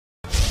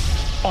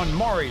On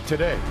Maury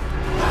today.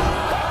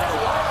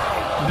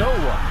 No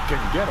one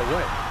can get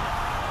away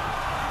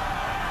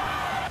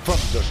from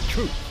the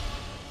truth.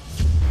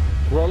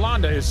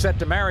 Rolanda is set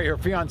to marry her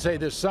fiancé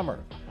this summer.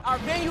 Our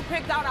venue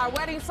picked out our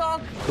wedding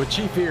song. But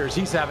she fears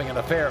he's having an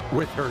affair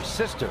with her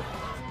sister.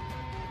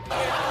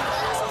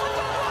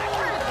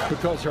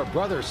 Because her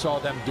brother saw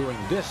them doing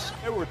this.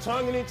 They were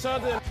tonguing each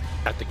other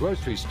at the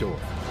grocery store.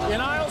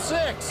 In aisle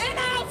 6. In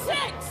aisle 6!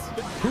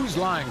 Who's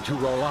lying to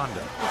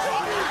Rolanda?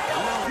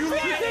 You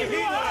lying, he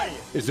lying.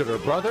 Is it her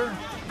brother?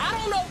 I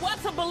don't know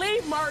what to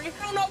believe, Maury.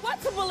 I don't know what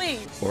to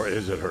believe. Or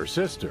is it her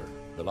sister?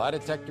 The lie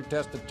detector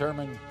test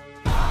determined.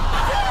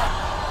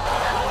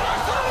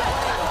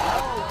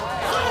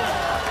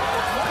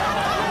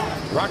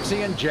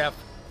 Roxy and Jeff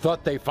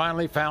thought they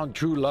finally found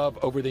true love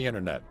over the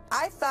internet.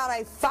 I thought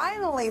I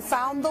finally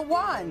found the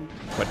one.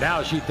 But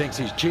now she thinks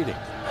he's cheating.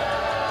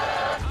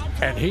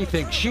 And he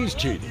thinks she's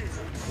cheating.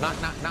 Knock,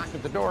 knock, knock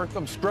at the door.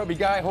 Some scrubby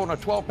guy holding a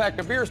 12-pack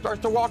of beer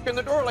starts to walk in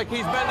the door like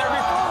he's been there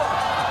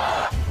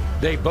before.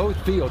 They both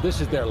feel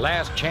this is their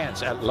last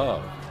chance at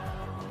love.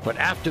 But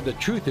after the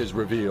truth is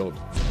revealed,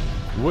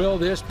 will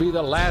this be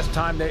the last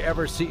time they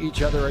ever see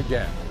each other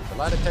again? The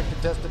lie detector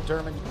test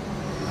determined.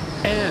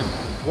 And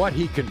what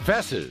he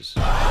confesses.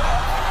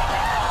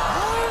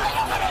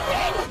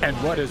 And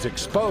what is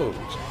exposed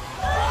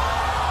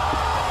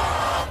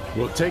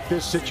will take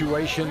this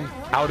situation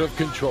out of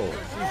control.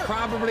 He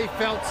probably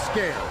felt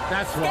scared.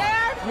 That's why.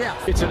 Scared? Yeah.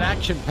 It's an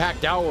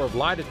action-packed hour of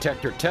lie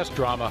detector test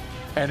drama,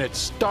 and it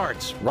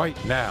starts right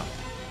now.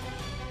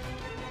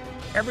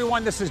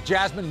 Everyone, this is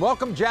Jasmine.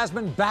 Welcome,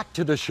 Jasmine, back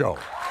to the show.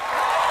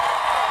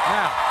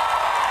 Now,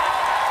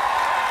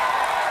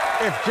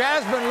 if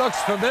Jasmine looks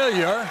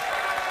familiar,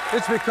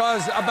 it's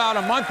because about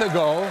a month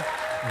ago,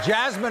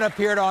 Jasmine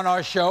appeared on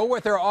our show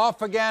with her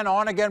off-again,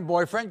 on-again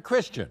boyfriend,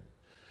 Christian.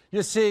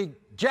 You see,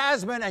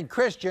 Jasmine and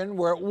Christian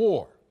were at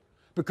war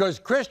because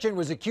Christian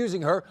was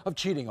accusing her of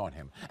cheating on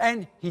him,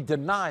 and he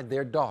denied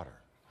their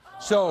daughter.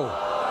 So,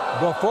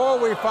 before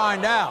we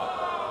find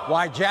out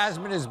why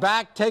Jasmine is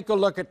back, take a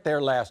look at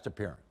their last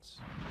appearance.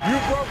 You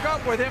broke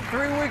up with him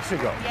 3 weeks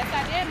ago. Yes,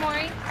 I did,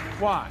 Maury.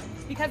 Why?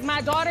 Because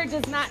my daughter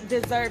does not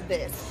deserve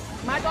this.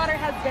 My daughter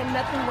has done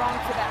nothing wrong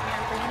to that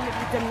man for him to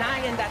be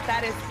denying that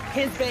that is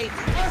his baby.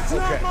 That's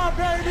not my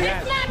baby.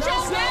 It's not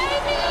your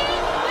baby.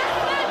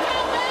 That's not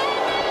your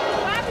baby.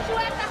 Why was you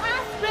at the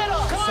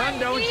hospital?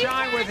 Sun don't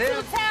shine with him.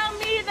 You tell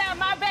me that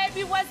my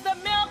baby was the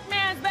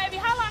milkman's baby.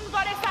 How long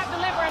ago they stopped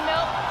delivering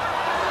milk?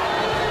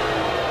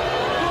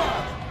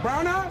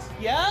 Brown eyes?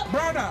 Yep.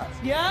 Brown eyes.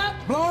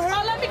 Yep. Blonde hair?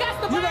 Oh, let me guess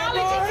the You got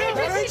biology blonde hair?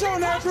 teacher. That ain't your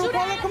natural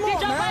color. Come on,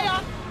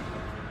 man.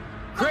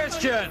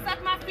 Christian,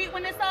 Suck my feet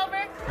when it's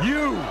over.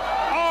 you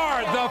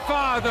are the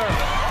father.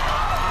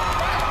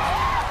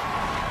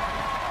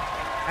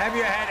 Have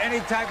you had any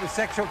type of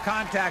sexual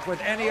contact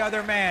with any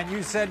other man?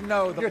 You said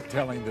no. You're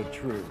telling the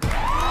truth.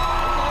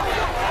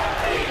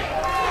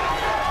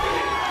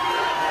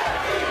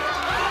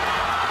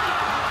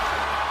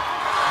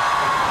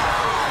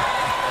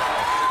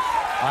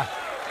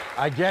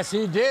 I guess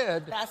he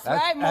did. That's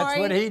right, Maury. That's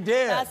what he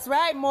did. That's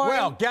right, Maury.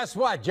 Well, guess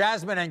what?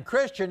 Jasmine and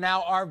Christian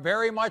now are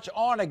very much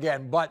on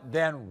again. But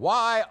then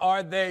why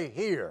are they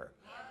here?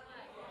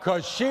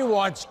 Because she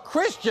wants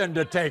Christian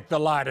to take the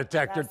lie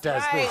detector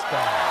test this time.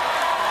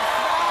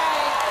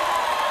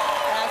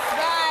 That's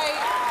right.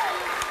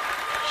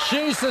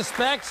 She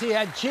suspects he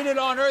had cheated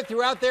on her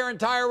throughout their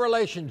entire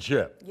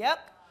relationship. Yep.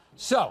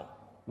 So,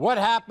 what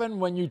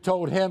happened when you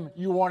told him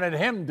you wanted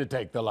him to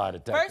take the lie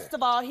detector? First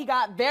of all, he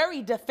got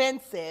very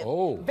defensive.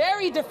 Oh.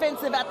 Very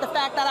defensive at the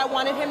fact that I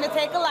wanted him to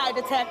take a lie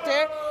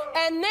detector.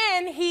 And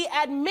then he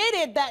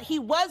admitted that he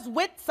was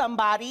with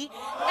somebody.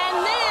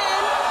 And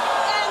then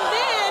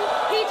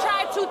he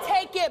tried to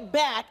take it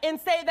back and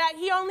say that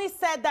he only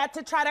said that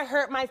to try to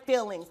hurt my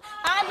feelings.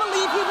 I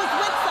believe he was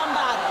with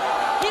somebody.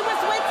 He was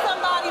with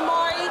somebody,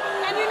 Maury.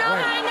 And you know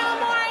how I know,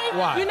 Maury?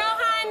 Why? You know how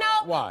I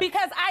know? Why?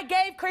 Because I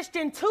gave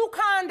Christian 2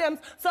 condoms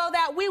so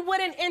that we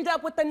wouldn't end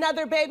up with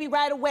another baby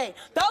right away.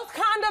 Those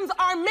condoms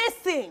are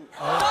missing.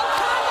 Those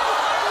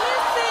condoms are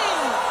missing.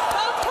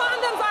 Those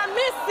condoms are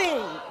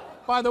missing.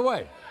 By the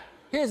way,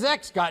 his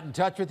ex got in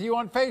touch with you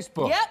on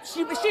Facebook. Yep,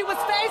 she was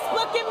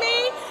Facebooking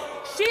me.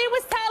 She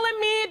was telling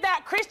me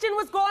that Christian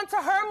was going to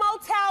her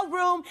motel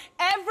room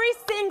every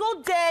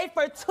single day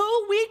for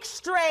 2 weeks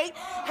straight,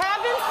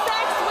 having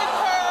sex with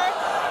her,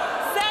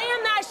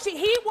 saying that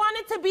he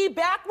wanted to be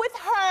back with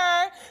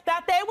her,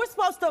 that they were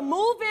supposed to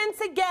move in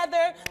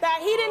together, that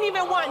he didn't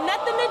even want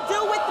nothing to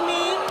do with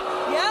me.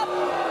 Yep.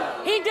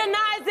 He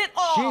denies it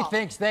all. She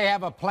thinks they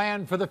have a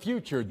plan for the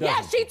future, doesn't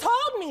Yeah, she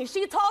told me.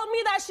 She told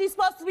me that she's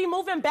supposed to be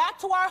moving back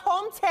to our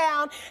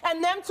hometown,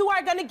 and them two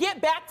are going to get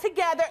back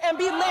together and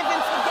be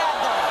living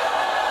together.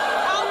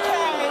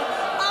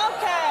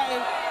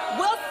 Okay.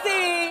 We'll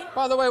see.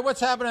 By the way,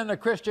 what's happening to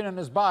Christian and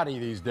his body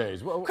these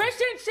days?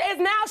 Christian is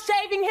now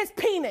shaving his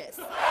penis.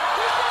 Christian is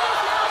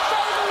now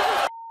shaving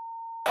his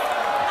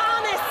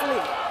Honestly.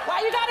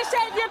 Why you gotta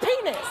shave your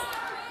penis?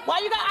 Why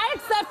you got? I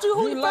accept you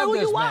for who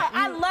you are.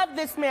 I love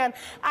this man.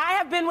 I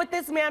have been with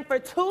this man for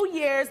 2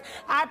 years.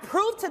 I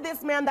proved to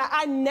this man that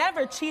I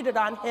never cheated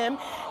on him.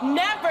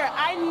 Never.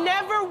 I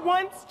never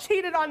once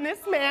cheated on this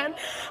man.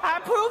 I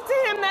proved to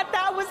him that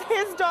that was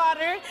his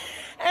daughter.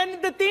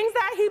 And the things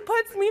that he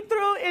puts me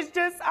through is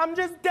just, I'm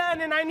just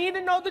done. And I need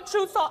to know the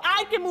truth so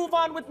I can move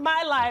on with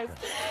my life.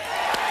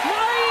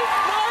 Maury,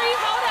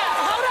 hold up.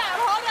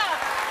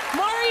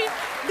 Maury,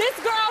 this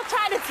girl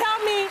tried to tell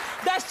me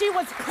that she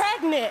was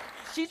pregnant.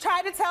 She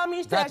tried to tell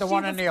me that she was pregnant. Is that the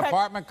one in the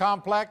apartment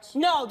complex?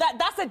 No,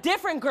 that's a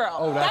different girl.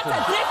 Oh, that's a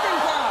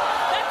different girl.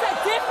 That's a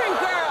different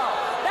girl.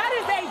 That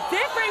is a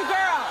different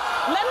girl.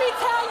 Let me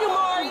tell you,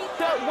 Maury,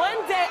 that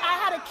one day I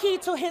had a key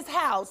to his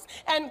house,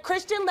 and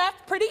Christian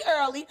left pretty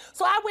early,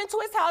 so I went to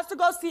his house to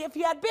go see if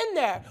he had been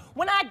there.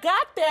 When I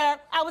got there,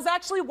 I was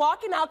actually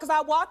walking out because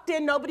I walked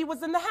in, nobody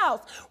was in the house.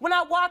 When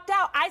I walked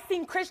out, I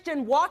seen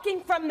Christian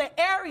walking from the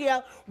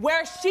area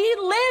where she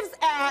lives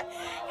at,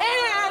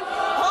 and,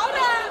 hold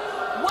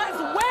on, was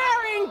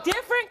wearing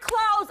different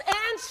clothes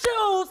and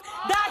shoes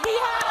that he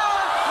had on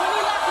when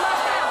he left my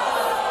house.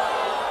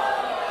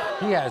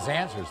 He has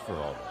answers for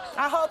all this.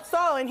 I hope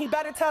so, and he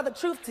better tell the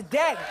truth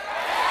today.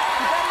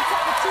 He better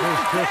tell the truth Here's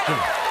today. Christian.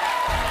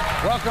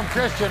 Welcome,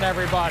 Christian,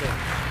 everybody.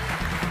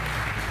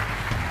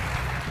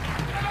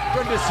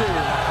 Good to see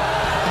you.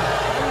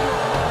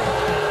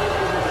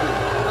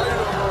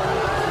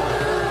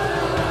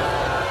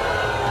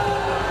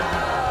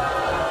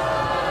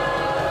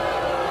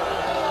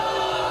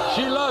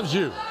 She loves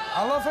you.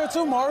 I love her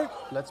too, Maury.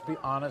 Let's be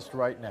honest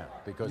right now,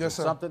 because Yes, it's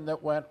sir. something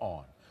that went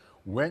on.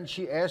 When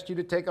she asked you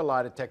to take a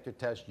lie detector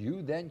test,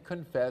 you then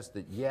confessed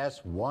that,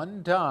 yes,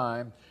 one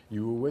time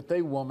you were with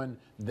a woman,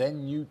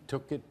 then you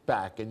took it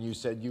back and you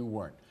said you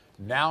weren't.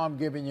 Now I'm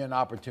giving you an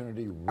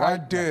opportunity right I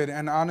did,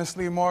 and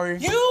honestly, Maury.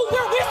 You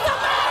were with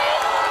somebody?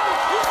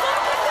 You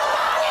slept with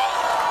somebody?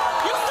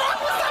 You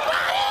slept with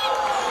somebody?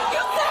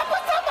 You slept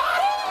with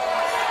somebody?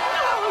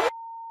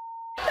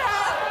 No,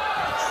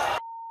 you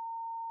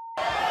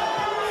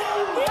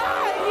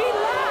He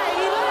lied.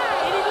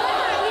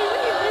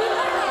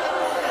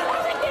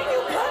 Everything you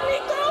put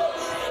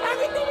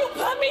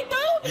me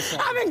through,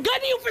 I've been good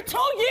to you for 2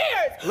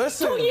 years.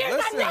 Listen, 2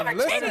 years, I never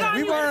cheated on we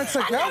you. weren't I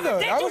never together.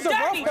 did That you was a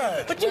rough dirty.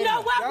 patch. But you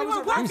know what? That We was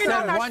were a rough working He said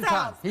on one ourselves.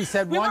 time. He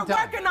said we one were time.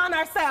 working on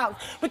ourselves.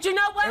 But you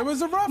know what? It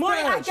was a rough Maury,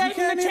 I patch. You gave him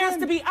can't a chance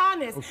even- to be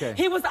honest. Okay.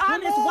 He was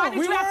honest. on, Why did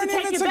we you have to weren't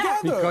take even it back?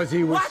 together. Because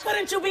he was. Why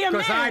couldn't you be a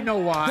man? Because I know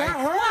why. That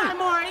hurt. Why,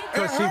 Maury?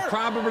 Because he hurt.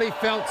 probably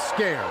felt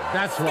scared.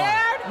 That's why.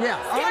 Scared? Yeah.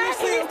 Scared?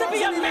 Honestly, He I needs to be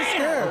a wasn't even man.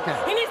 scared. Okay.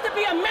 He needs to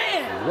be a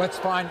man.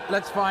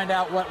 Let's find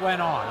out what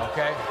went on,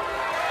 okay?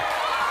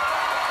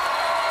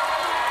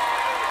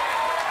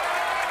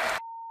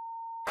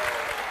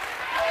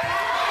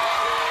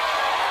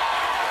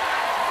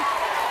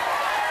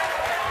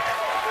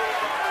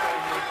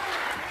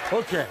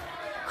 Okay,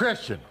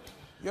 Christian.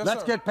 Yes,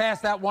 let's sir. get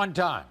past that one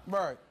time.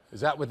 Right. Was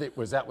that with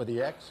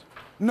the ex?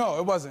 No,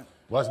 it wasn't.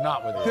 Was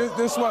not with the ex.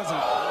 This wasn't.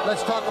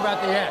 Let's talk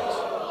about the ex.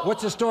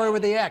 What's the story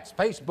with the ex?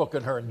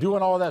 Facebooking her and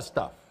doing all that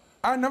stuff.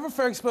 I never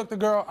Facebooked the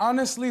girl.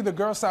 Honestly, the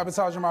girl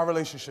sabotaging my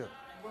relationship.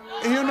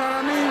 You know what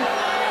I mean?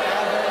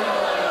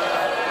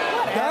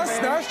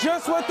 That's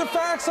just what the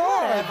facts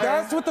are.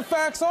 That's what the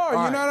facts are.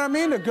 All You know right. what I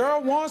mean? The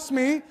girl wants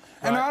me,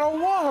 and I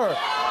don't want her.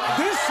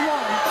 This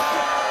one.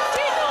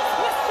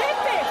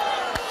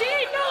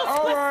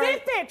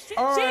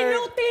 She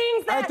knew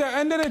things that... At the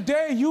end of the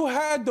day, you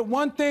had the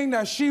one thing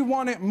that she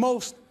wanted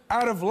most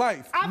out of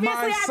life.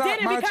 Obviously, I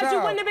didn't my because child. you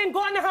wouldn't have been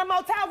going to her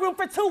motel room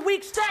for 2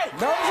 weeks straight.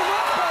 That was a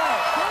rough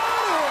part. Get out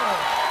of here.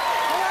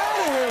 Get out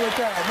of here with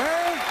that,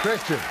 man.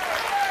 Christian.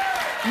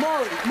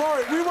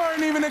 Maury, we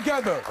weren't even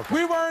together. Okay.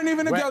 We weren't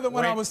even together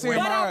when I was seeing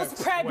But my I was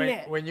ex.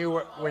 pregnant.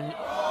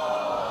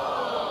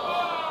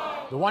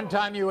 The one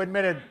time you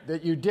admitted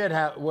that you did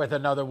have with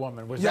another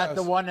woman, was that Yes.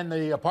 the one in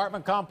the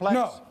apartment complex?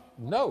 No.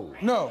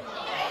 No.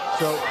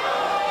 So,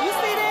 You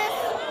see this?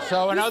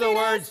 so in You other see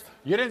words,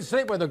 you didn't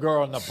sleep with a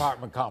girl in the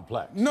apartment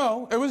complex.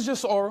 No, it was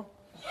just oral.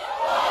 Okay.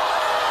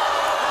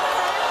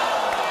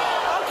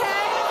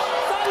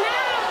 So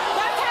now,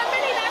 that's how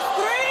many? That's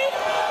 3?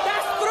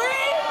 That's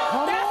 3?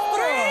 Come That's on.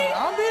 3?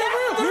 I'm being That's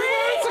real. We 3?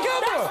 weren't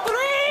together. That's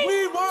 3? We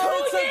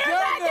weren't 2 years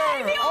I together.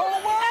 gave you? Oh,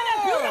 wow. And a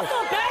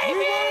beautiful baby?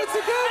 We weren't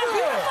together. A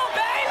beautiful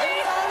baby?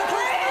 It's on the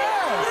 3?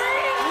 question.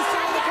 3? It's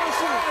on the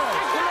question.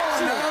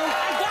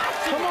 I got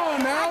you. Come on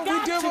now. I got We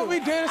did you. what we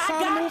did. It's I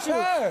time to got move you.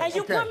 past. And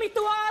you Okay. put me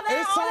through all that,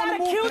 It's all time that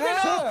to move accusing.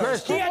 past.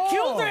 Christian. The Come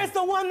accuser on. is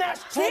the one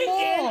that's Come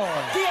cheating. on.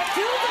 The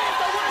accuser is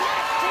the one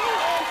that's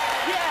cheating.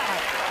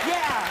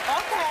 Yeah,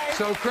 okay.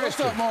 So, What's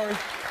Christian, up, Maury?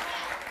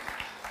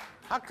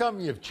 how come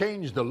you've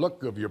changed the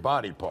look of your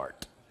body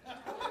part?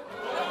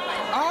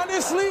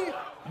 Honestly,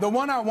 the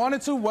one I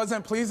wanted to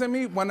wasn't pleasing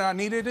me when I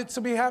needed it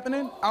to be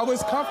happening. I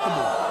was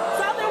comfortable.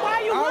 So then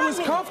why you want was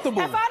me?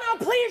 comfortable. If I don't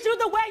please you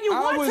the way you I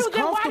want was to,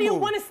 then why do you comfortable.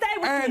 want to stay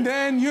with me? And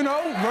then, you know,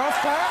 rough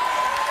patch.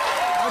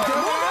 I did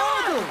what I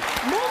had to do.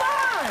 Move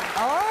on.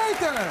 All right,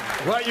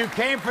 then. Well, you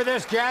came for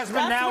this, Jasmine.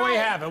 That's now we right.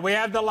 have it. We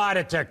have the lie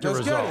detector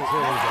Let's get results. it. Here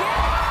we go. Let's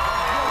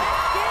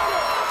get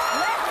it.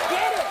 Let's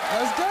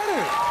Let's get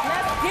it.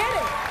 Let's get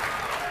it.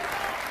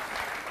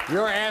 You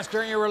were asked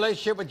during your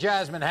relationship with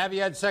Jasmine, have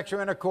you had sexual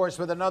intercourse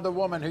with another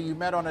woman who you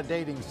met on a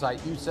dating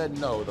site? You said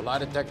no. The lie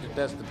detector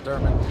test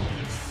determined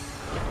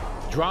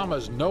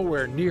drama's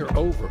nowhere near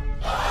over.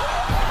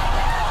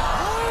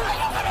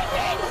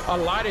 A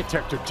lie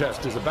detector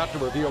test is about to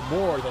reveal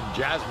more than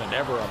Jasmine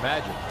ever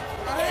imagined.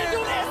 I can't do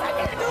this. I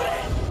can't do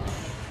this.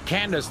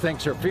 Candace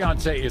thinks her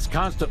fiance is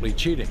constantly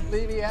cheating.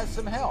 Levy has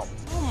some help.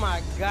 Oh, my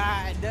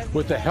God.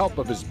 With the help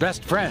of his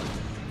best friend,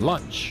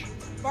 Lunch.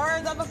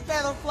 Birds of a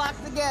feather flock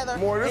together.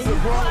 Maury, this is a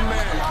grown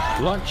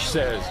man. Lunch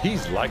says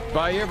he's liked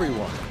by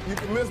everyone. You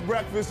can miss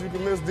breakfast, you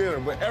can miss dinner,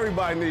 but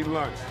everybody needs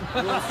lunch.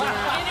 You know what I'm saying?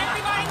 And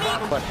everybody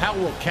needs. But how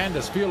will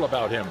Candace feel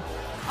about him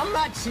I'm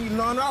not cheating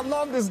on her. I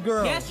love this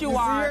girl. Yes, you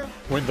are.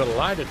 when the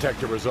lie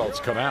detector results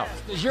come out?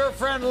 Does your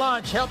friend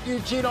Lunch help you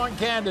cheat on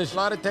Candace?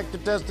 Lie detector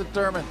test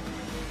determined.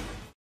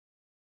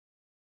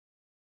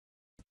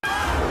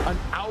 An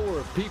hour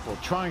of people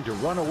trying to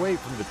run away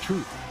from the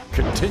truth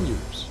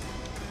continues.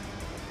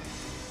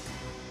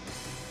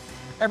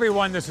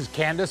 Everyone, this is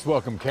Candace.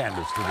 Welcome,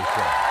 Candace, to the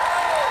show.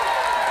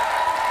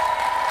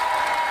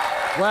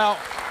 Well,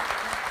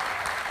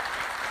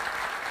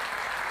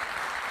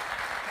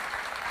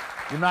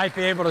 you might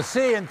be able to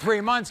see in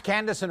 3 months,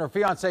 Candace and her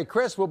fiancé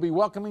Chris will be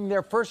welcoming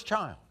their first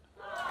child.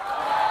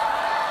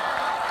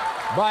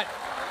 But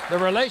the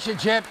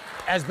relationship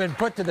has been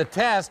put to the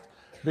test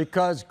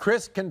because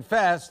Chris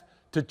confessed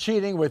to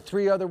cheating with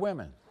 3 other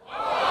women.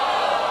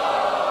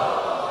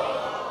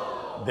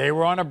 They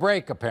were on a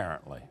break,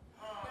 apparently.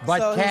 But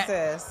So he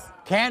says.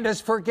 Candace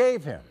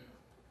forgave him,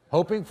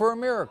 hoping for a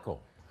miracle.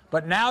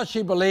 But now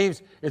she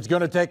believes it's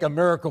going to take a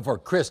miracle for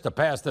Chris to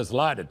pass this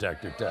lie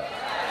detector test.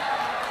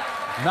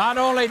 Not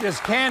only does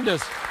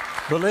Candace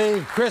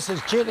believe Chris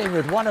is cheating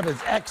with one of his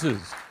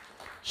exes,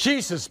 she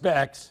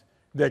suspects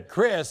that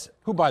Chris,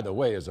 who by the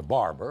way is a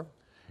barber,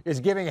 is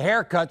giving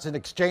haircuts in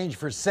exchange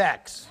for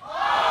sex.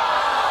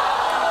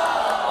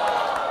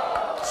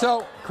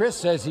 So Chris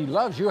says he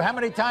loves you. How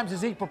many times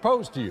has he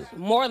proposed to you?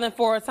 More than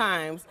 4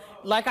 times.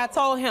 Like I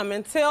told him,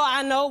 until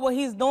I know what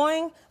he's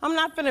doing, I'm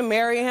not finna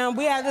marry him.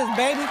 We have this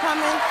baby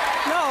coming.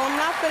 No, I'm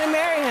not finna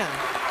marry him.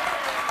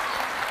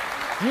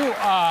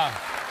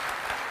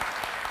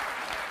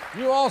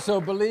 You also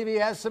believe he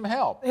has some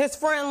help. His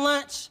friend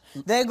Lunch,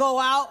 they go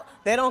out,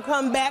 they don't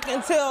come back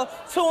until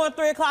 2 or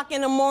 3 o'clock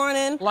in the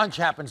morning. Lunch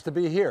happens to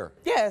be here.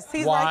 Yes,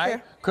 he's right Why?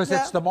 there. Because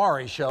Yeah. it's the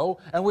Maury show,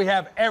 and we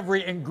have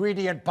every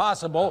ingredient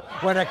possible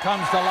when it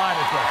comes to lie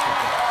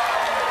detector.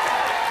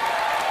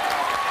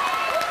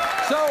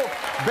 So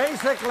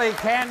basically,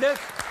 Candace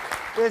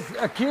is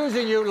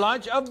accusing you,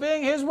 Lunch, of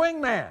being his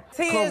wingman.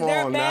 He Come is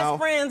their on best now.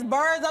 friends.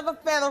 Birds of a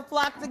feather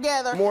flock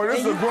together. Maury,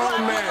 this And is a you grown flock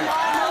with man. them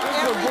almost This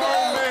is a every grown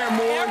day. man,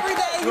 Maury. Every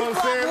day You know what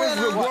I'm saying? This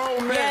is a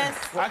grown man.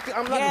 Yes.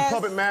 I'm not Yes. the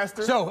puppet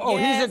master. So,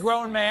 he's Yes. a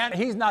grown man.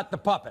 He's not the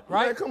puppet, Man,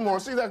 right? come on.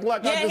 See, that's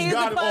like Yeah, I just he's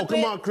got the it. Oh, come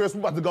puppet. on, Chris. We're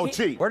about to go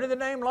cheat. Where did the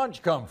name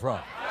Lunch come from?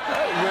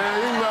 Hey,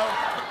 man, you know.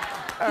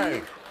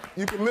 Hey,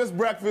 you can miss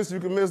breakfast, you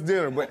can miss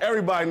dinner, but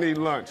everybody needs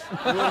lunch.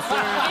 You know what I'm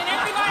saying? And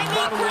everybody needs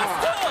Bottom Chris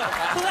line. too.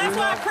 So that's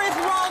why Chris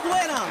rolls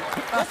with him.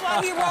 That's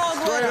why he rolls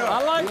with Straight him. up.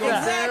 I like You know what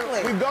I'm that. saying?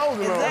 Exactly. We golden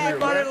on here,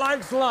 Everybody man.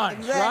 likes Lunch,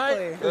 Exactly. right?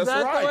 Is That's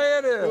that right. the way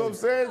it You know what I'm is?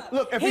 saying?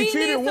 Look, if he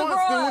cheated needs to once,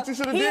 grow then up. what you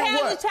should have He did has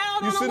what? a child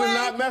You on should the have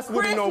way. not messed with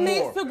him Chris no needs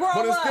more. to grow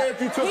But instead,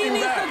 up. you took He him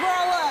needs back. to grow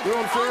up. You know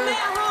what I'm saying? I'm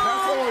at home.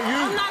 That's on you.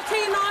 I'm not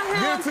cheating on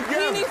him. Get it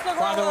together. He needs to grow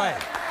By the way,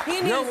 up. He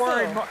needs you're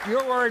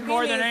worried He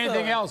more than needs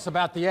anything to. else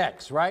about the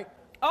ex, right?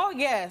 Oh,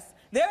 yes.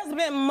 There's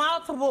been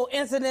multiple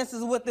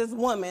incidences with this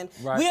woman.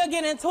 Right. We'll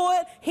get into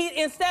it.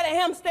 Instead of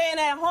him staying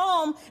at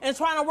home and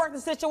trying to work the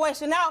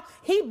situation out,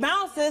 he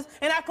bounces,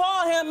 and I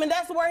call him, and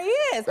that's where he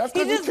is. That's He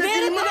 'cause you just did kicked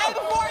it him the day out.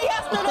 before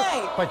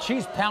yesterday. But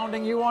she's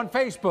pounding you on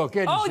Facebook,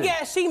 isn't Oh, she?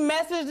 yeah, she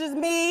messages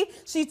me.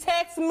 She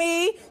texts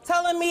me,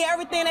 telling me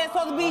everything they're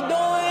supposed to be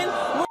doing.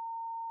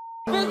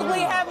 We're physically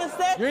having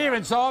sex. You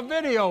even saw a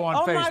video on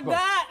Oh, Facebook. my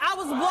God. I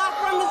was blocked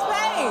from his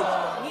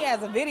page. He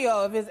has a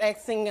video of his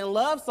ex singing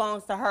love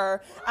songs to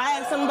her. I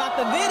asked him about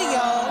the video.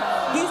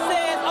 He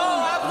says,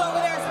 oh, I was over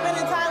there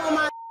spending time with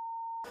my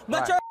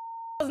but Right. your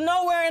was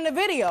nowhere in the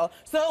video.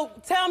 So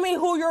tell me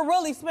who you're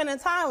really spending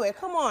time with.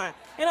 Come on.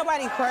 Ain't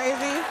nobody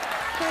crazy.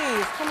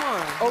 Please, come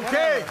on.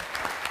 Okay.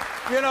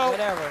 Whatever. You know,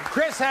 Whatever.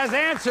 Chris has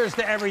answers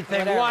to everything.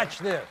 Whatever. Watch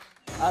this.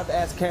 I've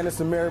asked Candace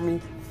to marry me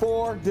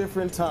 4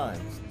 different times,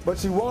 but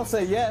she won't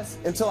say yes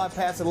until I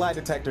pass a lie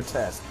detector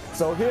test.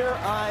 So here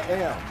I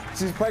am.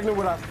 She's pregnant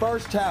with our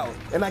first child,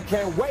 and I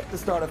can't wait to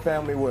start a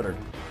family with her.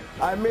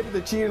 I admitted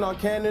to cheating on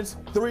Candace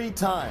 3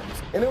 times,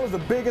 and it was the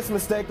biggest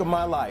mistake of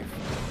my life.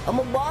 I'm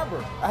a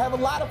barber. I have a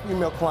lot of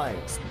female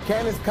clients.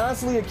 Candace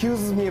constantly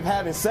accuses me of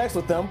having sex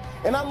with them,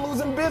 and I'm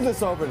losing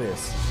business over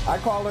this. I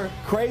call her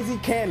Crazy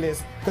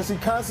Candace because she's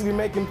constantly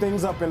making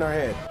things up in her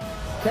head.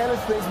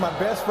 Candace thinks my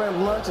best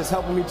friend Lunch is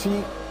helping me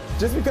cheat.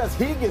 Just because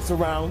he gets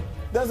around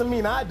doesn't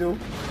mean I do.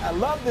 I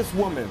love this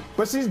woman,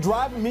 but she's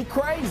driving me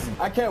crazy.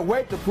 I can't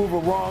wait to prove her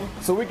wrong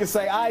so we can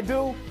say I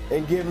do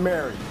and get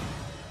married.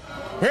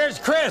 Here's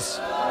Chris.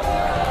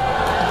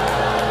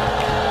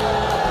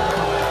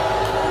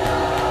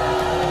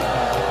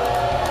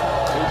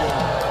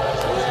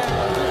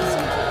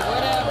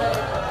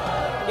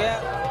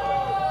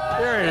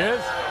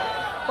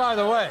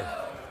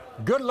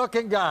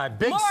 Good-looking guy,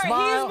 big Maury,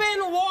 smile. he's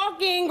been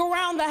walking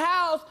around the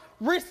house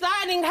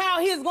reciting how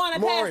he's going to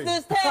pass Maury,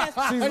 this test.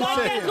 Like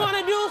that's going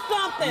to do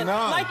something.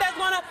 No. Like that's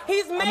going to,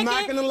 he's making,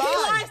 not gonna he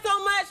lie. lies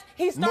so much,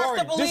 he starts Maury,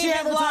 to believe did she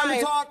have his her time to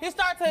lies. talk? He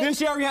starts to, Didn't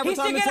she already have her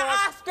time to He should get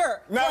talk? an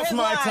Oscar Now for it's his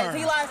my lies. turn.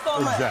 He lies so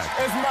much.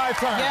 Exactly. It's my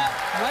turn. Yep,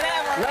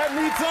 whatever. Let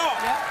me talk.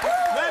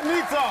 Let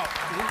me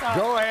talk.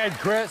 Go ahead,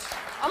 Chris.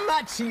 I'm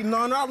not cheating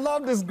on her. I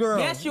love this girl.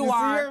 Yes, you see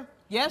are. her?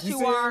 Yes, you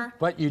see her? are.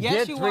 But you Yes,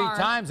 did you 3 are.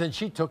 times, and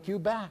she took you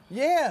back.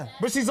 Yeah,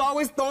 but she's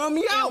always throwing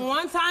me out. And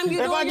one time you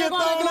If do I it, you're get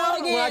going to thrown do out,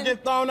 it again. when I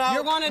get thrown out,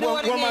 You're going to do it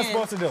what again. am I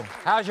supposed to do?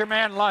 How's your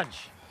man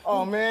lunch?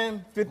 Oh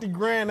man, 50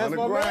 grand. That's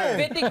my 100 grand.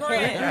 man. 50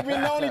 grand. We've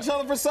been knowing each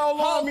other for so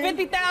long. Oh, man.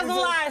 50,000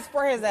 lies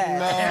for his ass.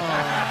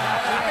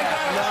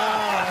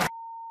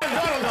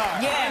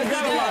 Yeah, he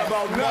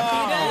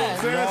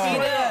does. He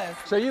does.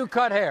 So you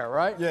cut hair,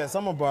 right? Yes,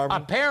 I'm a barber.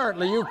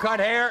 Apparently, you cut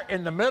hair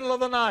in the middle of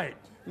the night.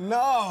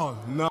 No.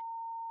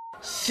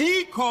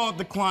 She called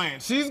the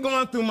client. She's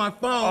going through my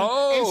phone,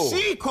 Oh. and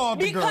she called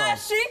the girl.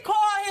 Because she called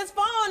his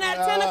phone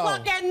at 10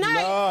 o'clock at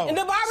night, no. and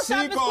the barbershop She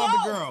is called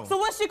closed. the girl. So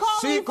what she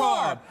called She me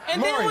called. for?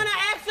 And then Maury, when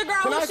I asked the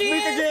girl can who I she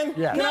speak is, again?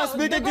 Yeah. Can I no,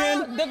 speak the again?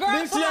 girl, the girl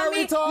Did she told already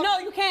me, talk? no,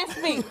 you can't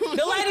speak. The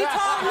lady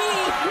told me,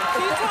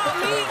 she told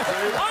me,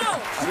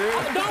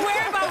 don't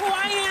worry about who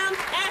I am.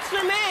 Ask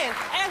your man.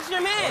 Ask your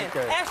man.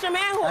 Okay. Ask your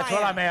man who That's I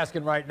what am. I'm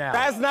asking right now.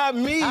 That's not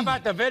me. How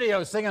about the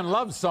video singing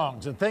love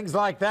songs and things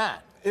like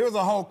that? It was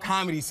a whole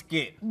comedy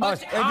skit. Oh,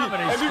 it's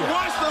comedy If you skit.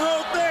 watch the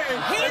whole thing,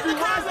 He's if you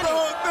the watch comedy. the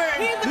whole thing,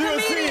 He's the you'll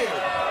see comedian. it.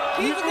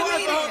 He's If the you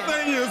watch the whole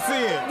comedian. thing, you'll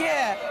see it.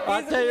 Yeah. I'll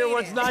he's a tell you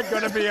what's comedian. not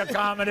going to be a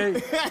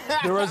comedy.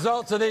 The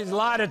results of these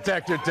lie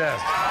detector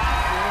tests.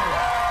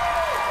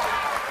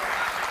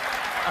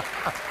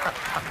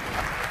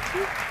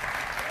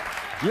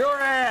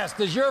 You're asked,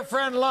 does your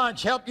friend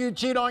Lunch help you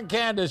cheat on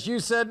Candace? You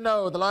said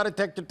no. The lie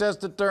detector test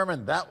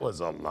determined that was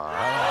a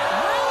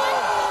lie.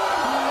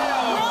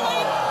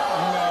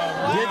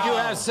 Did you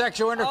have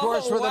sexual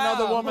intercourse with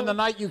another woman the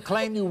night you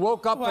claimed you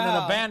woke up in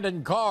an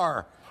abandoned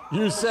car?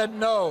 You said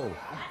no.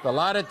 The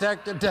lie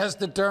detector test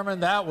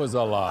determined that was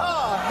a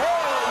lie.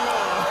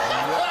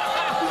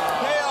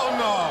 Hell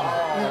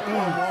no. Come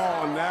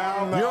on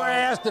now. You were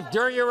asked if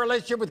during your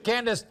relationship with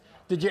Candace,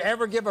 did you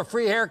ever give a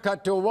free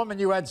haircut to a woman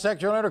you had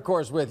sexual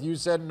intercourse with? You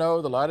said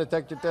no. The lie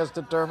detector test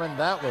determined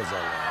that was a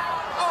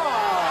lie.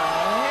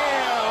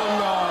 Hell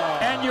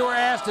no. And you were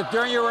asked if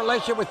during your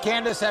relationship with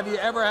Candace, have you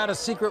ever had a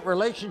secret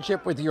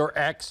relationship with your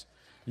ex?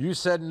 You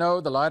said no.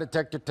 The lie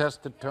detector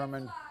test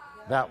determined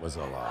that was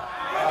a lie.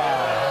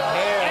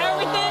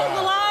 Everything's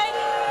a lie?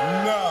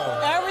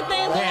 No.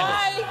 Everything's a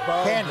lie?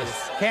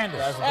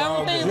 Candace.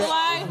 Everything's a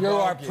lie? You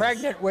are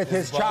pregnant with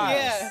his child.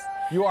 Yeah.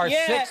 You are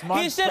Yeah, 6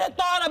 months. he should have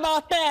thought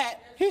about that.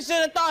 He should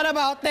have thought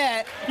about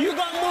that. You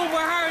gonna move with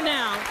her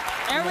now.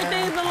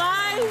 Everything's a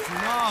lie?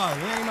 No,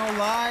 it ain't no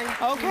lie.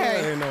 Okay.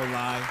 It ain't no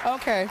lie.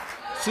 Okay.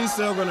 She's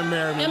still gonna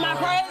marry me. Am I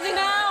crazy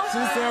now?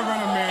 She's still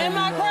gonna marry Am me.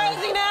 I Maury.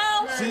 crazy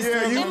now? She's Yeah,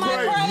 still you Am I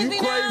gonna crazy. crazy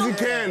You now? crazy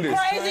Candace.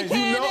 Crazy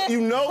Candace. You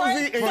nosy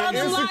and So you're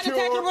the lie insecure.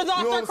 detector results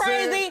You know are what I'm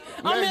saying? crazy.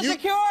 I'm Now, you-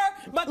 insecure,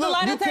 but the Look,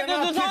 lie you detector cannot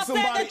results kick said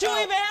that somebody you out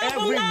even help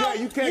every him now. day.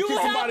 You can't kick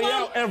help somebody him.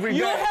 out every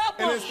You day help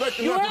and him. expect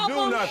them You not to help do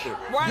him. nothing.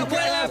 Right, You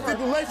can't have whatever.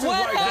 stipulations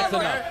like that, Whatever.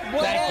 man.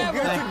 Whatever.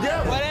 Get it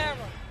together. Whatever.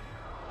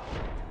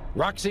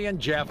 Roxy and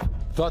Jeff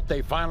thought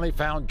they finally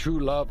found true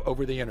love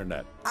over the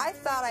internet. I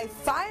thought I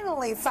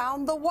finally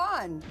found the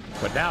one.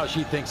 But now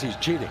she thinks he's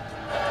cheating.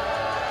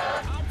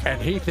 And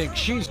he thinks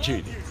she's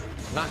cheating.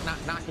 Knock, knock,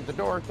 knock at the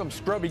door. Some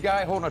scrubby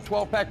guy holding a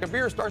 12-pack of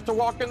beer starts to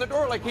walk in the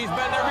door like he's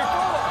been there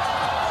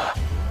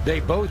before. They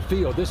both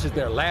feel this is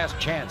their last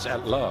chance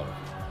at love.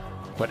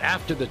 But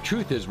after the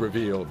truth is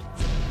revealed,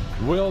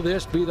 will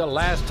this be the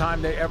last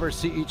time they ever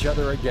see each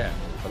other again?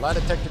 The lie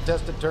detector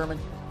test determined.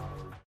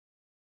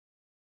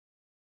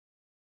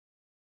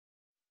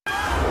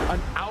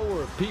 An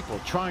hour of people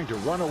trying to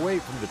run away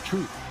from the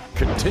truth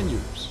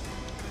continues.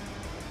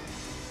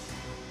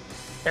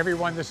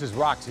 Everyone, this is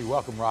Roxy.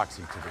 Welcome,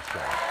 Roxy, to the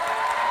show.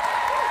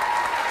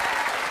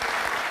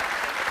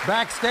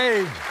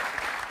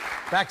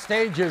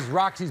 Backstage is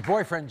Roxy's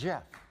boyfriend,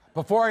 Jeff.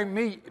 Before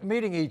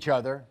meeting each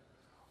other,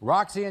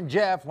 Roxy and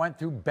Jeff went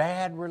through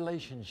bad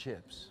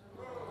relationships.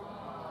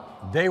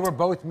 They were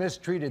both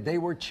mistreated. They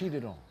were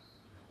cheated on.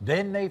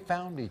 Then they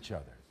found each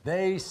other.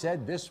 They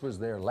said this was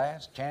their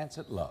last chance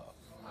at love.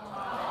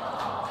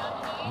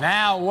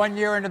 Now, 1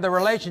 year into the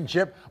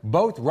relationship,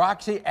 both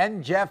Roxy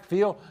and Jeff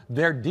feel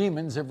their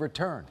demons have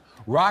returned.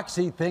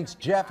 Roxy thinks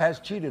Jeff has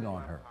cheated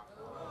on her.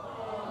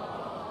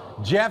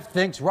 Jeff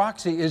thinks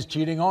Roxy is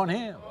cheating on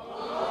him.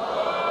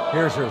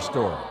 Here's her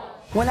story.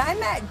 When I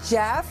met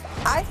Jeff,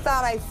 I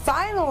thought I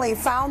finally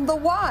found the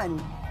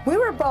one. We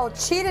were both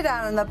cheated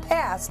on in the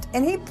past,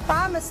 and he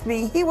promised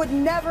me he would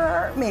never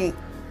hurt me.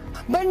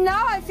 But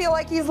now I feel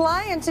like he's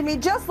lying to me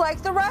just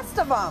like the rest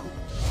of them.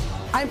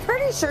 I'm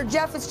pretty sure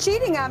Jeff is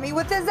cheating on me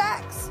with his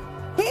ex.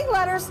 He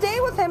let her stay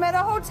with him at a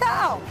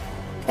hotel.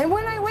 And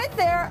when I went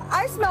there,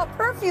 I smelled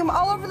perfume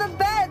all over the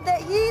bed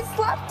that he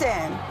slept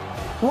in.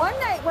 One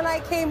night when I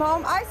came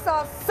home, I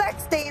saw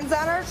sex stains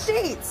on our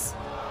sheets.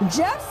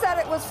 Jeff said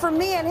it was for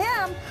me and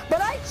him,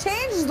 but I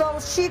changed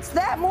those sheets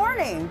that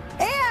morning.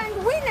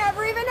 And we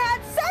never even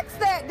had sex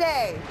that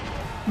day.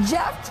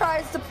 Jeff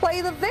tries to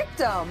play the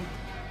victim.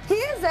 He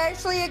is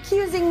actually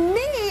accusing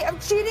me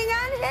of cheating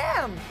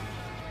on him.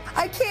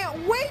 I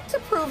can't wait to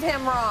prove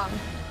him wrong.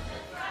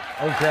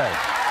 Okay.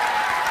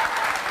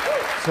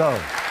 So,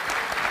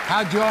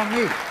 how'd you all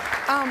meet?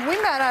 We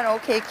met on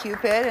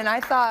OkCupid, and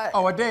I thought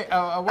a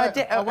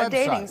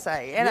dating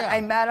site. And yeah. I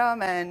met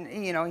him,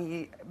 and you know,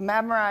 he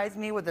memorized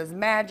me with his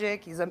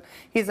magic. He's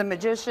a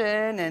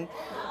magician, and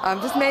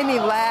just made me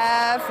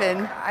laugh.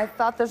 And I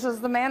thought this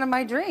was the man of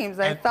my dreams.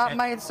 I thought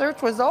my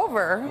search was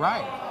over.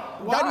 Right.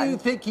 Why do you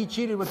think he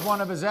cheated with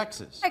one of his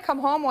exes? I come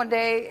home one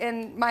day,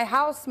 and my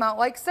house smelled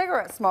like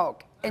cigarette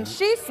smoke. And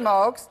she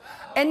smokes,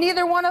 and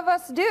neither one of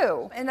us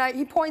do. And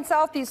he points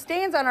out these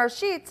stains on our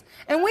sheets,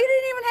 and we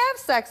didn't even have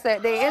sex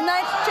that day. And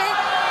I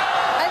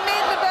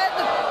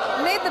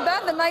made the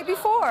bed the night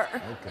before.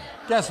 Okay.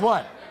 Guess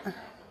what?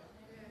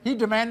 He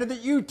demanded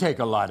that you take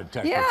a lie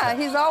detector Yeah, test.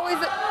 he's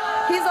always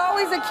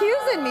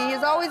accusing me.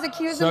 He's always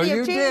accusing me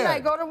of cheating. Did. I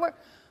go to work.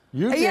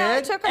 You did, yeah,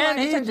 I took a and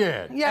lie he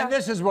detector. did. Yeah. And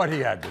this is what he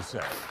had to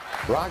say.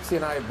 Roxy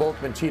and I have both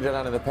been cheated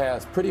on in the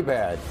past pretty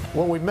bad.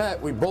 When we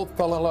met, we both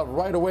fell in love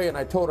right away, and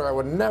I told her I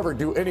would never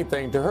do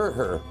anything to hurt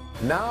her.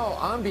 Now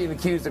I'm being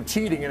accused of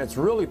cheating, and it's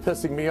really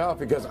pissing me off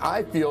because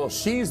I feel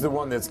she's the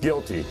one that's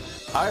guilty.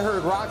 I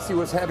heard Roxy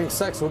was having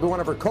sex with one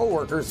of her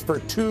coworkers for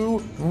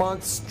 2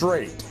 months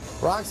straight.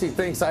 Roxy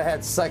thinks I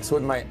had sex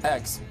with my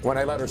ex when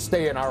I let her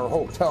stay in our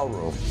hotel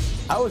room.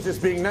 I was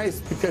just being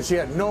nice because she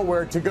had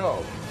nowhere to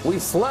go. We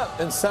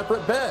slept in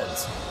separate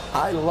beds.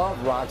 I love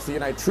Roxy,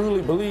 and I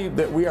truly believe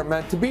that we are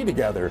meant to be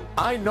together.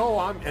 I know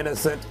I'm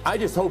innocent. I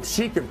just hope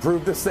she can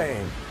prove the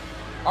same.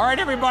 All right,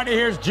 everybody,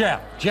 here's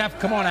Jeff. Jeff,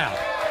 come on out. Good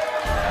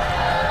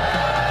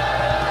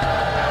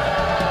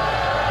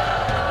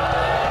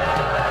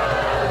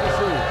to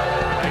see you.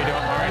 How you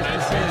doing, Maury?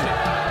 Nice to meet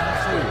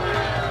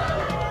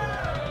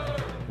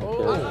you.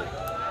 Oh.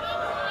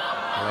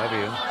 I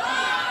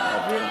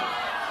love you.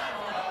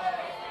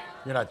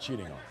 You're not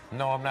cheating on her.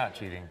 No, I'm not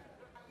cheating.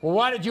 Well,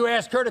 why did you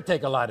ask her to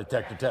take a lie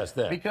detector test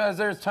then? Because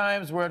there's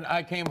times when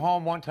I came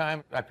home one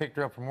time, I picked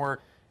her up from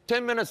work.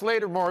 10 minutes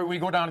later, Maury, we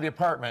go down to the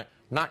apartment.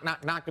 Knock,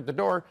 knock, knock at the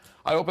door.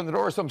 I open the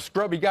door, some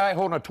scrubby guy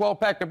holding a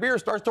 12-pack of beer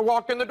starts to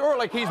walk in the door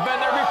like he's been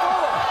there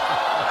before.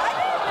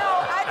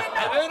 I didn't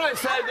know.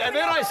 And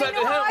then I said to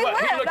him,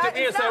 he looked at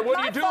me and said, what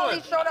are you doing?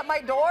 He showed up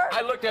my door.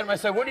 I looked at him, I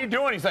said, what are you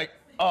doing? He's like,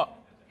 oh,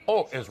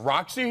 is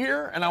Roxy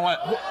here? And I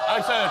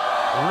said,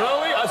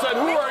 really? I said,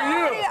 who are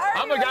you?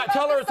 I'm the guy,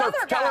 tell her it's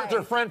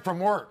her friend from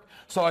work.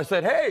 So I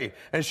said, hey,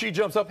 and she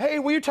jumps up, hey,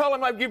 will you tell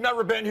him you've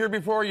never been here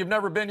before? You've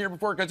never been here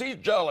before, because he's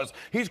jealous.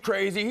 He's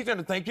crazy. He's going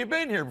to think you've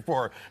been here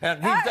before.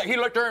 And he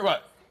looked at her and went,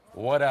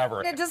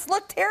 whatever. It just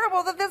looked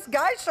terrible that this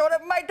guy showed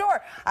up at my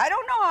door. I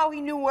don't know how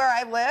he knew where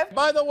I lived.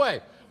 By the way,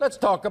 let's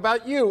talk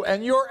about you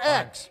and your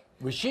ex.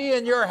 Was she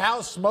in your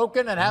house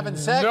smoking and having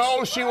sex?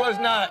 No, she was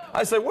not.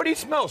 I said, what do you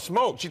smell?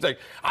 Smoke. She's like,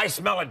 I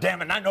smell it,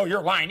 damn it. And I know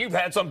you're lying. You've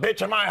had some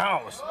bitch in my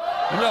house.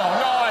 No,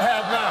 I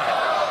have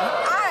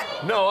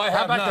not. No, I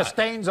have not. How about the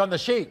stains on the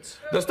sheets?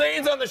 The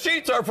stains on the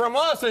sheets are from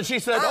us. And she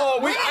said, I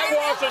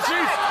washed the sheets. We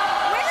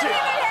didn't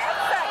even have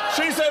sex.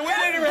 She said, we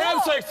didn't even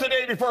have sex the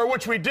day before,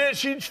 which we did.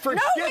 She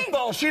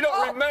forgetful. She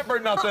don't remember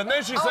nothing.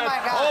 Then she said,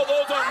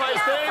 those aren't my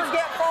stains.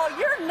 Forgetful.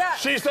 You're nuts.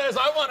 She says,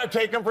 I want to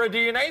take them for a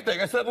DNA thing.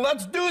 I said,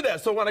 let's do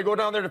that. So when I go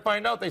down there to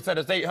find out, they said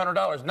it's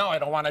 $800. No, I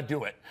don't want to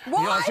do it.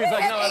 Well, she's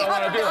like, no, I don't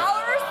want to do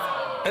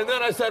 $800? it. And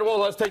then I said, well,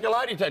 let's take a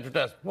lie detector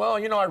test. Well,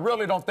 I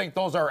really don't think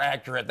those are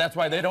accurate. That's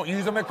why they don't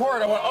use them in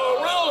court. I went, oh,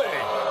 really?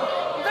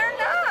 They're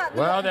not.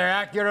 Well, they're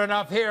accurate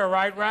enough here,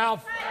 right,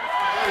 Ralph?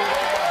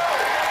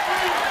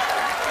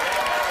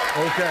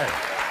 Okay.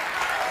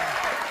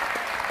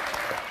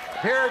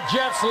 Here are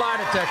Jeff's lie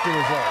detector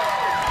results.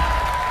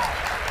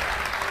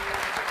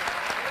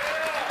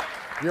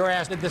 You're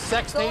asked, did the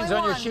sex stains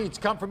on your sheets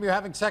come from you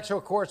having sexual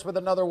intercourse with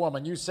another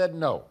woman? You said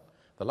no.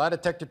 The lie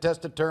detector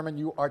test determined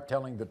you are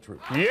telling the truth.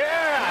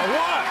 Yeah,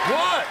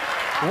 what?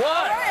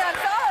 I'm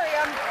sorry.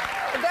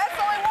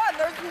 That's only one.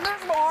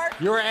 There's more.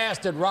 You were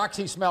asked, did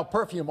Roxy smell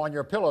perfume on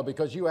your pillow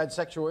because you had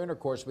sexual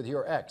intercourse with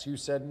your ex? You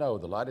said no.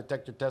 The lie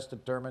detector test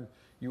determined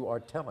you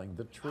are telling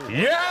the truth.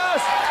 Yes!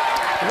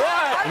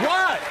 What?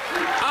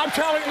 I'm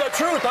telling the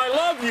truth. I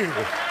love you.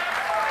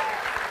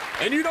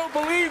 And you don't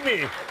believe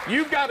me.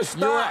 You've got to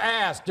stop. You were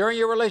asked, during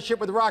your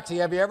relationship with Roxy,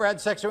 have you ever had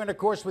sexual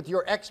intercourse with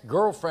your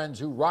ex-girlfriends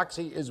who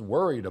Roxy is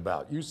worried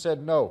about? You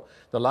said no.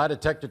 The lie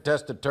detector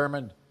test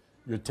determined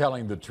you're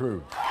telling the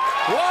truth.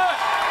 What?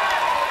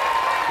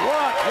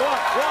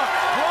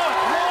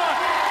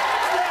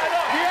 Stand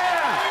up.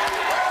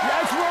 Yeah.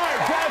 That's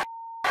right.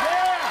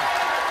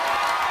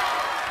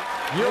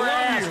 You were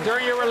asked,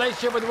 during your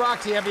relationship with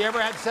Roxy, have you ever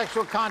had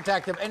sexual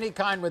contact of any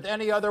kind with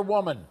any other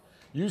woman?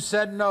 You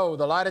said no.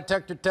 The lie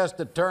detector test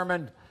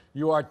determined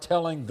you are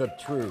telling the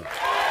truth.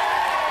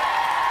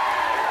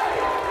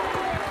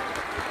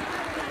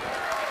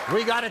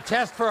 We got a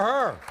test for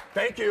her.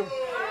 Thank you.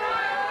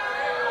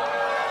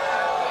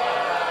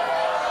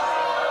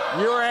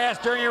 You were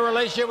asked during your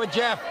relationship with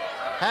Jeff,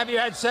 have you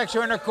had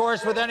sexual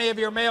intercourse with any of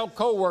your male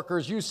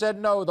co-workers? You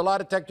said no. The lie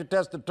detector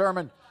test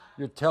determined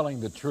you're telling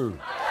the truth.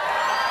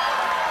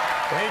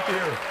 Thank you.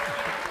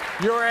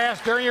 You were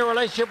asked during your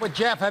relationship with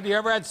Jeff, have you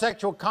ever had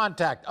sexual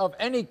contact of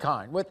any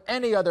kind with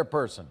any other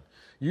person?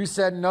 You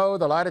said no.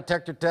 The lie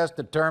detector test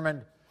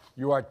determined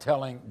you are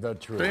telling the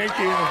truth. Thank you. Thank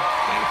you.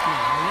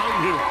 I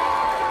love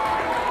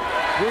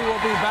you. We will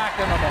be back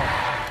in a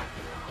moment.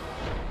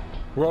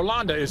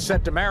 Rolanda is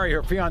set to marry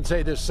her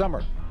fiancé this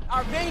summer,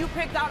 Our venue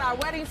picked out our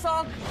wedding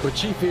song. but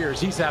she fears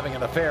he's having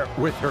an affair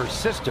with her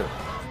sister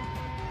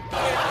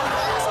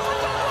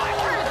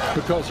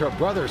because her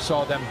brother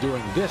saw them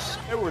doing this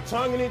They were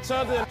tonguing each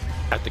other.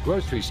 at the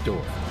grocery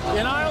store.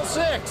 In aisle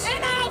 6.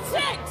 In aisle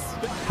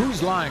 6.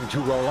 Who's lying to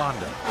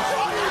Rolanda?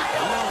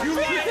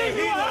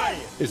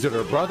 Is it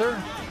her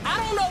brother I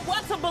don't know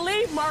what to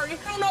believe, Maury.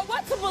 I don't know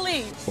what to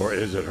believe. or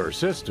is it her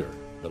sister?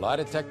 The lie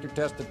detector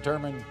test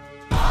determined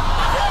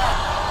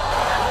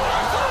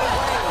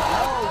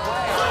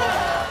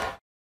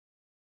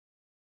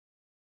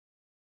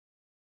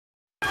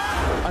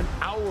an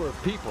hour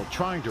of people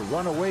trying to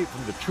run away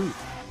from the truth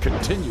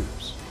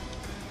continues.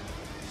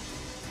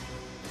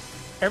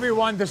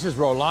 Everyone, this is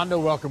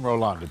Rolanda. Welcome,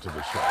 Rolanda, to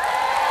the show.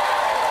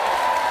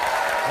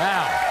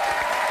 Now,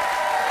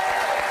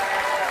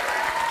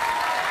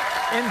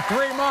 in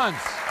 3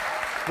 months,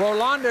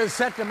 Rolanda is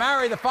set to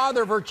marry the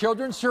father of her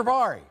children,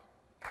 Shivari.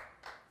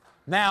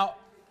 Now,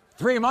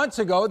 3 months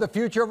ago, the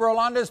future of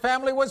Rolanda's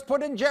family was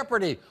put in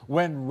jeopardy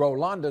when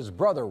Rolanda's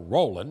brother,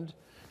 Roland,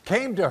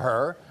 came to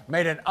her,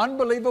 made an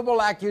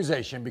unbelievable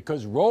accusation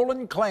because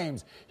Roland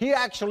claims he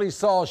actually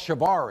saw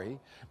Shivari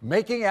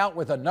making out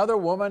with another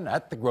woman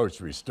at the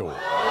grocery store.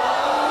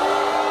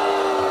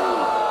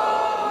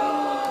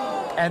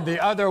 And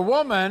the other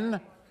woman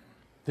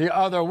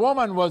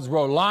was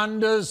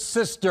Rolanda's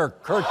sister,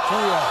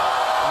 Kurtia.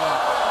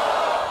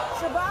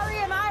 Shivari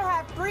and I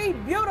have 3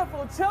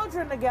 beautiful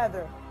children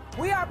together.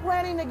 We are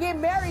planning to get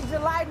married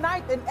July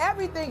 9th and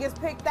everything is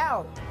picked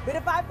out. But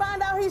if I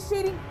find out he's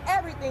cheating,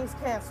 everything's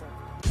canceled.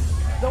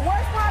 The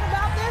worst part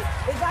about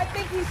this is I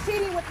think he's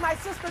cheating with my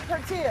sister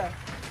Kurtia.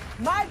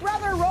 My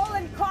brother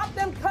Roland caught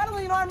them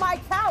cuddling on my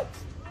couch.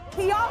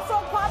 He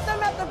also caught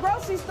them at the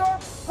grocery store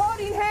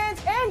holding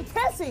hands and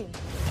kissing.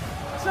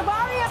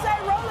 Shivari say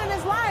Roland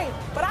is lying,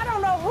 but I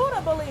don't know who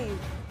to believe.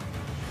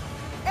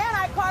 And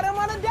I caught him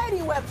on a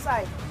dating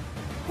website.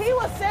 He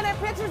was sending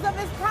pictures of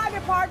his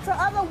private part to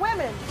other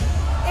women.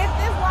 If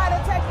this lie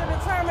detector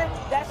determined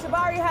that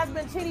Shivari has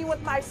been cheating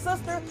with my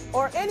sister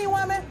or any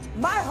woman,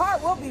 my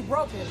heart will be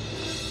broken.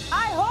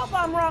 I hope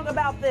I'm wrong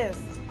about this.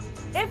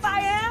 If I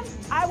am,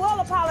 I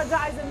will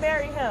apologize and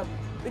marry him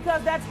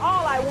because that's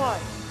all I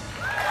want.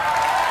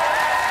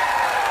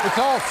 It's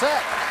all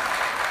set.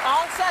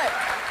 All set.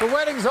 The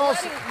wedding's all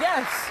set.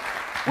 Yes.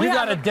 You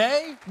got have a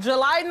day?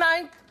 July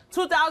 9th,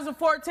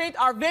 2014.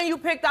 Our venue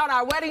picked out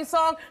our wedding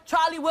song,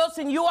 Charlie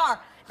Wilson, You Are.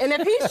 And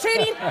if he's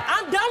cheating,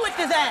 I'm done with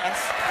his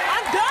ass.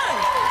 I'm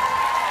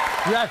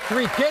done. You have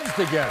 3 kids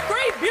together.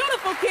 3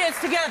 beautiful kids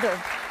together.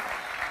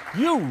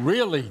 You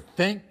really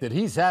think that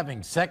he's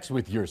having sex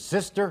with your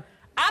sister?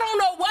 I don't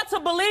know what to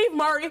believe,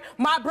 Maury.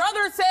 My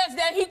brother says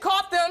that he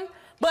caught them,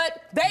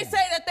 but they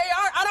say that they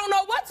aren't. I don't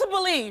know what to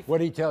believe.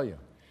 What'd he tell you?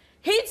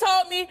 He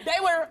told me they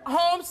were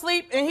home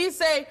asleep, and he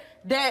said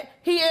that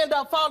he ended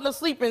up falling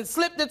asleep and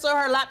slipped into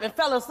her lap and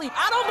fell asleep.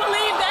 I don't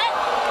believe that.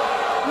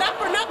 Not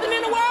for nothing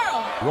in the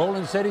world.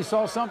 Roland said he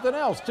saw something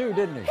else, too,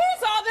 didn't he? He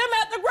saw them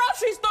at the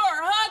grocery store,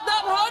 hugged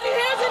up, holding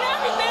hands and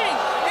everything.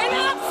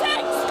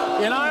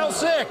 In aisle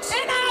 6. In aisle 6.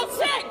 In aisle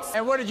 6.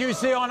 And what did you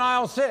see on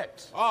aisle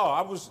 6? Oh,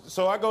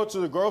 I go to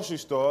the grocery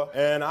store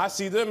and I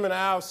see them in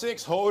aisle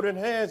 6 holding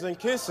hands and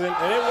kissing,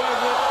 and it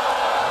wasn't.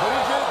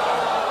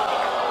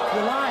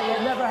 You're lying.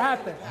 It never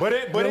happened. But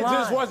it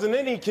just wasn't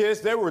any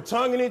kiss. They were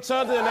tonguing each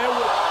other and they were.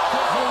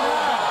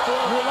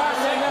 You're lying.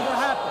 That never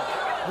happened.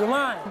 You're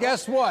lying.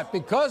 Guess what?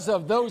 Because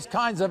of those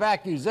kinds of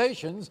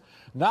accusations,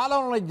 not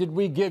only did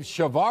we give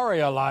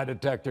Shivari a lie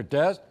detector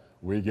test,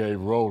 we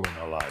gave Roland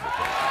a lie detector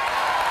test.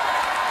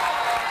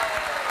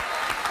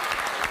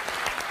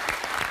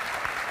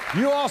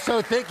 You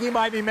also think he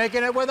might be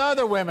making it with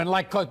other women,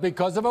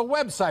 because of a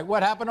website.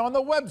 What happened on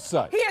the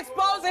website? He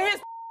exposing his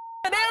to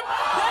them.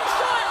 They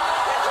showing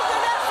pictures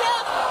of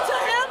themselves to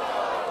him.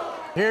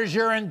 Here's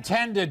your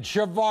intended,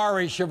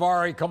 Shivari.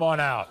 Shivari, come on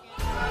out.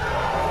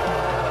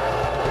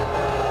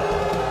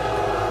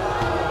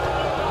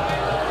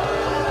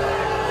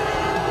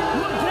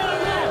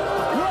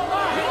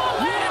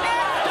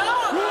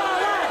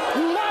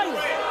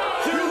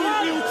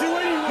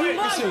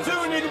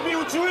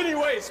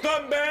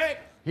 Scumbag!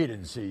 He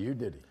didn't see you,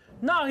 did he?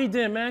 No, he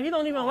didn't, man. He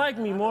don't even like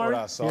me, Maury.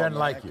 What I saw, He doesn't man.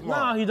 like you.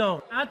 No, he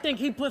don't. I think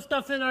he put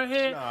stuff in her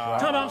head.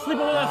 Talking about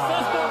sleeping with her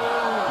sister.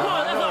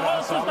 No, that's a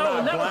whole sister. I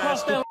would never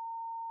cross that.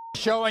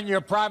 Showing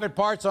your private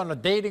parts on a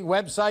dating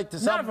website to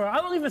some... Never. I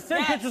don't even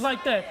send pictures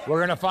like that. We're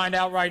going to find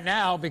out right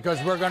now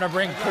because we're going to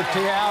bring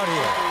Kurtia out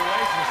here.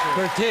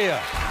 Kurtia.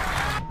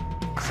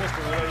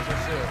 Sister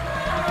relationship.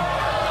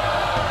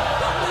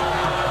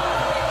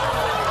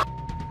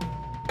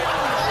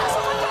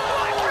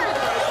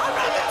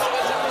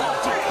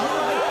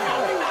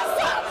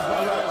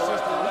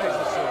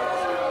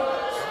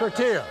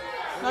 Cortia,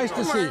 nice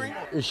to see you.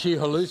 Is she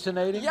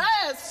hallucinating?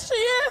 Yes, she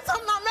is.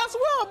 I'm not messing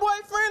with her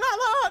boyfriend. I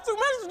love her too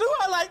much to do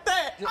her like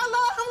that. I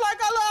love him like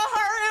I love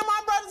her and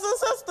my brothers and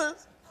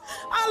sisters.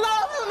 I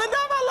love him to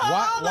death. I love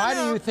all of them. Why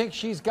do you think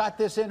she's got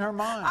this in her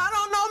mind? I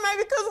don't know.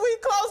 Maybe because we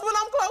close, but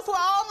I'm close with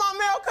all my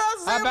male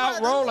cousins. How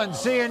about Roland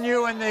seeing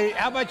you in the?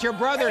 How about your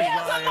brothers? He is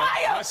a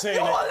liar. I say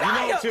that.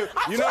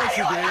 You know what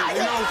you did.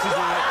 You know what you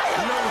did.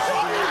 You know what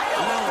you did. You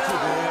know what you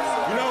did.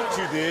 You know what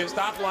you did.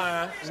 Stop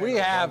lying. We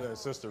have brother and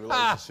sister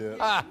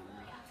relationship.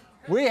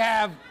 We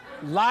have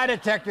lie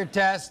detector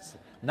tests,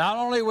 not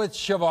only with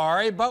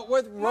Shivari, but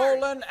with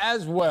Roland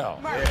as well.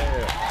 Look at me.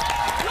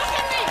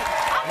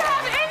 I'm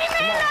having any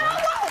man that I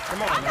want.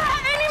 Come on, I'm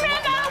having any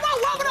man that I want.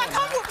 Why would I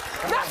come with?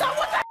 That's not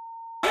what the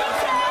you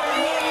tell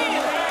me.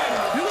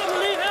 You don't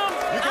believe him?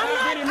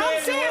 I'm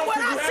seeing what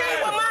I see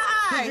with my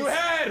eyes. You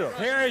had him.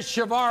 Here is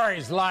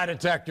Shivari's lie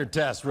detector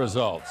test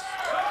results.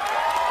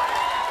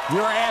 You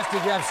were asked,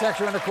 did you have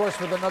sexual intercourse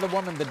with another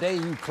woman the day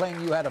you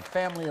claim you had a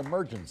family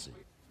emergency?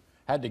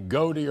 Had to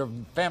go to your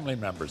family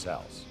member's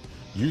house.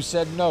 You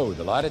said no.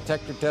 The lie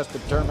detector test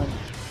determined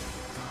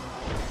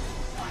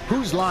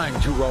who's lying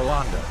to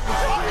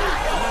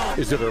Rolanda.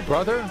 Is it her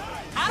brother?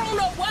 I don't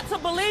know what to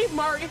believe,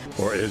 Maury.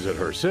 Or is it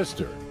her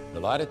sister?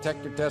 The lie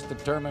detector test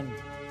determined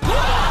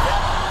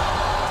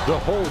the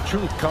whole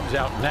truth comes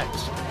out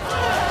next.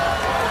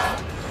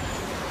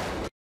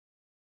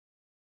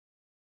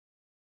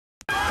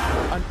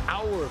 An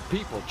hour of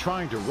people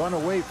trying to run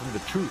away from the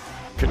truth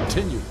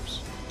continues.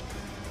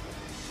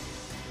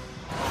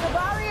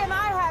 Shivari and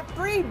I have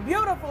 3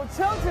 beautiful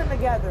children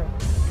together.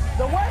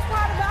 The worst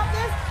part about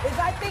this is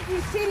I think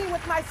he's cheating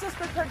with my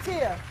sister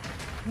Cortia.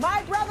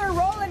 My brother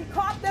Roland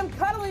caught them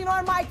cuddling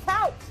on my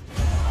couch.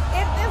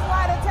 If this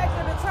lie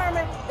detector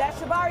determined that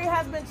Shivari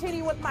has been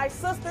cheating with my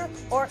sister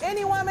or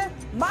any woman,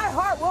 my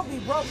heart will be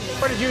broken.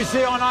 What did you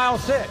see on aisle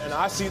 6? And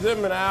I see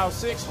them in aisle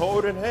 6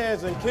 holding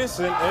hands and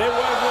kissing, and it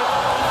wasn't.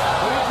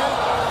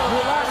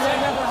 That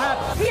never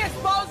happened. He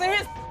exposing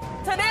his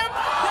to them.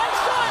 That's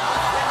short.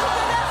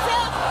 That's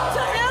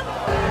to him.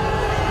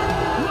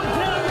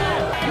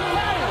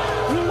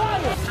 You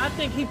liar. I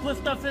think he put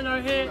stuff in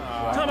her head.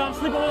 Talking about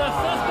sleeping with her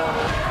sister.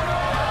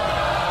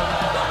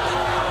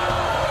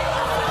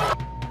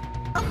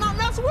 I'm not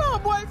messing with her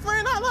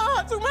boyfriend. I love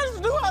her too much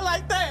to do her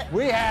like that.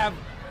 We have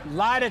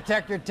lie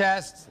detector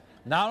tests,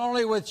 not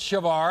only with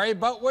Shivari,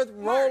 but with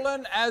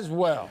Roland as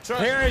well.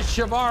 Here is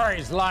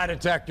Shivari's lie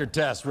detector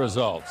test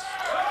results.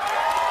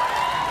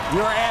 You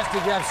were asked,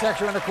 did you have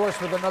sexual intercourse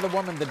with another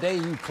woman the day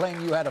you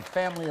claim you had a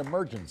family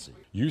emergency?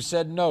 You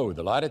said no.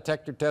 The lie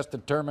detector test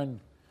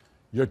determined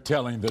you're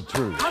telling the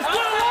truth. I'm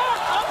still around.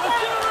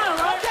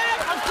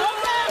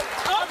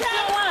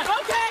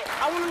 Okay.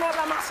 I want to know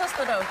about my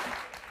sister, though.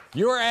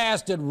 You were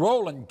asked, did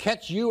Roland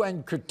catch you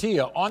and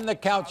Cortia on the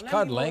couch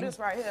cuddling This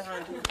right here,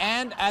 honey.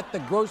 and at the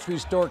grocery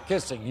store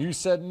kissing? You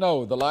said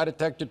no. The lie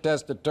detector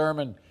test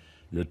determined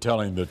you're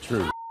telling the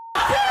truth.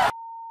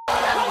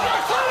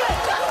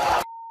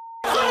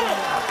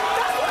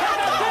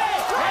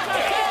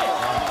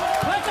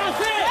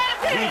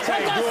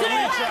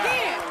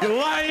 You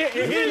lying,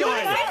 and he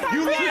lying.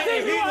 You lying,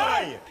 and he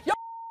lying. Yo,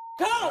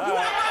 come on, you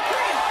out my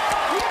crib.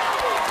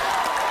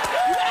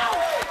 You out.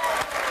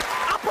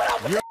 I put up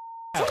with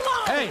too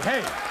long.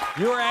 Hey,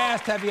 you were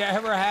asked, have you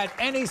ever had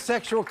any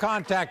sexual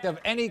contact of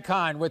any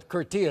kind with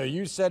Cortia?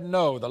 You said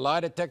no. The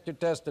lie detector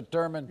test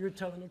determined You're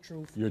telling the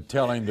truth. you're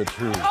telling the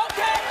truth. Okay.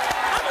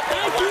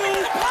 I'm going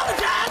to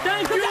apologize.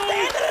 Thank you. At the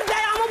end of the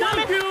day, I'm a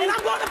woman, and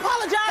I'm going to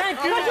apologize.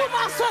 Because you're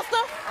my sister.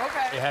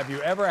 Okay. Have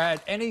you ever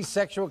had any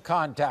sexual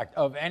contact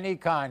of any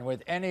kind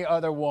with any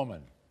other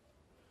woman?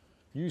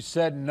 You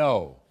said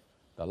no.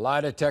 The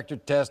lie detector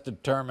test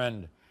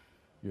determined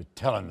you're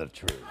telling the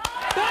truth.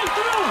 Thank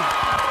you.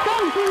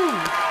 Thank you.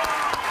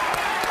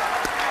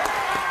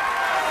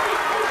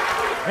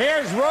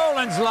 Here's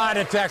Roland's lie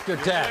detector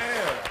test.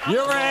 You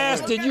were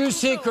asked, did you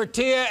see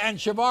Cortia and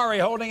Shivari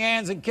holding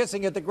hands and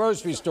kissing at the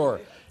grocery store?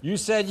 You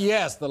said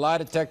yes. The lie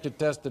detector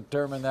test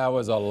determined that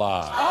was a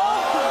lie.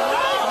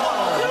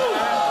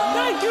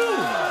 Thank you.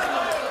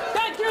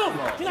 Thank you.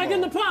 Can I get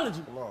an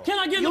apology? Can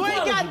I get an apology? You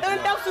ain't got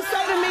nothing else to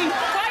say to me.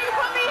 Why you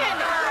put me in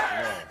it?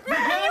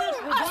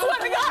 I swear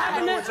to God. I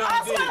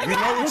swear to God. You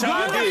know what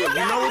y'all did.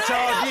 You know what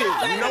y'all did.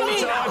 You know what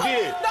y'all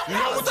did. You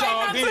know what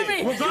y'all did.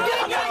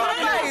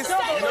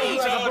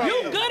 You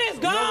good as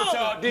gold.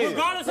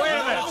 Regardless of Wait a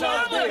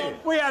minute.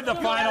 We have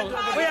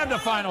the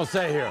final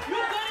say here.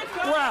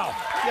 Well,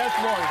 Yes,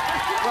 Maury.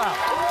 well.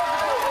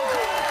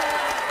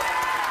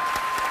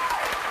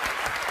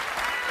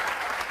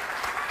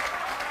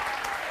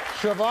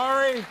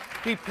 Shivari,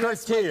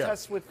 Cortia.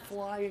 Test with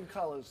flying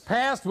colors.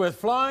 Passed with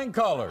flying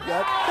colors.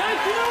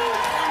 Thank you.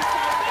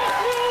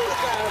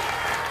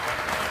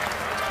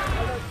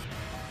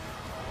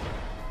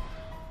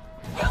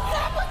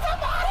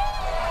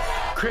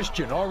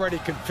 Christian already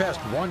confessed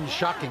one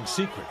shocking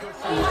secret.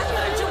 Because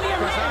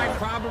I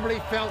probably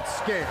felt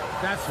scared.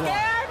 That's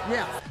why.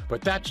 Yeah.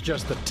 But that's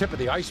just the tip of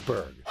the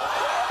iceberg.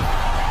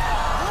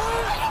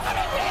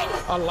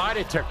 A lie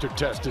detector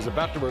test is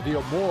about to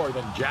reveal more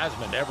than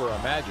Jasmine ever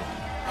imagined.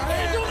 I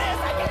can't do this!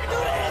 I can't do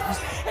this!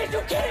 Are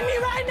you kidding me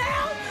right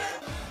now?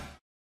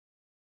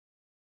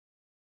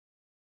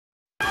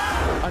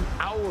 An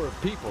hour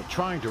of people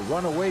trying to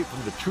run away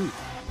from the truth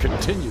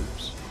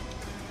continues.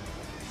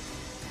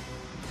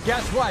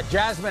 Guess what?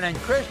 Jasmine and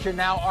Christian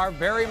now are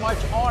very much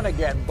on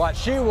again, but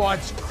she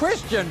wants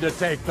Christian to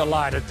take the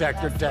lie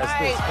detector test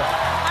this time.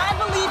 I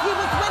believe he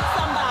was with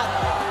somebody.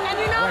 And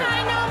you know how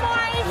I know,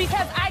 Maury?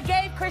 Because I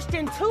gave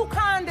Christian 2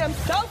 condoms.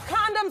 Those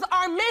condoms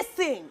are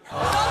missing.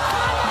 Those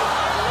condoms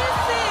are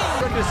missing.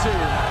 Good to see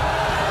you.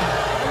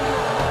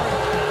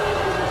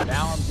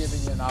 Now I'm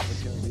giving you an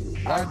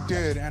opportunity. I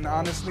did, and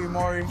honestly,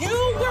 Maury. You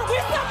were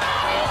with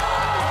somebody?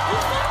 You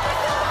slept with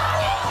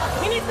somebody?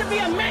 He needs to be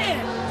a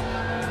man.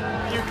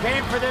 You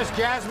came for this,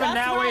 Jasmine. That's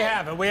now right. we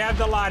have it. We have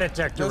the lie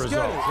detector Let's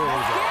results. get it. Here we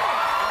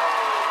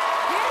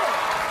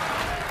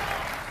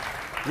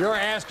go. You're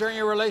asked during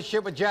your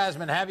relationship with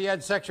Jasmine, have you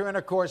had sexual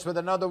intercourse with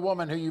another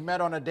woman who you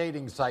met on a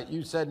dating site?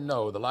 You said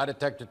no. The lie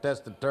detector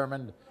test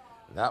determined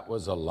that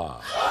was a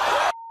lie.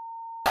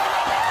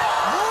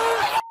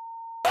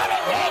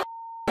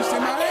 You see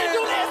my hand?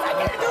 I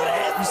can't do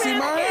this. You see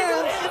my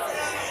hand?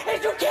 Are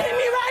you kidding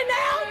me right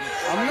now?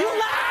 I'm You not.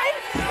 lied.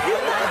 You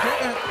lied.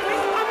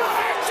 I'm gonna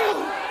hurt you.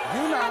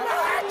 You I'm not.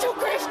 gonna hurt you,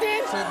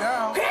 Christian. Sit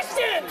down.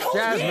 Christian, 2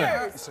 Jasmine.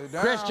 years. Sit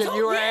down. Christian,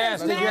 you were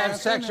asked, did you have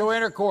sexual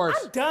intercourse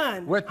I'm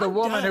done. with the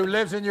woman who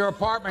lives in your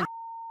apartment?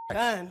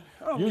 Done.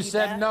 I don't You need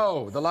said that.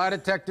 no. The lie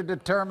detector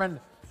determined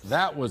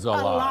that was a A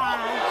lie. lie.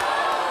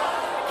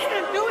 I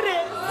can't do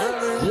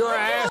this. You were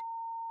asked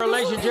in a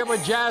relationship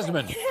with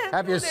Jasmine.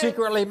 Have you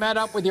secretly met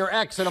up with your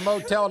ex in a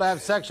motel to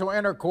have sexual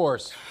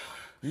intercourse?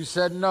 You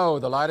said no.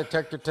 The lie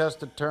detector test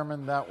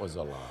determined that was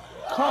a lie.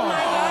 Come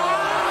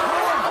on.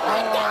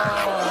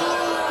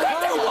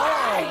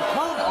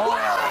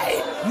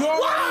 You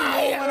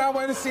already knew when I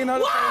went and seen her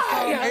the first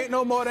time. Ain't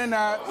no more than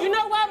that. You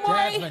know what,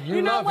 Maury? Jasmine,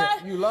 you know love what?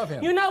 him. You love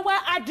him. You know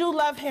what? I do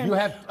love him. You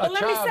have a but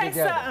let child me say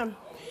together. something.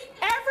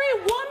 Every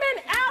woman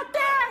out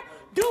there,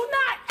 do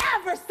not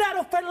ever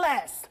settle for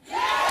less. Do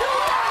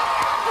not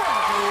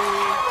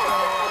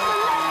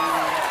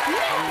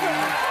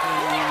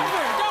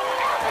Never. Don't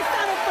ever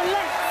settle for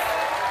less.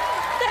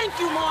 Thank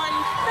you, Maury.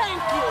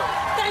 Thank you.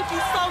 Thank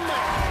you so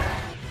much.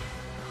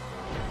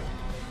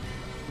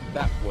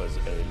 That was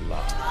a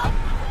lie.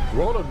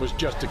 Roland was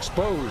just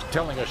exposed,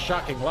 telling a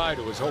shocking lie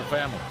to his whole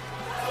family.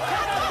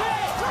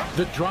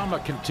 The drama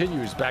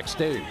continues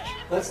backstage.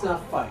 Let's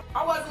not fight.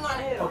 I wasn't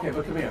gonna hit him. Okay,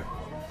 but come here.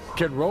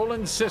 Can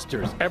Roland's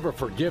sisters ever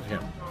forgive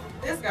him?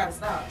 This gotta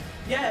stop.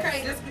 Yes.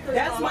 Okay, just because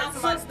That's you don't my like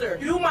somebody- sister.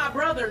 You my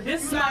brother.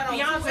 This is my not on two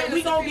fiance. We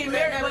innocent gonna get people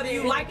married that whether never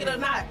you did like it or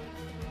anything.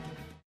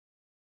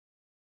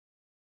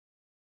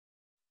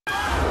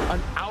 not.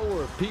 An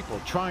hour of people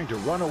trying to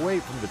run away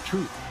from the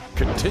truth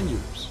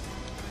continues.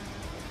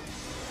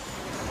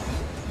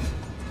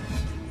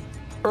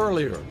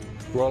 Earlier,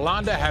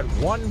 Rolanda had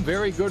one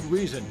very good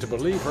reason to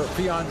believe her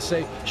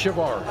fiancé,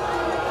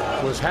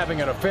 Shavari, was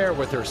having an affair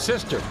with her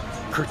sister,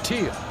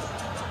 Kurtia.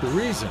 The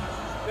reason?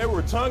 They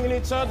were tonguing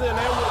each other and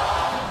they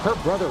were... Her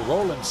brother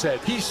Roland said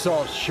he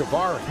saw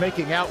Shavari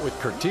making out with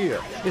Kurtia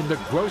in the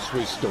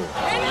grocery store.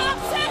 In aisle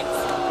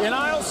 6! In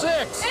aisle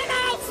 6! In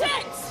aisle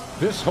 6!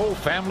 This whole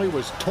family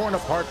was torn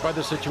apart by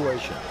the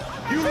situation.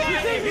 You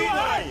lying, he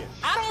lying.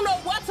 I don't know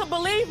what to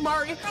believe,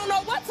 Maury. I don't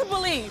know what to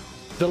believe.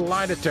 The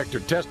lie detector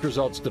test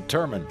results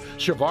determine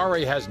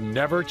Shavari has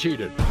never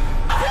cheated.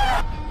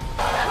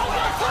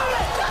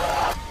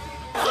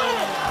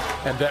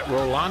 And that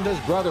Rolanda's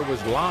brother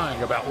was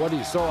lying about what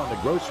he saw in the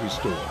grocery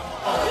store.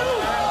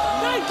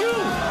 Thank you.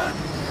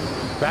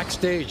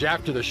 Backstage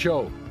after the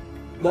show,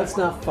 Let's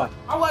not fight.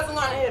 I wasn't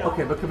gonna hit him.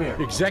 Okay, but come here.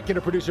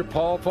 executive producer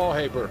Paul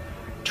Fallhaber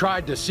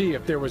tried to see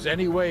if there was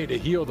any way to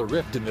heal the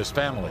rift in this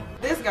family.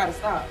 This gotta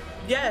stop.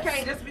 Yes. You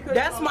can't just because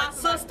That's you don't my like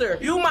somebody- sister.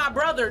 You my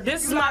brother.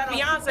 This is my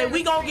fiance.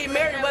 We gonna get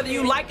married whether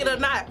you like it or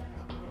not.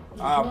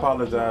 I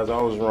apologize.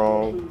 I was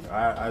wrong.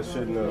 I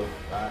shouldn't have.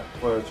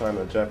 I was trying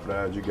to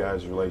jeopardize you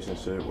guys'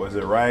 relationship. Was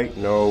it right?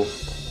 No.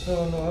 I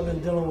don't know. I've been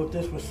dealing with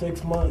this for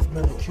 6 months.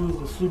 Been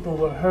accused of sleeping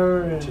with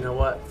her. And But you know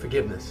what?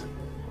 Forgiveness.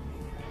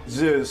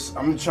 Just,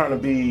 I'm trying to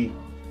be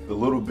the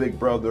little big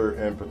brother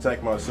and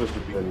protect my sister.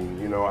 And,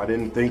 you know, I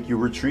didn't think you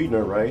were treating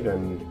her right.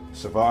 And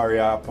Shavari,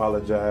 I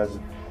apologize.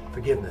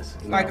 Forgiveness.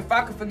 Like, if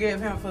I could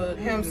forgive him for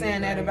him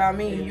saying that about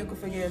me, you could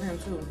forgive him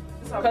too.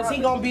 Because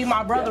he gonna be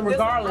my brother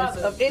regardless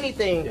of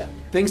anything. Yeah.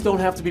 Things don't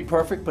have to be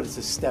perfect, but it's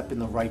a step in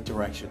the right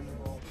direction.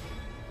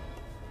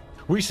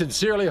 We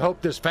sincerely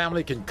hope this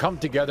family can come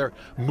together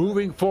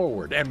moving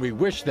forward, and we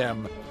wish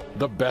them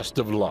the best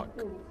of luck.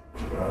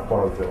 I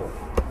apologize.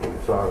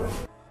 I'm sorry.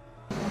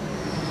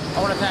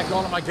 I want to thank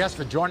all of my guests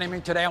for joining me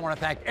today. I want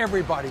to thank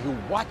everybody who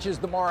watches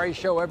The Maury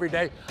Show every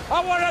day.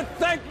 I want to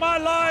thank my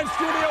live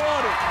studio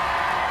audience.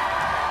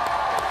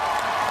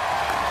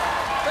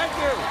 Thank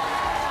you.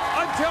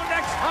 Until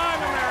next time,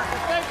 America.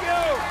 Thank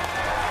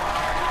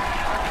you.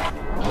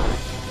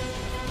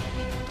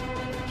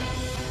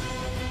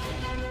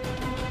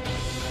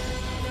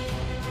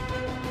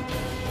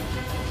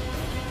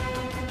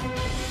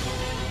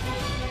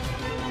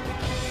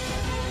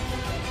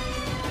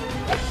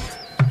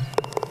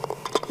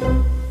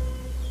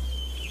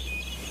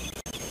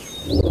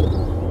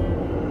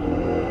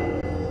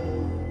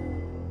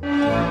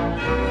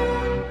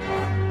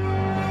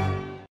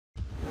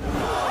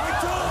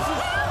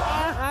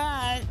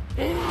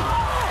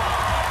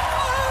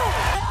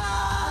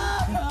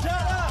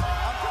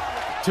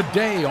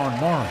 Today on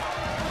Maury,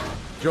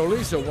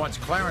 Jolisa wants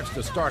Clarence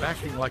to start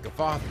acting like a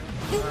father.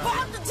 You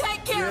have to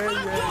take care of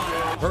my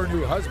daughter. Her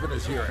new husband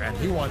is here, and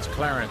he wants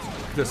Clarence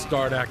to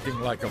start acting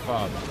like a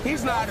father.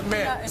 He's not a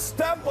man.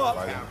 Step up.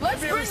 Let's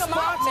bring him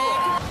out,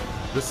 man.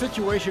 The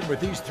situation with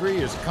these three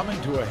is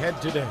coming to a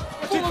head today.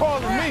 She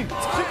calling me.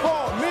 She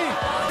called me.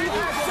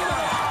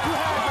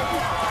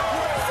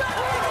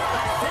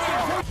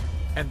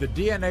 And the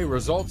DNA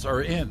results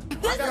are in.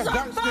 This is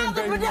our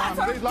father, but that's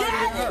her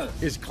daddy.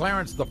 Is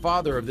Clarence the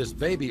father of this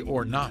baby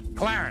or not?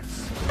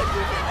 Clarence.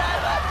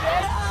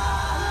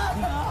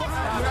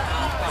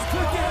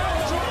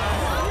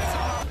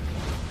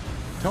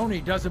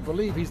 Tony doesn't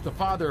believe he's the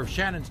father of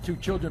Shannon's two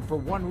children for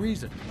one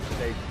reason.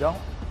 They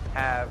don't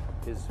have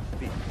his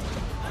feet.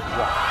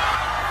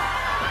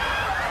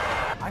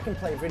 I can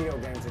play video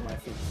games with my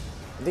feet.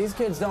 These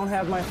kids don't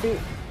have my feet.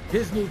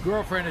 His new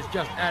girlfriend is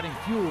just adding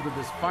fuel to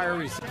this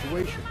fiery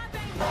situation.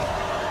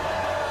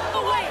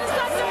 Oh, wait, it's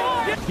not the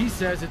one. He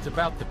says it's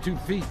about the 2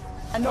 feet.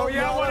 I know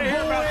I want to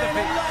hear about the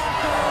feet.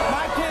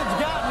 My kids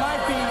got my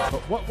feet.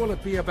 But what will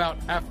it be about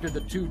after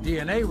the 2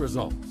 DNA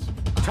results?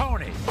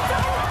 Tony.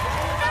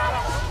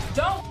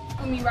 Don't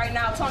with me right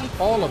now, Tony.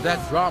 All of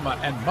that drama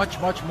and much,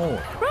 much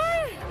more.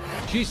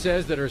 She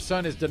says that her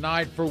son is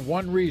denied for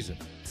one reason.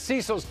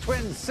 Cecil's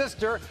twin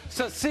sister,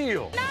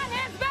 Cecile. Not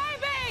his baby.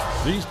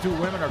 These two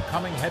women are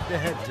coming head to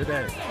head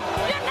today. You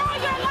know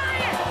you're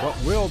lying. But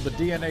will the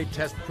DNA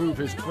test prove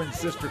his twin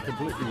sister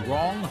completely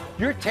wrong?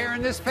 You're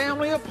tearing this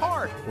family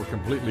apart. Or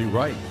completely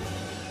right.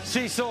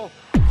 Cecil.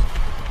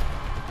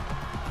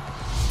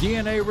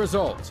 DNA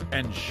results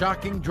and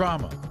shocking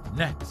drama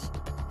next.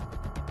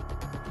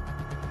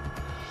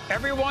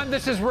 Everyone,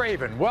 this is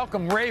Raven.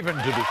 Welcome Raven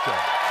to the show.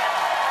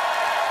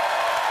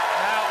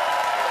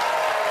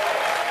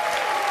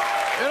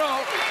 You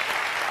know,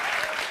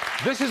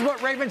 this is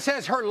what Raven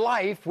says. Her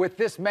life with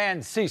this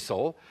man,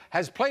 Cecil,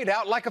 has played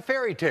out like a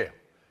fairy tale.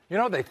 You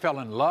know, they fell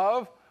in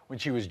love when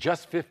she was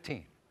just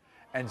 15.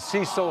 And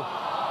Cecil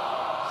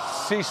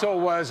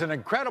was an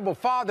incredible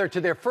father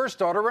to their first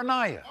daughter,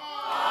 Renaya.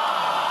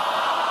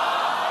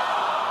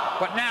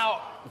 But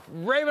now,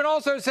 Raven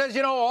also says,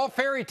 you know, all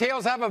fairy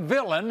tales have a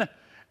villain.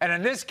 And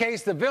in this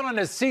case, the villain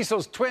is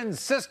Cecil's twin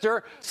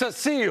sister,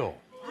 Cecile.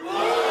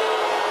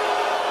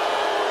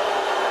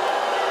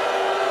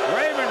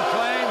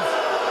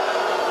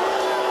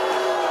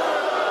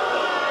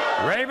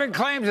 Raven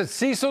claims that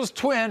Cecil's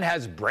twin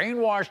has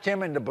brainwashed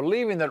him into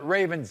believing that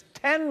Raven's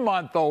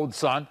 10-month-old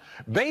son,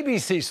 baby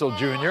Cecil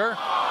Jr.,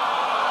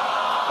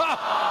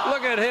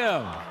 look at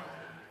him,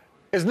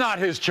 is not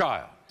his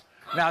child.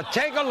 Now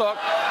take a look.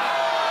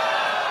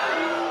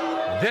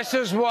 This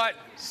is what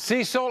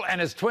Cecil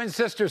and his twin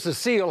sister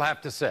Cecile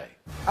have to say.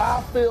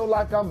 I feel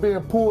like I'm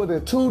being pulled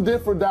in 2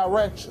 different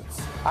directions.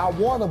 I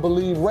want to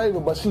believe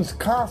Raven, but she's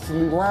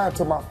constantly lying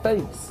to my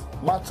face.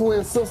 My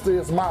twin sister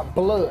is my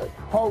blood.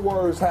 Her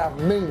words have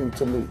meaning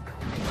to me.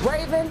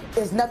 Raven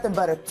is nothing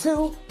but a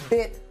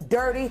 2-bit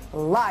dirty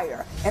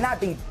liar. And I'd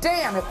be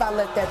damned if I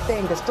let that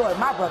thing destroy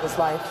my brother's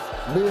life.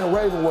 Me and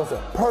Raven was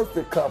a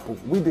perfect couple.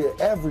 We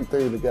did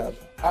everything together.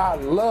 I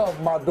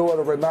love my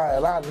daughter Renaya,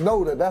 and I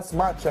know that that's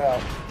my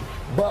child.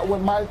 But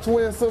when my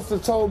twin sister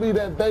told me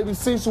that baby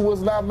Cecil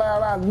was not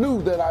mine, I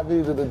knew that I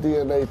needed a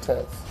DNA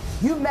test.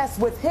 You mess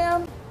with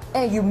him,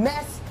 and you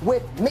mess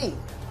with me.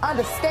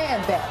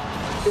 Understand that.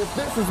 If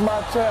this is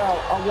my child,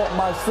 I want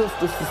my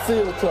sister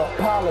Cecile to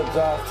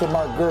apologize to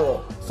my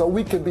girl so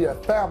we can be a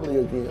family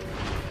again.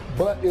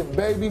 But if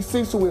baby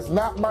Cecil is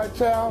not my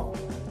child,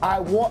 I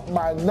want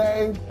my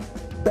name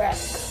back.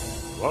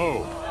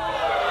 Whoa.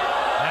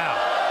 Now,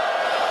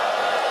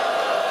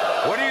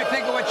 what do you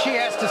think of what she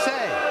has to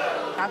say?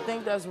 I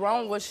think that's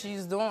wrong what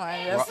she's doing.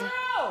 That's...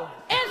 No!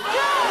 It's true!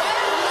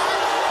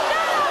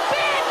 No,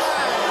 bitch!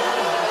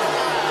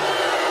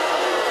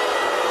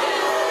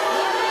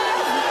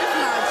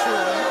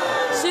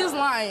 She's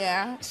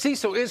lying.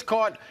 Cecil is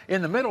caught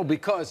in the middle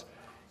because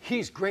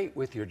he's great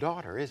with your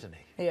daughter, isn't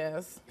he?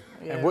 Yes.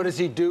 And what does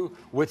he do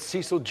with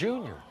Cecil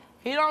Jr.?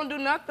 He don't do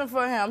nothing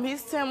for him.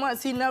 He's 10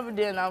 months. He never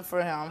did nothing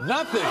for him.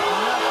 Nothing?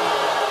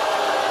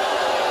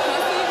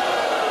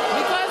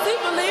 Because he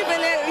believe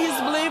in it. He's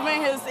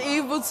believing his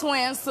evil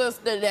twin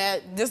sister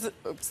that this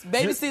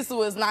baby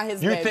Cecil is not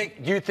his baby.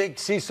 Do you think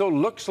Cecil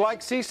looks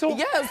like Cecil?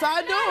 Yes,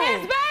 I do.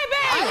 His baby!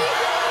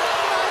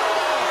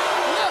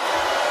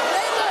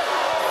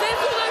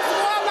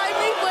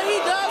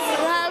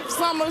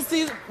 Some of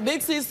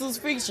Big Cecil's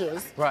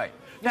features. Right.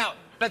 Now,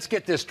 let's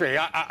get this straight.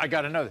 I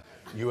got to know.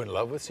 You in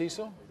love with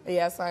Cecil?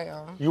 Yes, I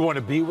am. You want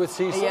to be with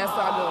Cecil? Yes,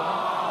 I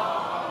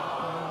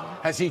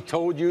do. Has he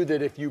told you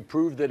that if you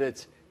prove that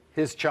it's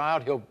his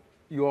child,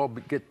 you all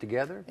get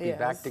together, be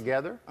back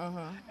together?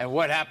 And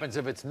what happens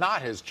if it's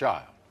not his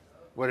child?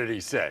 What did he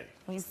say?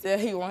 He said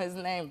he want his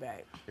name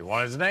back. He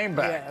want his name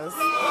back? Yes.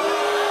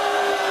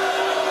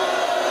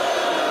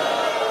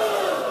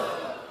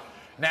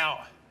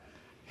 Now,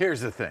 here's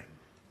the thing.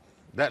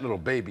 That little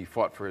baby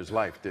fought for his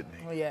life, didn't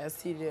he?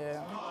 Yes, he did.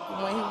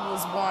 When he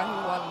was born, he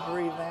wasn't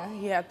breathing.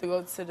 He had to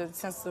go to the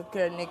intensive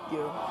care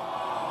NICU.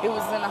 He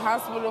was in the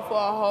hospital for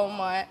a whole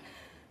month,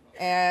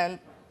 and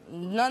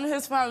none of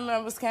his family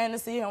members came to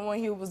see him when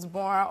he was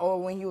born or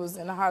when he was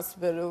in the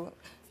hospital.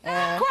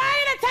 And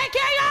crying and take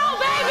care of your own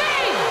baby!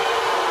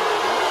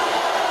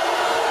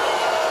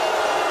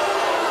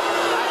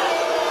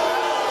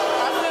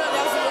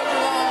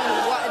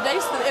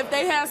 If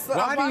they had some,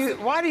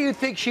 why do you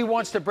think she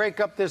wants to break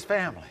up this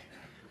family?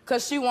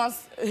 Because she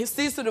wants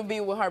Cecil to be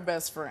with her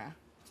best friend.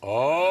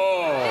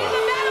 Oh. He's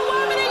a better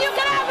woman than you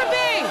could ever be.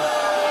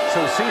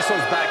 So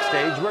Cecil's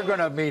backstage. We're going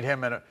to meet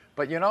him in a...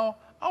 But, you know,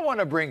 I want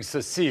to bring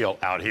Cecile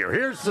out here.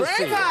 Here's Cecile.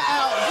 Bring her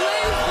out,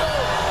 please do.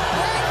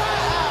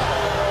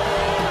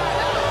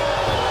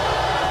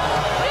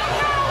 Bring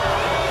her out.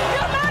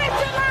 You know that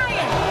you're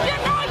lying. You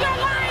know you're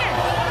lying.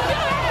 You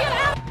have to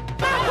out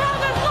my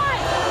brother's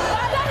life.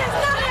 That is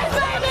not his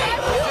baby.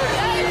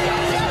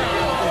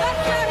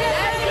 That's not his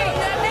baby.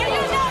 And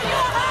you know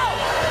you're a hoe.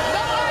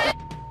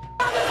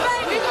 Brother's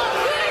baby.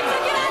 You need to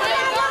get out of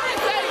my life.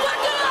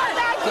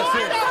 Look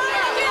at us.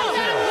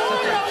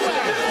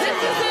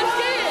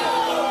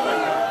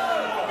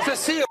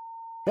 Cecile,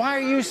 why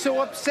are you so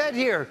upset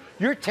here?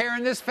 You're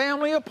tearing this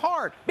family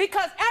apart.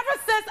 Because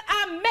ever since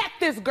I met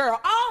this girl,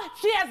 all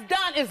she has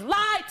done is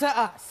lied to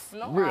us.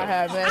 No, I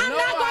haven't. I'm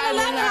not going to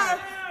let her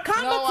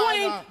come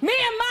between me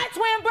and my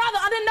twin brother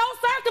under no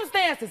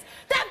circumstances.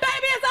 That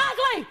baby is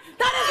ugly.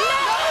 That is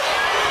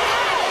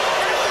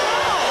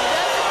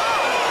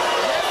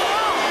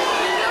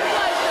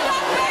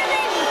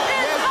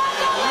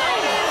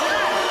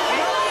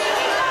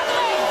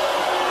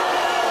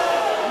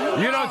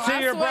You don't see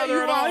your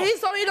brother at all?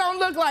 He don't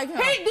look like him.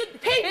 He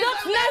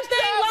looks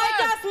nothing like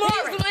us,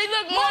 Maury. He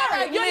look more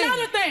like me.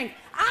 Another thing,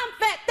 I'm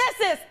fat. This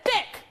is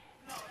thick.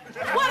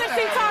 What is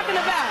she talking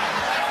about?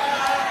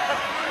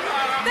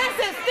 This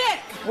is thick.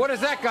 What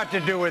has that got to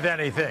do with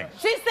anything?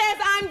 She says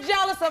I'm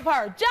jealous of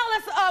her.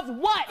 Jealous of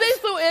what?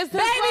 Cecil is his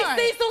baby son.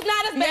 Cecil's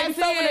not his baby. Yes,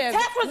 So he when the is.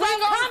 test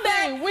results come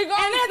back, we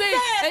gonna and it see.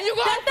 says And you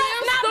gonna that feel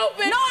that's not,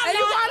 stupid. No, I'm and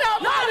not. you gonna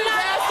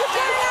apologize to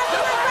me.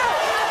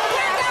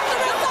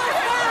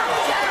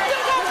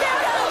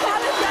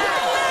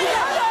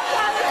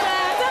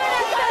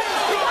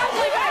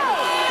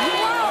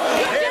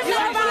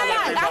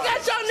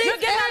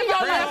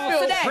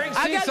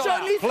 I got your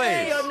niece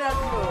and your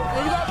nephew.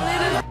 And you gonna believe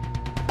this?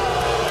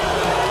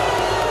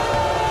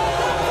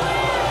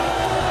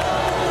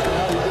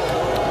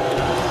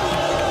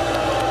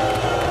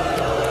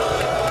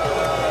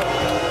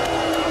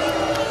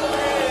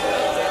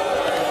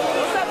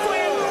 What's up,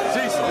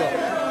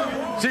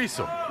 twin?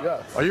 Cecil.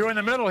 Yes. Are you in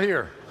the middle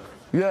here?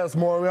 Yes,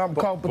 Maury, I'm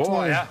caught between.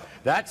 Boy,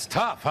 that's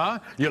tough, huh?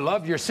 You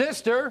love your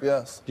sister.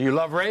 Yes. Do you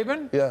love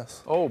Raven?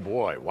 Yes. Oh,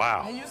 boy,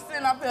 wow. And you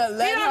sitting up here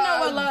letting He don't know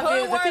what love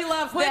is. If he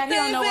loves that, he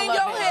don't know what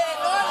love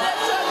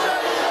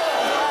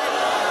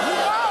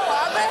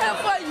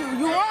is.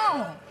 You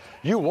wrong.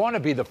 You want to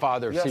be the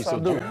father of Yes, Cecil I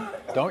do. Jr.,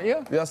 don't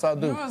you? Yes, I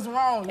do. You was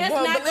wrong. It's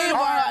not believe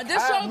her.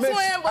 This your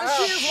twin, but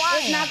she's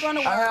lying. It's not going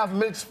to work. I have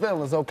mixed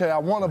feelings, okay? I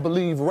want to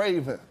believe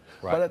Raven.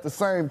 Right. But at the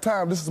same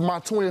time, this is my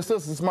twin sister.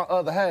 This is my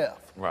other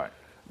half. Right.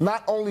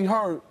 Not only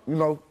her, you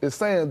know, is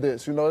saying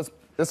this. You know,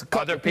 it's a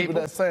couple Other of people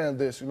people that's saying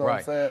this. You know what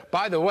I'm saying?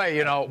 By the way,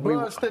 you know,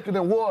 Blood thicker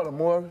than water,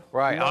 Maury.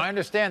 Right, You know? I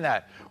understand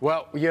that.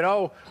 Well, you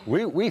know,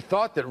 we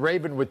thought that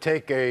Raven would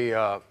take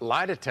a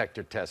lie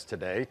detector test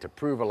today to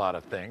prove a lot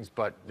of things,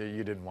 but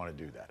you didn't want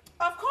to do that.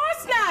 Of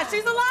course not.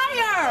 She's a liar.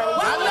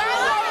 I'm not a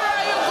liar.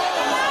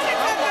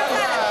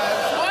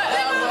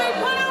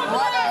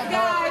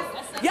 Guys,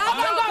 y'all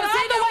gonna go the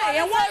other way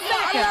in 1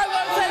 second. I'm not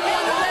gonna take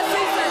one of that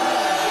season.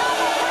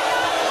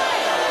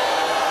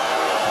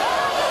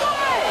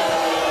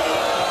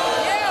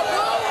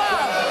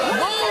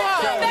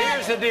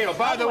 Here's the deal.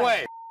 By the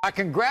way, I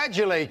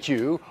congratulate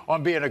you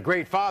on being a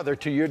great father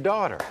to your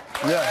daughter.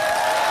 Yeah.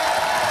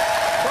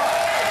 But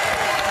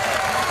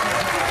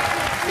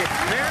it's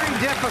very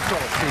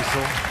difficult,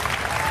 Cecil.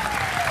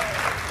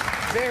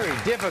 Very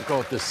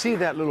difficult to see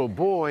that little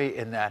boy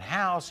in that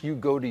house. You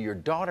go to your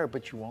daughter,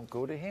 but you won't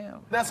go to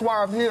him. That's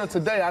why I'm here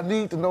today. I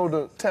need to know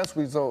the test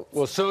results.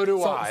 Well, so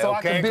do I, so okay?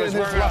 I can be in Because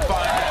we're his going to life.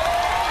 find out.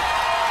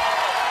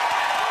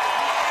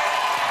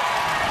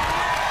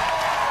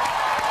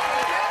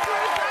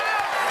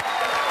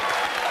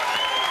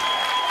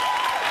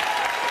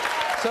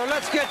 So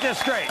let's get this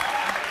straight.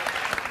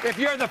 If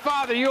you're the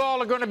father, you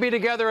all are going to be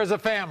together as a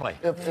family.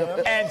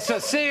 And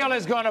Cecile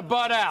is going to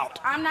butt out.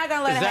 I'm not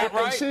going to let Is it that happen.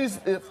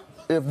 right?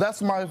 If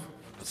that's my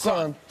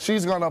son,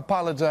 she's going to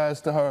apologize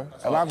to her,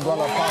 and I'm going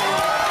to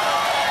apologize.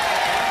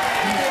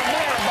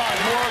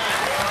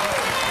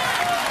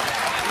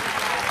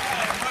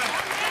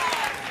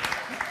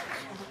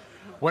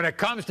 When it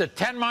comes to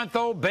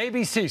 10-month-old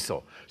baby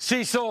Cecil,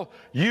 Cecil,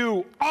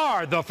 you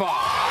are the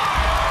father.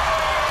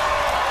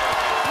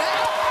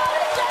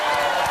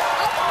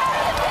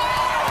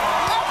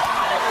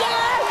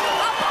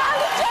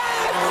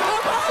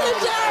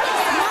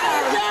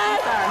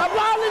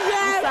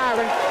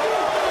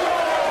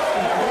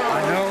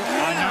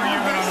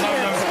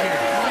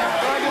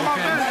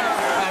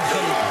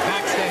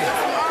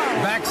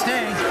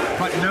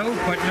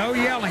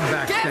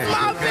 Get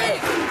my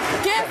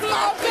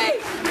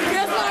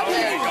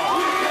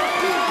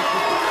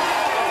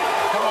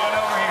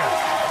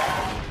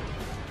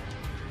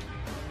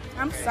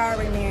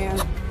Sorry, man.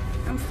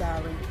 I'm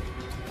sorry.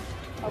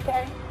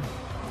 Okay?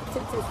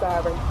 Too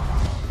sorry.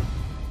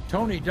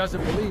 Tony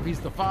doesn't believe he's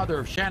the father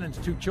of Shannon's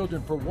 2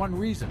 children for one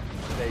reason.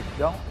 They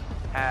don't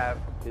have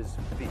his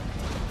feet.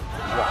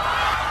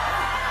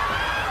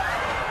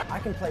 I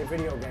can play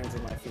video games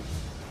with my feet.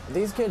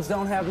 These kids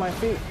don't have my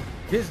feet.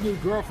 His new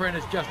girlfriend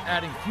is just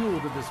adding fuel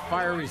to this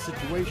fiery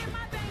situation.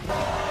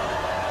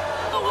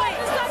 Oh, wait,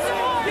 it's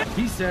not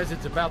the He says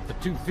it's about the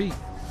 2 feet.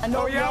 I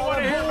know I want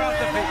to hear about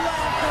the feet.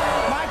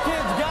 My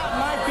kids got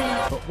my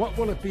feet. But what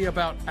will it be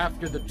about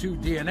after the 2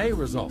 DNA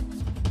results?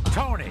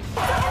 Tony.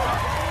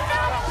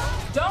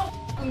 Don't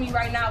with me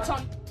right now,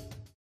 Tony.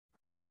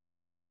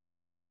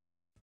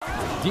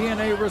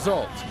 DNA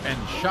results and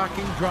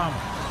shocking drama.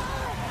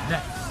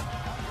 Next.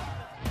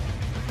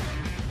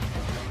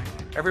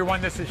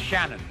 Everyone, this is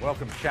Shannon.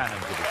 Welcome Shannon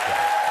to the show.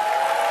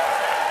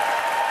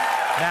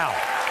 Now,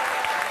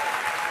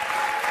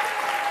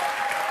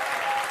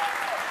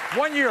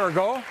 1 year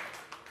ago,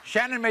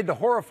 Shannon made the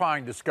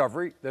horrifying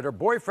discovery that her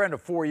boyfriend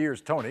of 4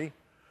 years, Tony,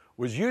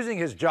 was using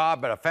his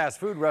job at a fast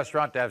food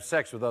restaurant to have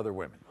sex with other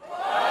women.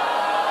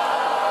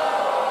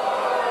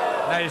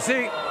 Now, you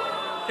see,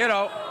 you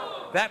know,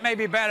 that may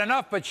be bad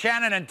enough, but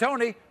Shannon and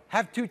Tony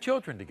have 2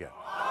 children together.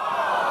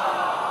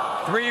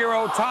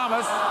 3-year-old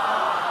Thomas,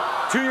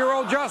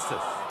 2-year-old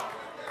Justice.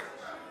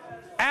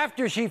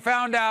 After she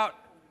found out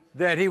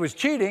that he was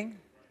cheating,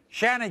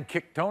 Shannon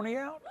kicked Tony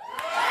out.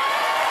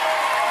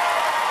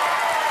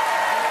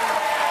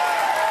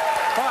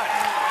 But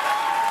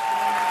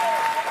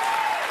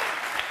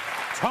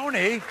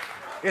Tony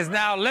is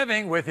now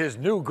living with his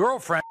new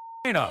girlfriend,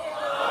 Tina.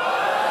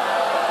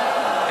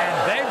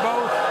 And they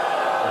both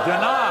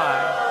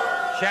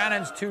deny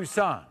Shannon's 2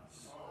 sons.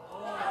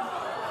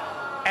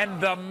 And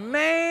the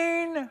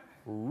main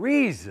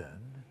reason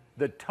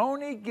that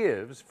Tony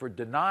gives for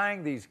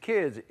denying these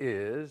kids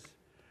is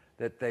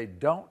that they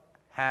don't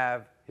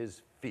have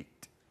his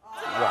feet.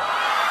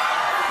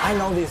 I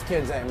know these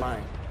kids ain't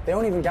mine. They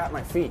don't even got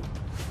my feet.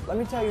 Let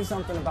me tell you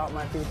something about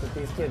my feet that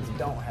these kids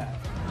don't have.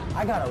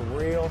 I got a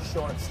real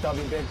short,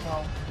 stubby big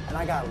toe, and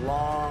I got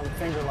long,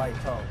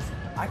 finger-like toes.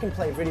 I can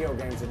play video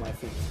games with my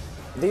feet.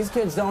 These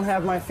kids don't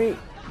have my feet.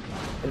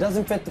 It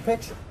doesn't fit the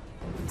picture.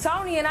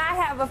 Tony and I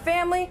have a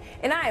family,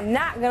 and I am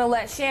not gonna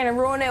let Shannon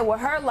ruin it with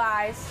her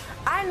lies.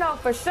 I know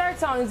for sure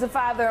Tony's the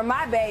father of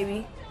my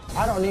baby.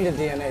 I don't need a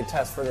DNA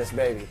test for this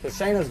baby, because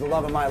Shannon's the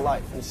love of my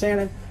life. And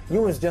Shannon,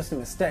 you was just a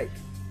mistake.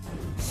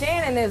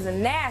 Shannon is a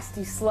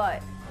nasty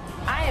slut.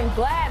 I am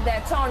glad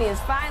that Tony is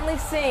finally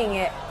seeing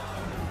it.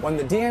 When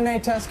the DNA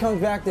test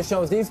comes back that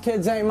shows these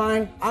kids ain't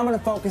mine, I'm gonna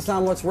focus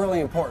on what's really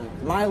important.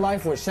 My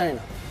life with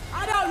Shannon.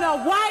 I don't know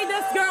why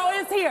this girl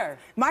is here.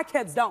 My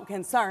kids don't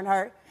concern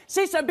her.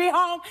 She should be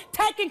home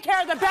taking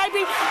care of the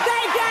baby.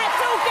 They got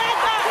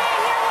together. I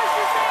can't hear what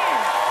she's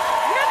saying.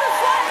 You're the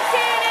slut,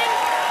 Shannon.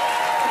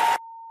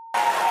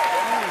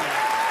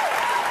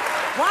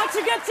 Why don't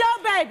you get your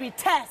baby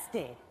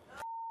tested?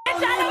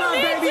 Bitch, I don't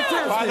need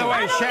to. By the way, I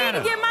don't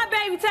Shannon, need to get my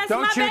baby tested.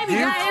 don't My you- baby you-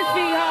 got his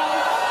feet home.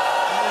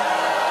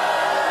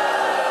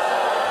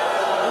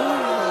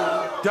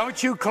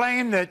 Don't you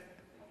claim that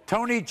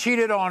Tony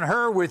cheated on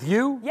her with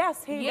you?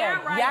 Yes, he Yeah,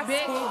 did. right, yes,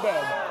 bitch. he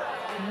did.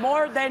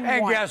 More than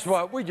And once. guess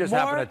what? We just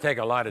happen to take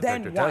a lie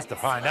detector than test to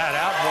once. find that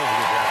out.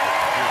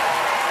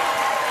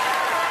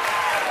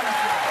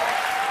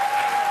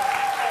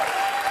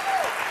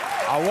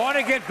 I want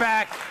to get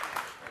back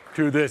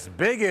to this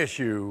big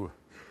issue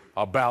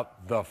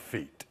about the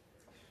feet.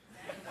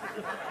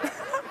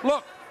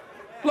 Look,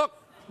 look.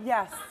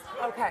 Yes,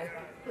 okay.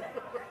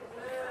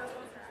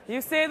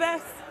 You see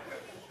this?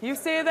 You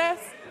see this?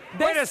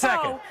 Wait a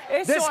second.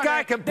 This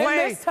guy can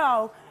play- This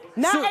toe.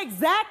 Not So-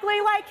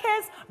 exactly like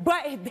his,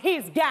 but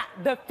he's got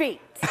the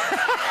feet. He's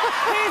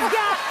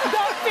got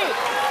the feet.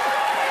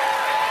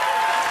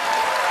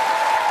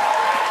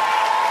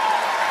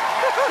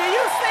 Do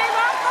you see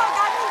my dog?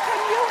 I mean,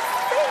 can you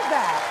see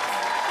that?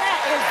 That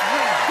is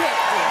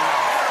ridiculous.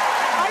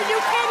 Are you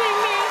kidding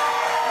me?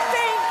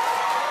 See?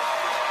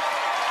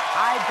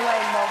 I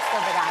blame most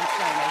of it on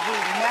Shana. He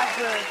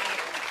never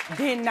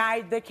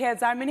denied the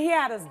kids. I mean, he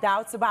had his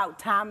doubts about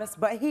Thomas,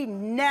 but he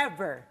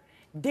never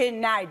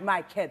denied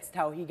my kid's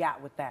toe he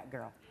got with that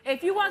girl.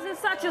 If you wasn't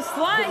such a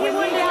slut, he When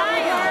wouldn't he got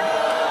deny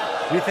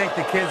her. You think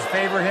the kids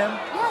favor him?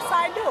 Yes,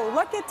 I do.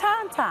 Look at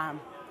Tom Tom.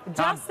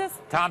 Justice,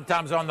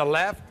 Tom's on the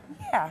left.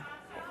 yeah.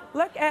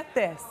 Look at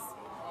this.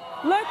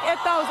 Look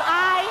at those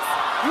eyes.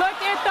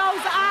 Look at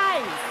those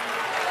eyes.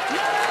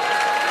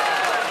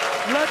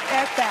 Look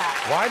at that.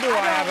 Why do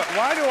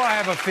I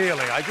have a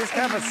feeling? I just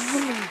have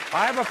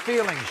I have a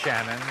feeling,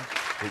 Shannon,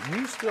 that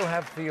you still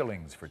have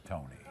feelings for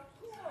Tony.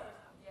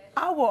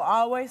 I will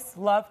always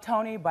love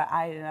Tony, but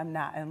I am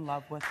not in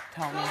love with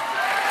Tony.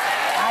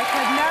 I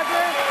could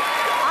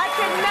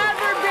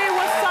never be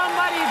with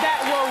somebody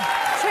that will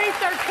treat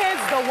their kids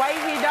the way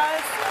he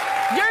does.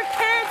 Your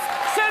kids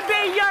should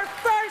be your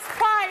first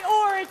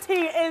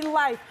priority in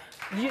life.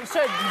 You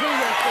should be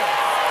your kids.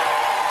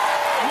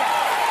 Yes.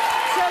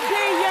 Should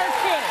be your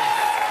kids.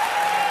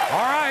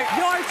 All right.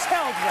 Your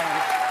children.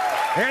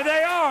 Here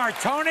they are,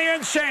 Tony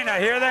and Shayna.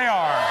 Here they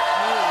are.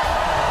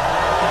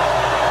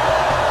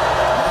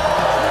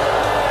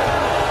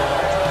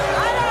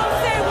 I don't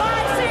see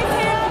why she's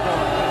here.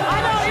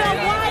 I don't know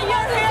why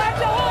you're here,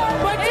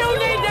 but you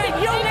need to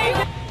wait.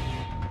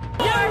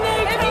 You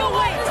need to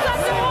wait.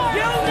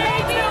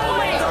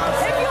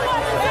 If you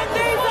want if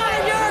these are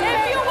your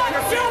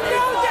kids, you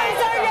know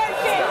these are your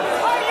kids.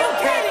 Are you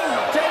kidding?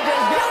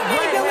 You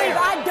need to leave.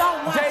 I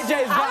don't want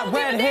JJ's got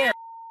red hair.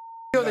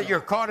 I feel that you're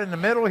caught in the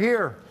middle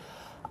here.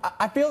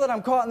 I feel that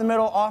I'm caught in the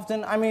middle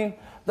often. I mean,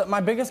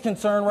 my biggest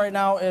concern right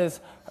now is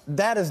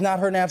that is not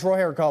her natural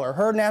hair color.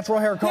 Her natural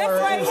hair color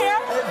This right is... here?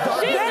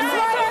 She dyes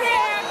her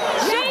hair.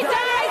 She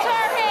dyes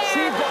her hair.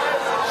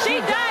 She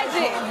dyes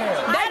it.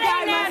 That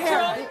ain't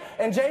natural.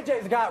 And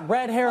JJ's got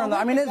red hair on the...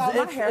 I mean, it's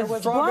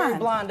strawberry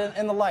blonde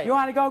in the light. You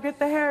want to go get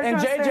the hair? And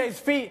JJ's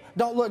feet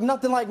don't look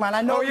nothing like mine.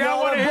 I know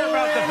y'all are booing and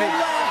laughing.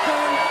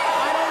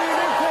 I don't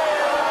even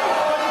care.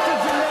 But it's a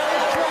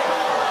genetic trait.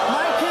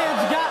 My kids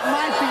got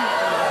my feet.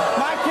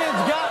 My kids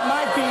got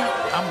my feet.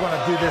 I'm going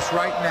to do this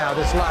right now,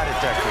 this lie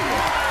detector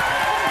thing.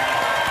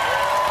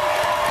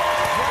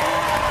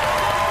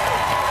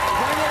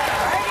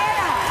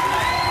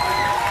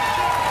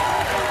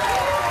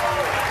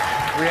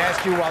 We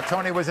asked you, while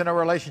Tony was in a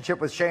relationship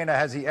with Shayna,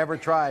 has he ever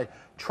tried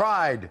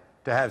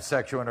to have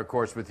sexual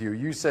intercourse with you?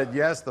 You said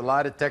yes. The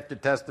lie detector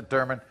test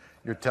determined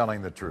you're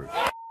telling the truth.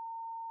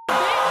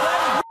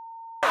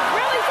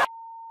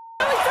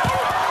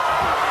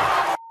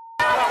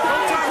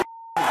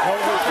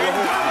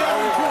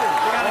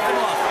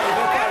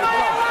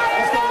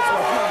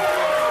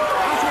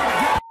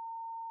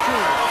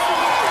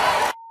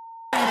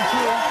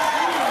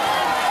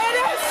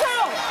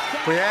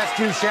 We asked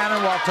you,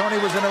 Shannon, while Tony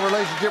was in a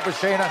relationship with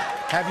Shayna,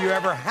 have you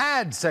ever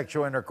had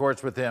sexual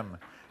intercourse with him?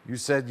 You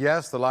said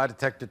yes. The lie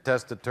detector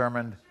test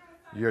determined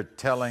you're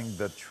telling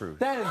the truth.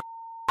 That is...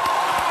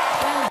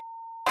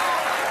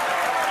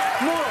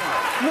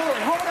 Look,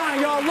 hold on,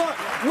 y'all.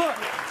 Look.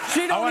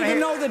 She don't even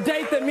know the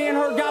date that me and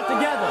her got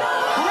together.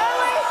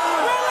 Really?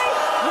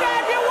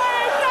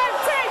 February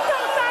 13,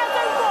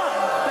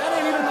 2004. That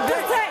ain't even the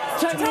date.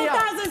 Check me out.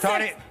 2006.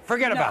 Tony,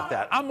 forget about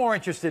that. I'm more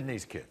interested in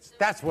these kids.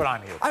 That's what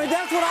I'm here for. I mean,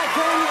 that's what I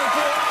came here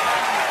for.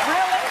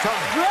 Really?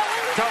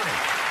 Tony,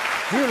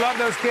 do you love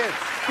those kids?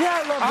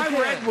 Yeah, I love the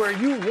kids. I read where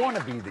you want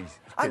to be these kids.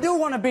 I do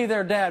want to be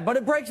their dad, but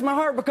it breaks my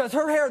heart because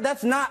her hair,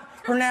 that's not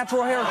her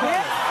natural hair color.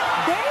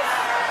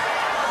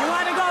 You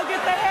want to go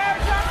get the hairdresser?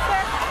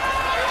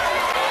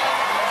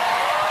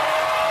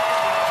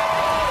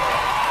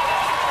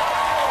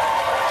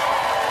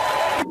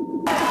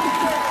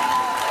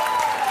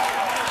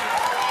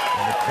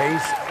 In the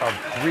case of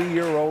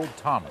 3-year-old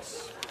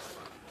Thomas,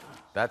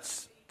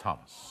 that's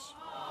Thomas.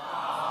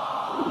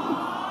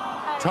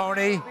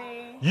 Tony,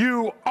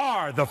 you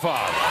are the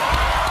father.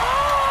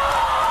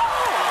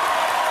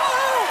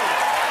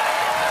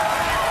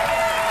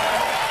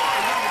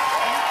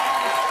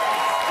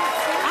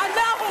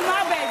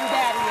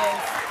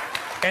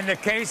 In the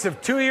case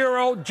of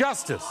 2-year-old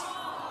Justice,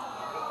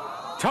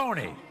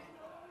 Tony,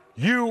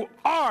 you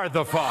are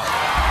the father.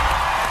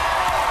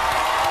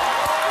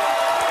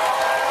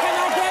 Can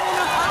I get an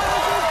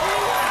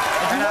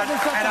apology,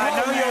 please? And I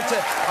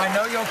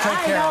know you'll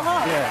take care of it.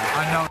 Yeah,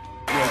 I know.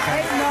 Yeah,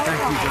 thank you very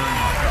much.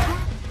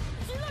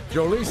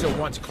 Jolisa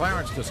wants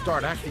Clarence to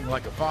start acting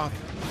like a father.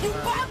 You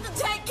got to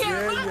take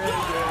care of my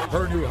daughter.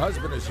 Her new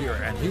husband is here,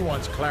 and he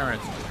wants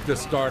Clarence to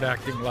start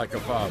acting like a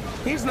father.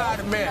 He's not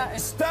a man.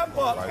 Step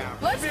up.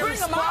 Let's bring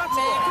him out,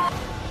 man.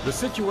 The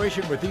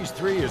situation with these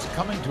three is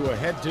coming to a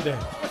head today.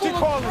 She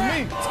calling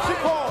me. She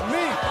called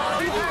me.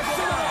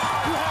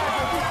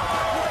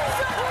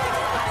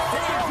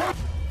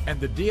 And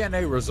the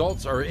DNA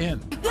results are in.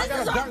 This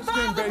is our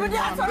father, but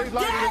that's our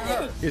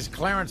daddy. Is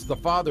Clarence the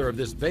father of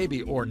this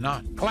baby or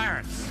not?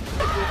 Clarence.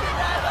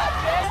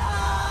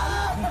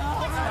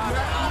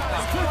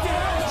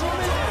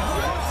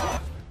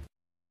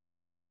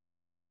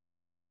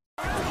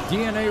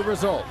 DNA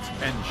results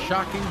and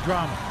shocking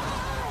drama.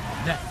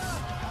 Next.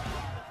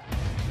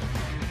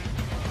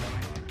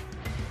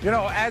 You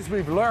know, as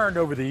we've learned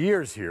over the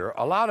years here,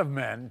 a lot of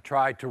men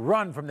try to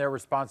run from their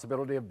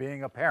responsibility of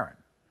being a parent.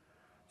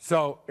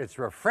 So it's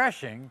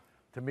refreshing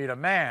to meet a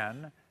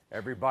man.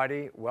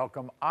 Everybody,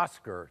 welcome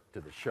Oscar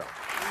to the show.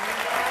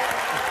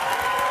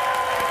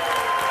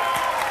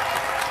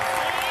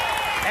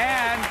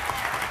 And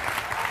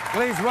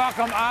please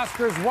welcome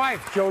Oscar's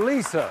wife,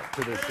 Jolisa,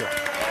 to the show.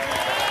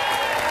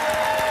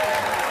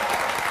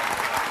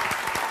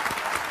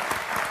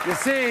 You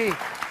see,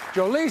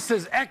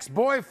 Jolisa's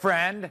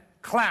ex-boyfriend,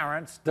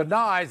 Clarence,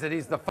 denies that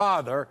he's the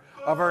father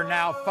of her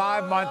now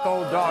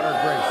 5-month-old daughter,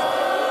 Gracie.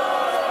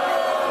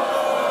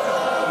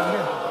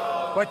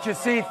 But you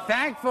see,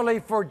 thankfully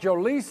for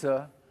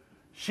Jolisa,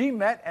 she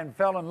met and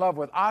fell in love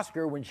with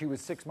Oscar when she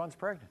was 6 months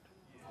pregnant.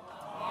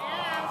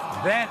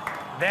 Then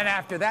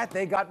after that,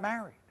 they got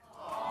married.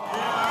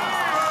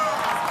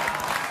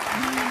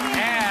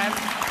 And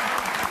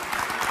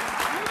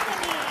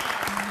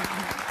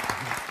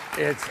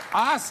it's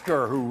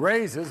Oscar who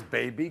raises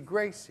baby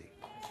Gracie.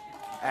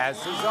 as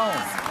his own.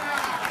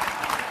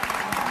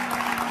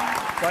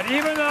 But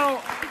even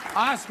though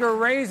Oscar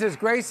raises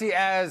Gracie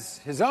as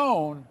his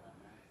own,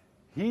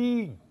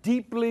 he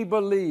deeply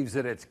believes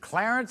that it's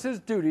Clarence's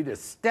duty to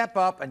step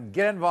up and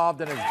get involved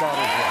in his daughter's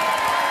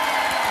life.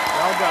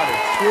 Y'all got it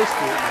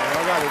twisted, man.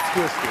 Y'all got it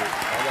twisted.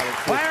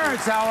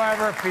 Clarence,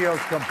 however, feels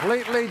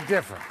completely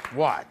different.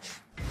 Watch.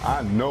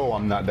 I know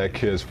I'm not that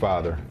kid's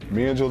father.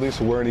 Me and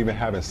Jaleesa weren't even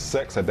having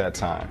sex at that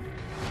time.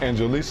 And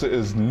Jaleesa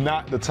is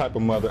not the type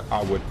of mother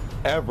I would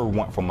ever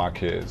want for my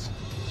kids.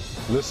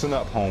 Listen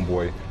up,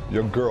 homeboy.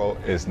 Your girl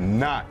is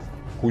not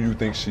who you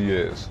think she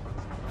is.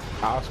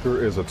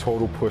 Oscar is a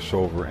total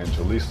pushover, and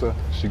Jaleesa,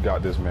 she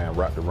got this man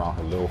wrapped around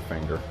her little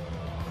finger.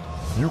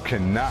 You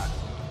cannot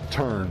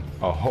turn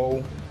a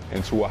hoe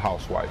into a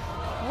housewife.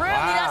 Really?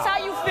 Wow. That's how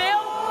you feel?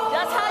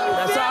 That's how you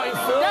That's feel? how you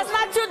feel? That's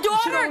not your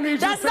daughter? She don't need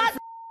That's you not...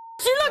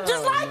 She look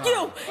just like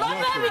you. My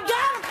baby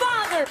got a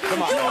father.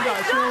 Come on. You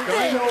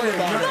ain't nothing.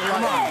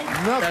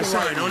 Nothing. That's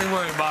right. Don't even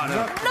worry about it.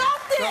 Nothing.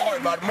 Don't worry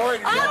about it. Maury,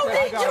 I don't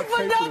need you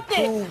for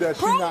nothing.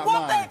 Prove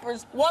what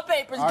papers? What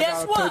papers?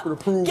 Guess what?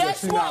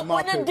 Guess what?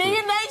 When the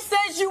DNA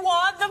says you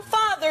are the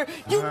father,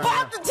 you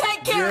about to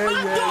take care of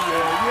my daughter.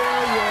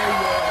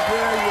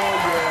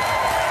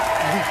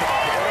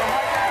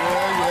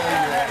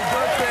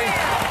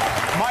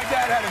 My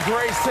dad had a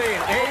great saying,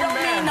 Don't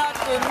mean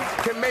nothing.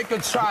 can make a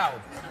child.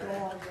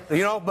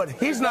 You know, but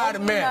he's not a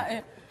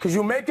man. Because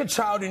you make a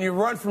child and you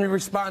run from your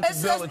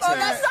responsibility.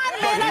 That's not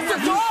a man, that's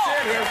a dog.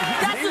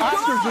 That's a dog.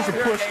 Oscar's just a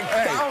push.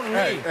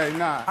 Hey,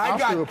 nah. I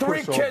got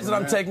 3 kids that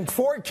I'm taking,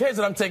 4 kids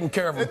that I'm taking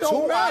care of.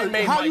 2 I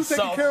made How you myself.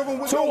 taking care of them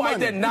with 2 no I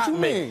money? did not What you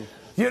make. mean?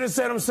 You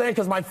understand what I'm saying?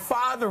 Because my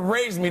father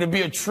raised me to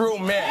be a true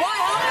man. What?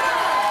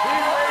 He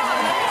raised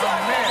me to be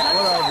a man.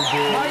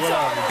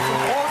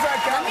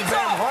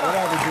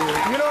 Whatever,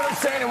 dude. You know what I'm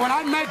saying? And when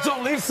I met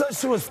Jaleesa,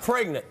 she was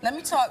pregnant. Let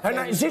me talk.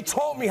 And she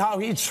told me how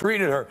he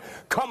treated her,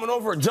 coming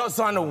over just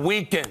on the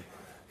weekend.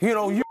 You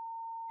know, you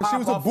She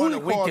was a booty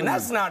call.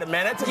 That's not a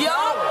man. That's a Yo,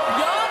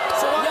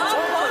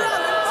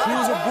 She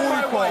was a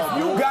booty call.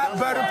 You got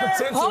better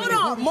potential. Hold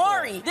on,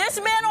 Maury. This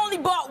man only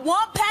bought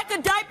 1 pack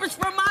of diapers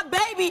for my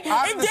baby,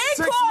 and then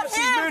called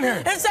him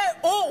and said,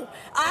 "Oh,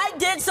 I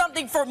did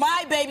something for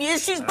my baby, and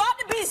she's about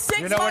to be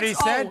 6 months old." You know what he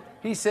said?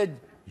 He said,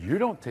 "You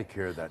don't take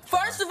care of that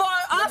child." First of all,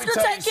 Oscar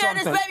take care of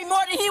this baby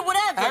more than he would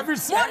ever.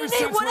 More than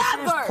he would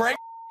ever.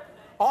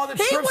 All the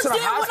trips to the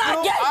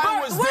hospital, I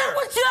was there. Where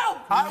was you?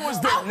 I was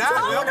there. Now,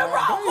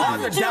 all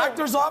the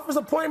doctor's office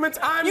appointments,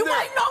 I'm there. You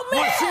ain't no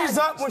man.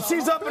 When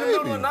she's up in the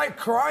middle of the night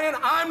crying,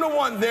 I'm the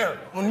one there.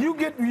 When you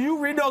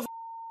read those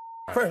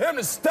for him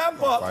to step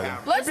up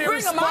Let's and be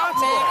bring him out,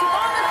 responsible. man. Come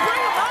on, let's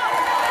bring him out.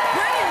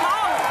 Bring him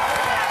out.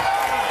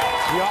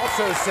 He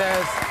also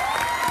says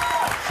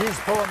she's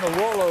pulling the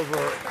wool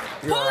over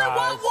your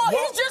eyes.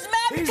 He's just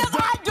mad because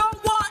I don't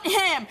want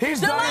him.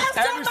 He's the done last it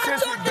ever time I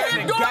since talked we've to him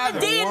been during the together.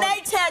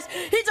 DNA test,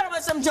 he talking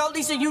about some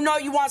Jaleesa, you know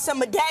you want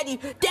some of Daddy.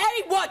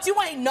 Daddy what? You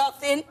ain't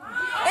nothing. And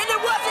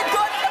it wasn't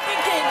good at the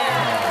beginning.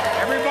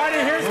 Everybody,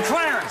 here's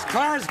Clarence.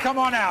 Clarence, come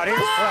on out. Here's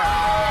Clarence.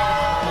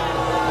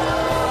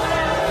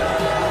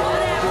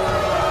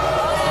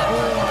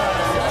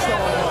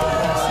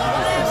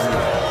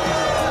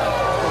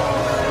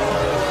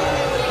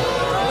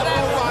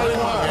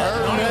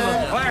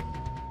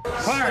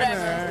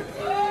 Clarence.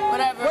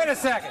 Whatever. Wait a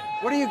second.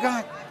 What do you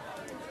got?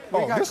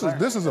 Oh,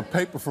 this is a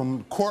paper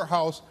from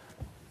courthouse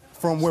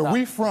from where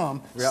we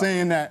from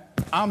saying that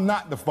I'm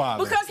not the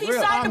father. Because he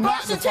signed the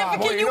birth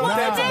certificate, you want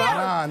to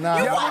Nah.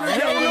 You know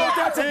what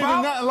that's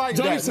about? Nothing like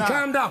Jaleesa, that.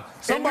 calm down.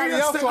 Somebody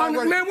else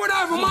already. Man,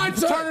 whatever. My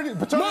turn.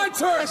 My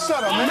turn.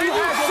 Shut up, man. You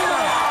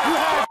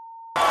had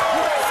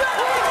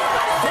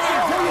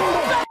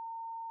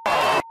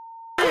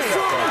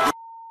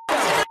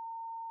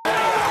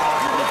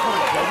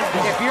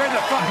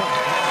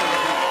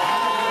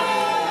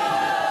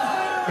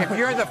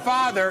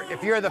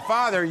If you're the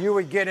father, you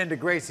would get into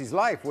Gracie's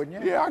life,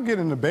 wouldn't you? Yeah, I get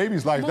into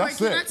baby's life. Boy, That's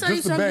can I it. tell you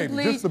Just the something, baby.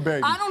 please? Just the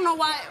baby. I don't know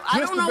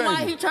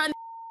why he trying to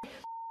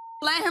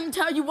let him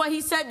tell you what he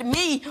said to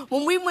me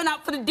when we went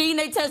out for the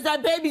DNA test.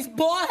 That baby's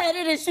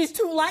bald-headed and she's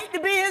too light to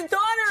be his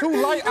daughter.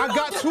 Too light? I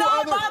got two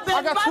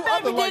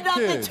other light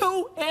kids.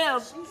 To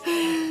him.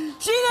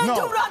 She didn't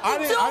do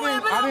nothing to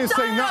him. I didn't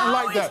say nothing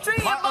like that.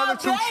 My other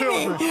two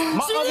children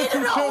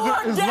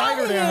is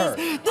lighter than her.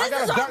 I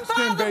got a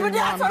dark-skinned baby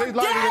mom. They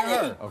lighter than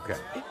her. Okay.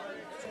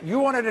 You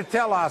wanted to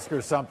tell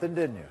Oscar something,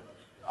 didn't you?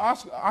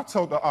 I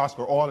told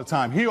Oscar all the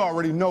time. He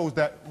already knows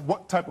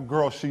what type of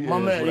girl she is. My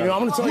man, I'm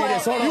going to tell you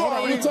this. Hold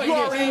on. You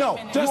already know.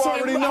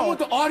 I want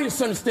the audience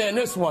to understand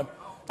this one.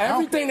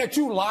 Everything that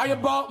you lie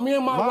about me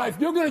and my wife,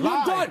 you're done.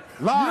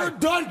 You're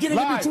done getting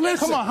into this.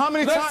 Come on, how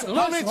many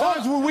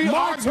times will we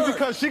argue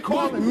because she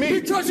called me?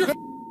 Because you're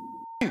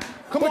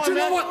Come on, you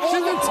know what? All the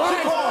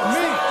time. She called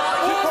me.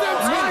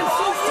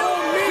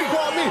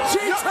 She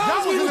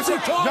tells me what she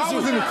calls you. Y'all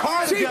was in the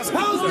car together.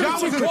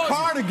 Y'all was in the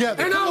car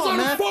together. And I was on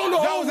the phone the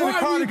whole Y'all was in the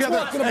car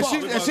together. And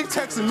she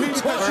texted me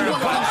because she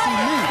wanted to see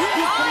me.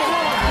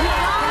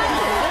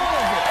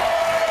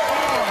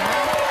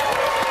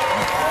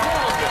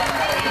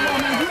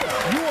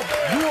 You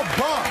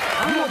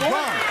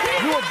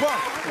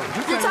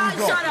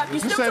Shut up. You You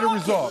still say the talking.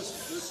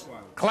 results.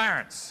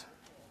 Clarence,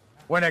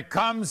 when it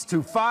comes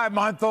to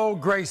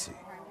 5-month-old Gracie,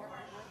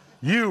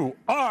 you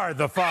are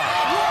the father.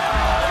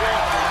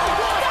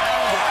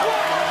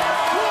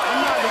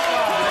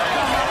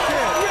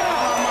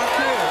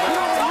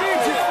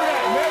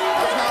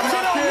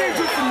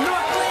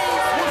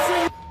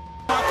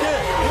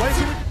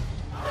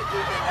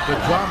 The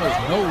drama's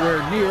nowhere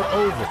near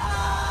over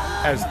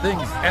as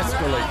things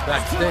escalate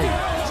backstage.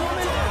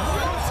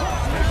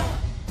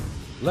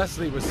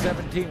 Leslie was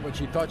 17 when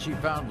she thought she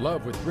found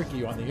love with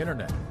Ricky on the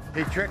internet.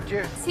 He tricked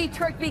you? He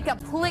tricked me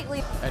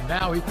completely. And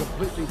now he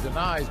completely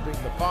denies being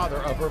the father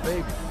of her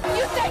baby.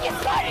 You think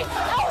it's funny?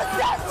 I was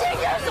 17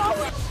 years old.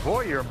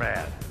 Boy, you're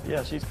mad.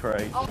 Yeah, she's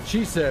crazy.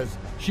 She says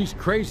she's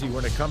crazy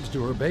when it comes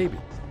to her baby.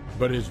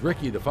 But is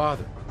Ricky the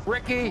father?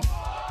 Ricky!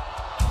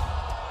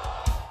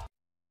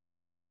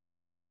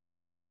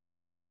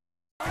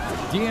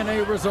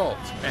 DNA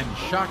results and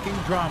shocking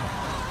drama.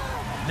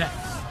 Next.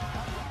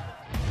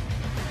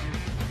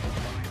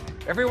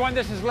 Everyone,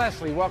 this is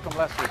Leslie. Welcome,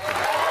 Leslie. That's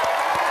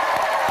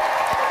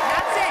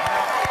it.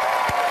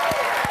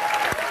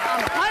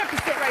 I'm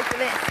 100% ready for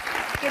this.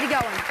 Get it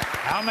going.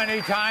 How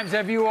many times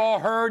have you all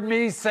heard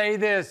me say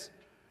this?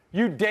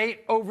 You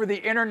date over the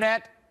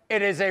internet,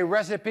 it is a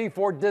recipe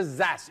for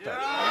disaster.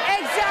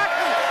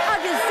 Exactly. A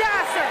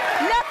disaster.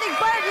 Nothing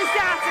but a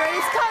disaster. And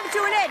it's come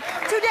to an end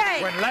today.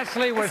 When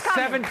Leslie was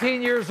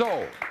 17 years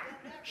old,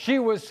 she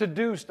was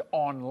seduced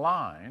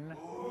online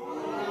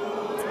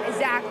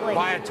Exactly.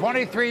 by a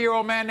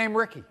 23-year-old man named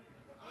Ricky.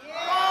 Now,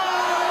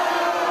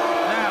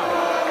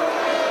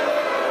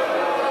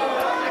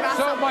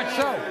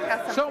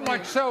 so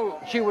much so,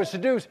 she was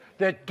seduced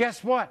that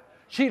guess what?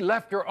 She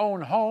left her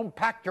own home,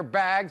 packed her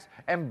bags,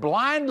 and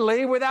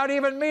blindly, without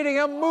even meeting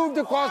him, moved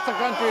across the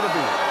country to be with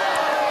him.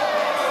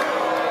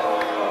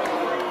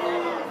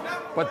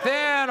 But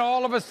then,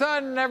 all of a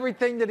sudden,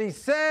 everything that he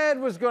said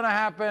was going to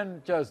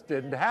happen just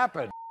didn't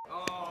happen.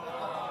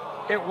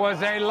 It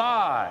was a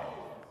lie.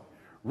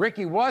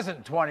 Ricky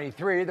wasn't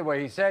 23 the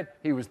way he said.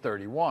 He was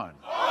 31.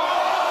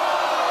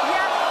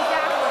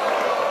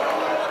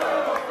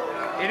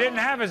 He didn't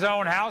have his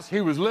own house. He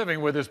was living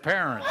with his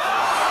parents. Sick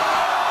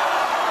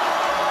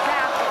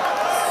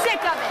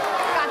of it.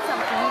 Got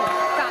something here.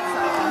 Got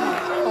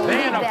something here.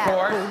 Then, of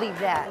course, Believe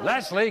that.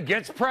 Leslie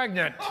gets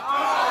pregnant.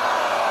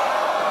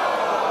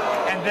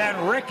 And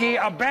then Ricky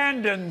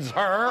abandons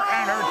her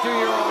and her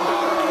 2-year-old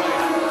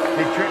daughter.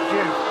 He tricked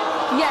you.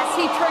 Yes,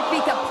 he tricked me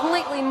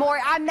completely,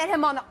 Maury. I met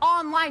him on an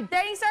online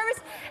dating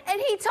service,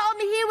 and he told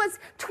me he was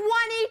 23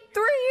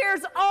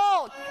 years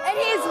old, and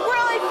he's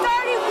really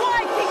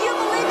 31. Can you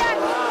believe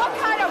that? What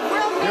kind of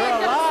real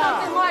man does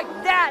something like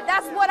that?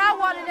 That's what I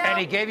want to know.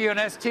 And he gave you an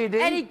STD?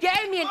 And he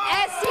gave me an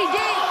STD.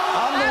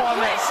 I'm the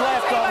one that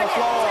slept on the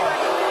floor.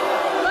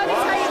 Let me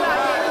tell you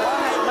about this.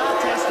 Why hadn't I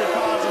tested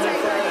positive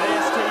for an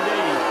STD?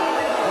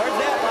 Where'd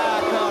that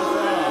lie come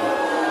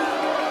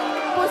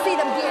from? We'll see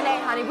them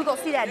DNA, honey. We're going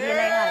to see that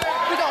DNA, honey.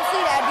 We're going to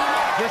see that DNA.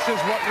 This is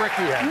what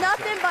Ricky has.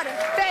 Nothing but a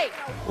fake.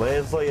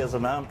 Leslie is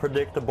an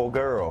unpredictable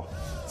girl,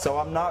 so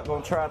I'm not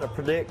going to try to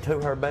predict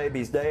who her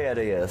baby's dad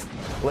is.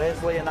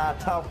 Leslie and I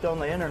talked on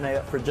the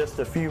internet for just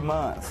a few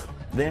months.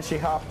 Then she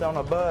hopped on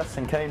a bus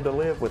and came to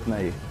live with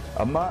me.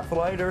 A month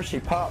later, she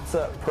pops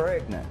up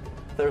pregnant.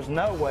 There's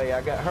no way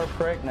I got her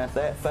pregnant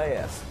that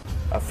fast.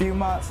 A few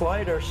months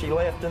later, she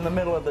left in the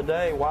middle of the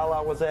day while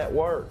I was at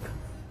work.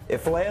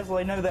 If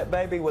Leslie knew that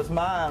baby was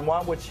mine,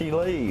 why would she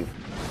leave?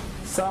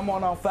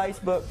 Someone on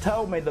Facebook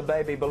told me the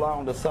baby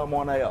belonged to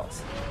someone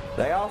else.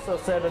 They also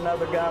said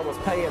another guy was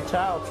paying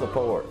child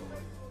support.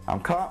 I'm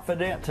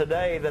confident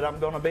today that I'm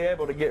going to be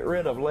able to get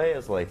rid of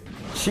Leslie.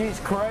 She's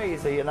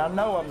crazy, and I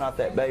know I'm not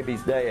that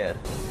baby's dad.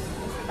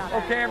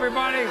 Okay,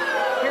 everybody,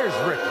 here's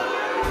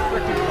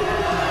Ricky.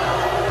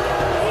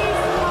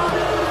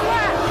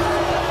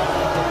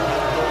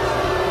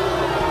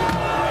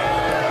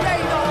 There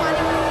you go,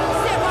 honey.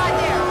 Sit right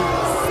there.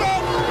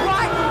 Sit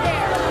right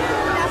there.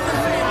 That's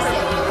where you need to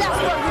sit. That's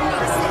where you need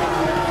to sit.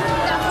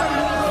 That's where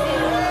you need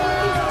to sit.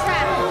 He's a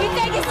trap. You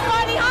think it's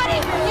funny, honey?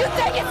 You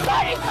think it's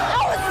funny?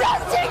 I was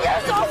 17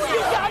 years old when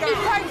you got me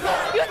pregnant.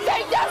 You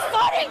think that's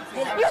funny?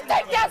 You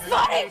think that's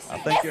funny?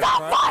 It's not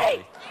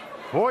funny.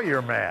 Boy,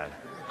 you're mad.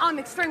 I'm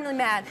extremely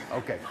mad.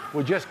 Okay,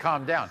 well, just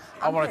calm down.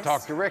 I want to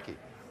talk to Ricky.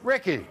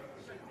 Ricky,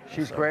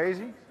 she's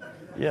crazy?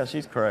 Yeah,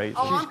 she's crazy.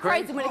 Oh, I'm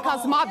crazy when it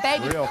comes to my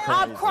baby. Real crazy.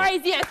 I'm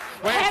crazy as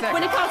Wait a heck second.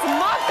 when it comes to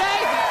my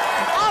baby.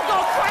 I'll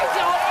go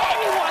crazy on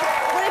anyone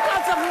when it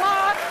comes to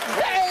my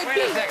baby.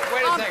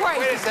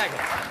 Wait a second.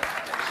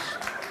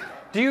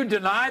 Do you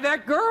deny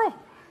that girl?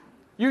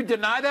 You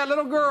deny that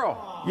little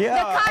girl?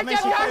 Yeah, The kind of girl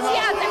she has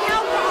a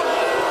health problem.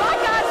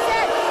 Like I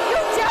said, you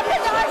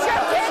jeopardize your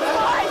kid's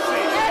life.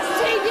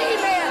 STD,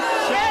 man.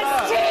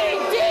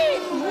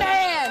 STD,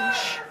 man.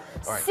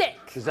 All right. Sick.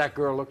 Does that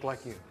girl look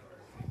like you?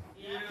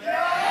 Sure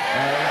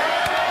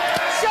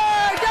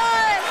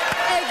does.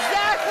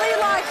 Exactly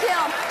like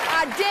him.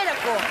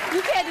 Identical.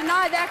 You can't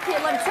deny that,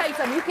 kid. Let me tell you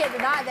something. You can't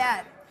deny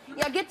that.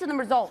 Yeah, get to the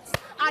results.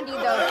 I need those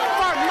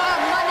for my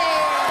money.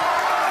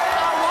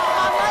 I want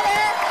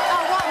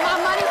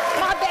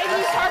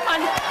her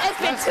money. It's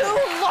been too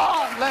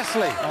long.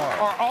 Leslie,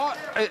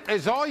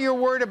 is all you're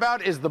worried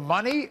about is the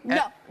money?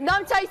 No,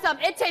 I'm tell you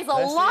something. It takes a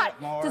lot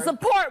to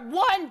support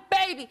one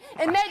baby.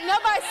 And then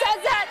nobody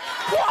says that.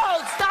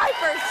 Clothes,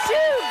 diapers,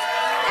 shoes,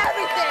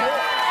 everything.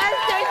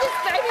 Everything this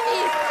baby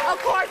needs. Of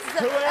course,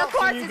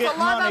 it's a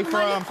lot of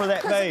money for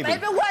that baby?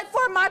 If it wasn't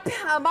for my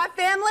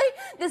family,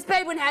 this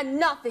baby would have had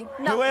nothing.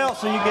 Who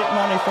else do you get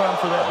money from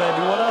for that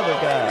baby? What other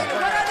guy?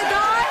 What other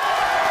guy?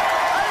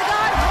 Other guy?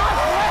 My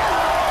family.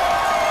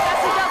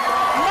 That's enough.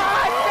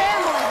 My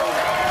family.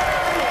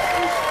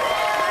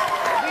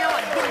 You know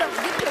what?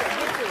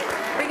 Get to it.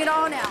 Bring it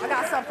on out. I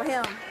got something for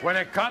him. When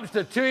it comes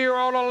to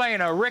 2-year-old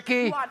Elena,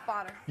 Ricky, What,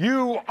 father?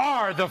 you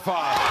are the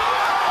father.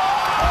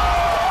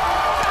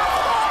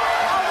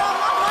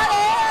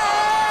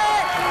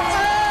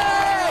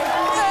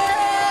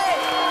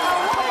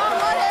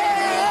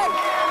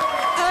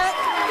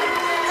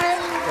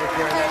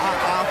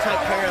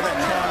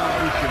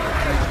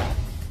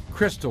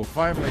 Crystal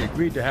finally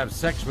agreed to have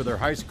sex with her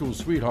high school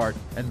sweetheart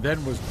and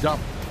then was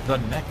dumped the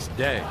next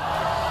day.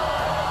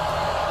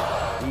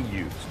 He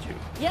used you.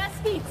 Yes,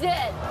 he did.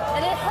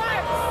 And it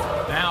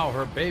hurts. Now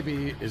her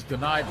baby is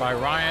denied by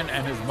Ryan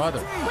and his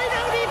mother. We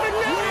don't even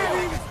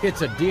know.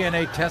 It's a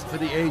DNA test for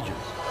the ages.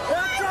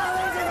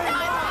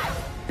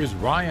 Is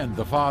Ryan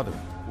the father?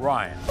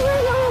 Ryan.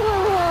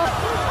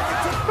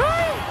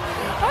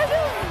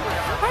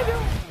 I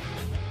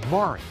do.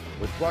 Maury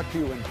was brought to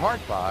you in part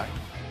by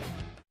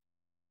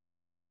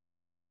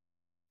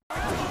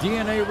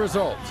DNA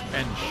results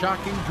and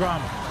shocking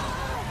drama.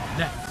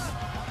 Next.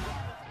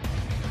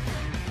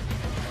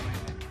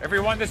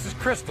 Everyone, this is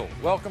Crystal.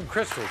 Welcome,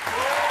 Crystal.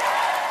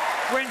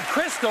 When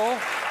Crystal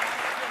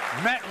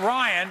met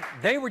Ryan,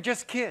 they were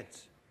just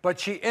kids, but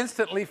she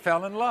instantly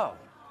fell in love.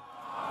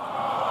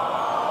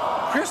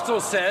 Crystal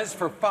says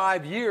for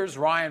 5 years,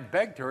 Ryan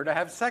begged her to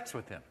have sex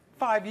with him.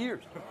 5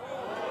 years.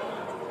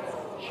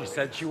 She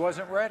said she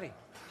wasn't ready.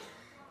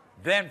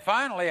 Then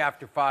finally,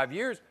 after 5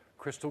 years,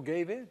 Crystal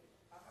gave in.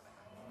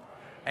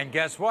 And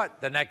guess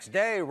what? The next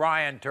day,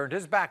 Ryan turned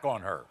his back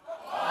on her.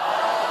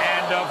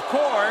 And of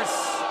course,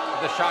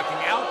 the shocking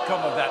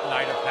outcome of that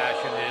night of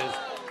passion is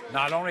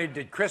not only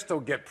did Crystal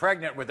get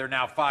pregnant with her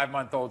now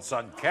 5-month-old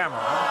son,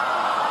 Cameron.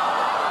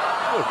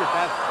 Look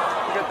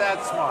at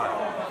that smile.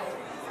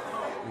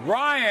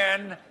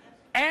 Ryan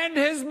and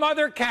his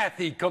mother,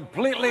 Kathy,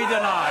 completely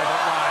deny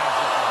that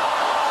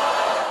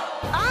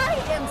I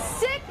am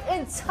sick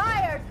and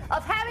tired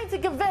of having to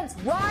convince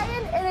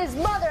Ryan and his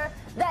mother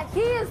that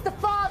he is the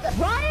father.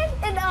 Ryan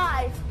and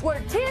I were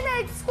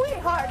teenage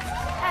sweethearts.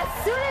 As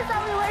soon as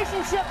our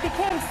relationship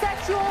became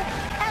sexual,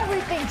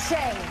 everything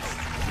changed.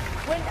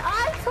 When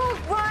I told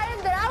Ryan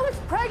that I was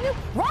pregnant,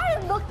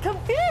 Ryan looked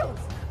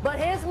confused. But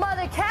his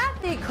mother,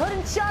 Kathy,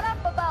 couldn't shut up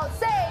about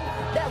saying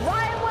that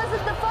Ryan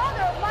wasn't the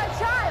father of my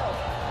child.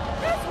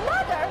 His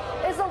mother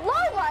is a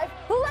lowlife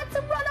who lets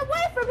him run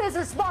away from his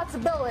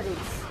responsibilities.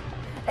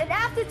 And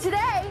after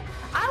today,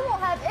 I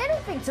won't have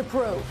anything to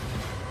prove.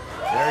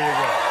 There you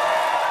go.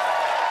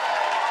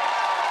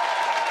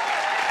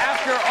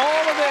 After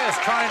all of this,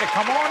 trying to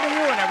come on to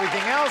you and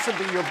everything else and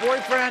be your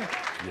boyfriend,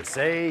 you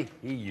say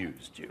he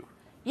used you.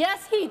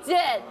 Yes, he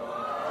did.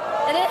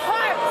 And it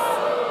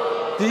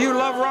hurts. Do you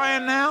love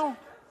Ryan now?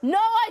 No,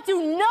 I do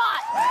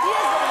not. He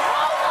is a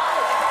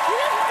lowlife. He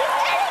doesn't do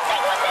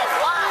anything with his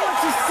life.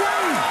 What you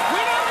saying?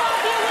 We don't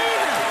love you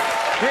either.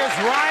 Here's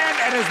Ryan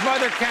and his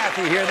mother,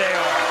 Kathy. Here they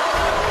are.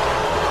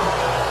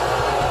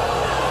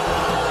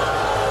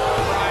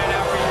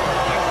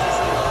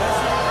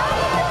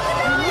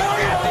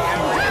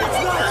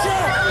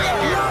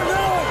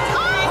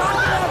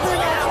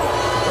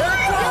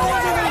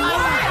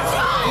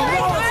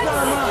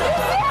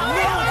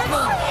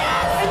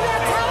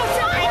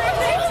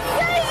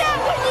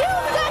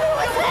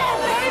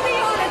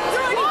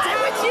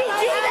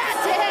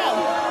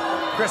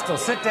 Crystal,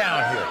 sit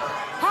down here.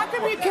 How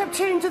come you kept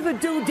changing the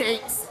due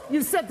dates?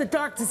 You said the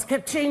doctors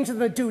kept changing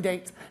the due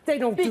dates. They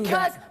don't do that.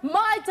 Because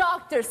my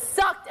doctor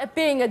sucked at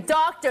being a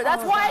doctor.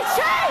 That's why I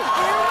changed.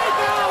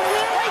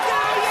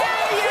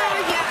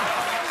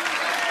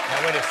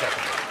 Now, wait a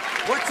second.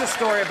 What's the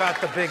story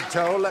about the big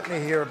toe? Let me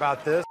hear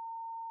about this.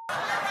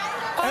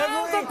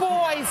 All the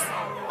boys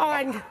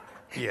on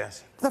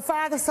Yes. the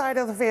father side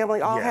of the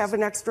family all have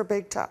an extra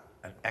big toe.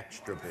 An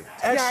extra big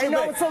toe. Yeah, I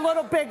know it's a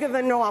little bigger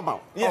than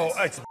normal. Yes.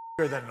 Oh, it's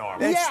bigger than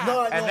normal. It's not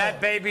normal. And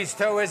that baby's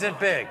toe isn't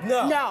big?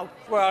 No. No.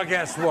 Well,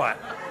 guess what?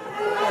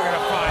 We're going to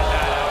find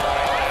that out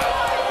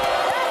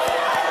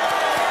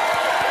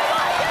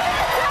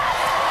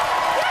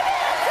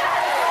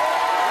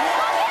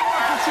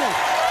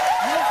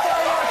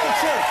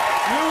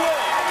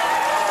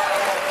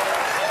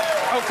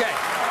Okay.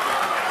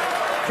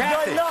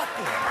 Kathy,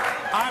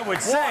 I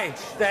would say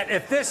that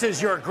if this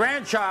is your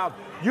grandchild,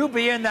 you'll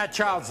be in that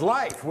child's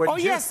life, wouldn't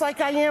you? Yes,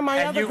 like I am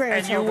my other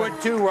grandchildren. And you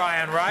would too,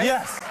 Ryan, right?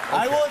 Yes,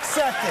 I will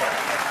accept it.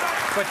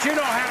 But you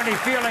don't have any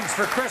feelings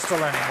for Crystal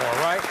anymore,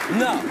 right?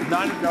 No.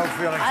 No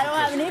feelings I don't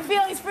have any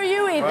feelings for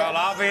you either. Well,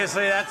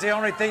 obviously, that's the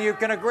only thing you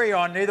can agree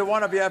on. Neither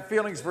one of you have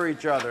feelings for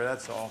each other,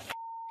 that's all.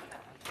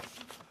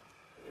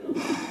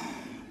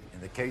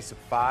 case of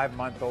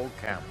 5-month-old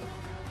Cameron.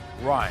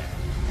 Ryan.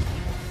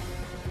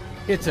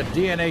 It's a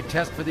DNA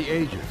test for the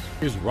ages.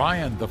 Is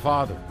Ryan the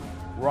father?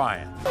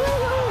 Ryan.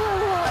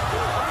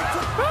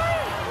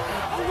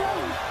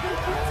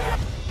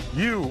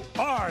 You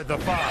are the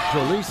father.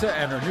 Jolisa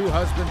and her new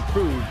husband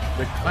proved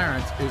that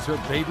Clarence is her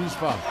baby's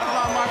father. That's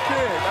not my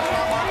kid. That's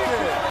not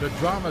my kid. The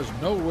drama's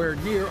nowhere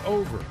near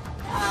over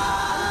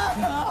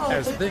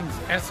as things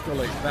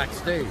escalate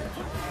backstage.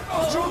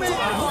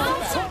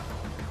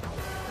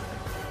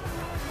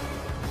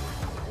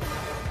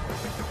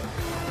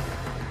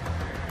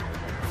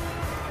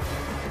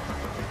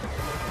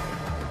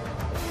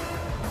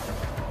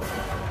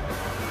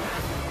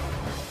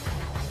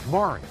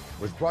 Maury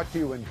was brought to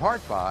you in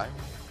part by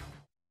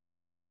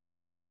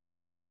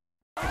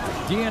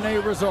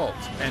DNA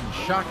results and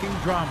shocking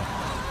drama.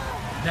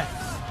 Next.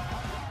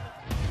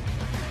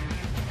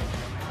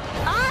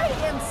 I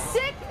am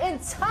sick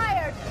and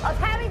tired of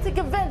having to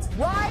convince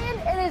Ryan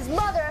and his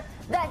mother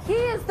that he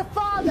is the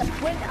father.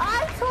 When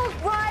I told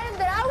Ryan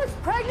that I was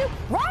pregnant,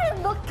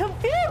 Ryan looked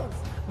confused.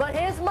 But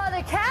his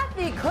mother,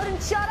 Kathy,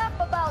 couldn't shut up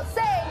about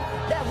saying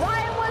that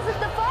Ryan wasn't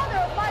the father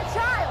of my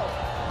child.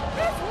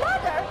 His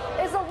mother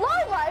is a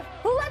lowlife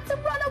who lets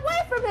him run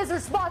away from his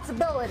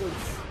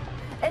responsibilities.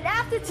 And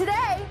after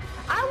today,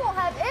 I won't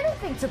have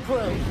anything to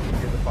prove.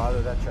 You're the father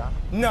of that child?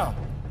 No.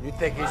 You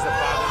think he's the father?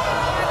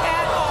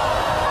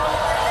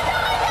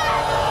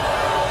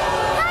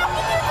 How can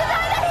you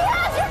deny that he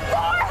has your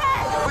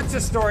forehead? What's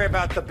the story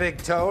about the big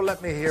toe?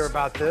 Let me hear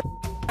about this.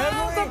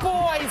 All the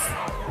boys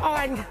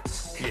on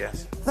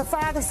Yes. the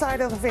father side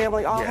of the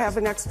family all Yes. have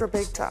an extra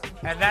big toe.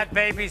 And that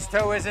baby's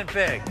toe isn't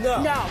big? No.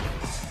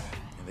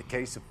 In the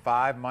case of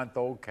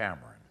 5-month-old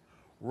Cameron,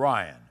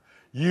 Ryan,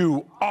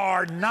 you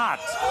are not.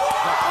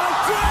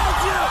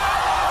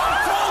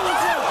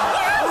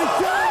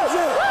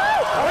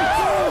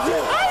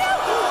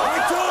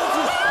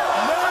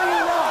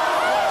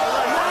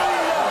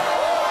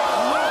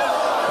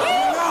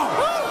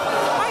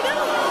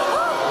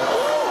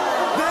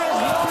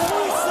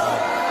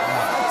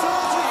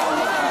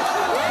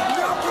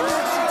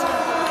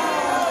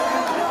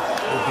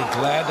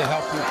 Glad to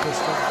help you,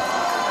 Crystal.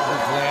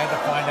 We're glad to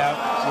find out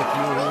if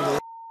you.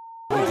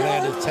 We're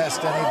glad to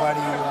test anybody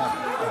you want.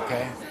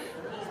 Okay?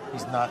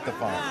 He's not the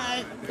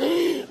father.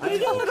 Okay?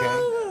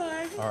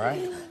 All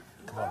right?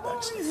 Come on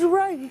back. He's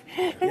right,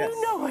 and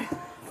you know it.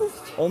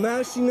 Well,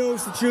 now she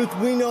knows the truth,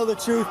 we know the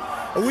truth,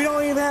 and we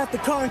don't even have to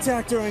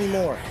contact her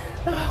anymore.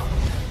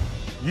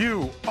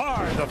 You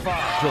are the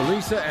father.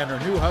 Jolisa and her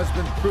new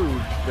husband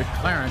proved that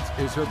Clarence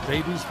is her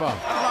baby's father.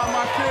 That's not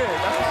my kid.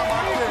 That's not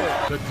my kid.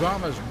 The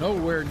drama's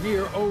nowhere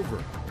near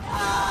over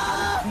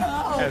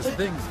as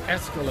things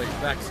escalate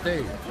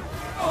backstage.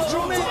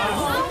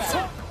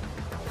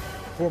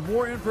 For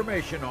more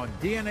information on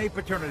DNA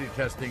paternity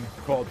testing,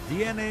 call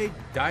DNA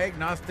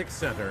Diagnostic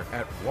Center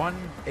at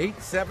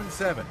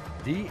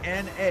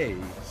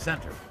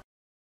 1-877-DNA-CENTER.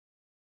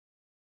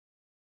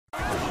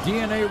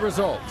 DNA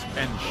results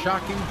and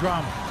shocking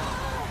drama.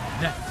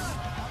 Next.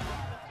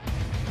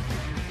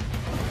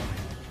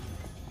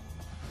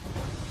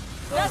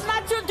 That's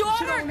not your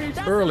daughter.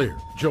 Earlier,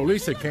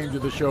 Jolisa came to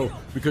the show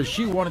because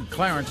she wanted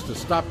Clarence to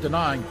stop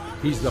denying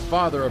he's the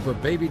father of her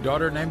baby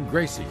daughter named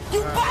Gracie.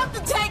 You have to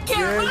take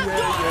care of my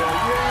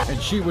daughter.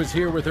 And she was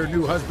here with her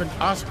new husband,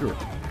 Oscar,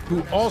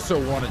 who also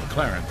wanted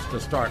Clarence to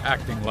start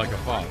acting like a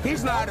father.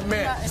 He's not a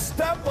man.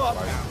 Step up.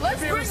 Let's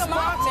bring him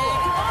out, man.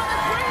 Come on,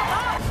 let's bring him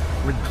out.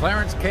 When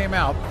Clarence came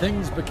out,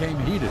 things became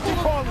heated. She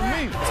called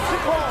me. She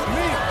called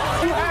me.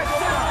 You had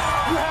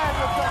son. You had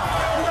your son.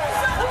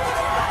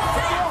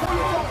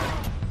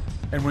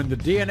 And when the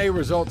DNA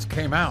results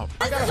came out,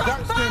 I got a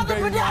dark-skinned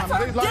baby mama.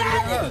 They like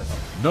it than us.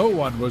 no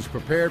one was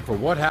prepared for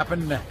what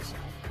happened next.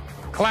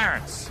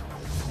 Clarence,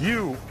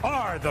 you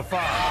are the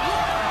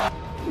father.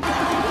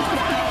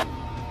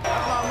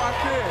 That's not my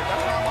kid.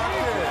 That's not my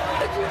kid.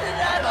 But you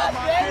denied my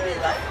baby.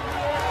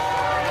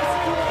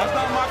 That's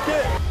not my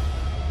kid.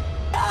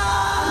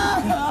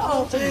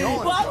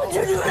 Why would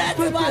you do that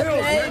to my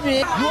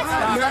baby?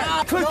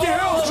 Click your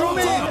heels,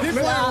 Julie. Keep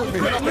playing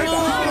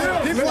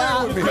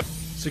with me.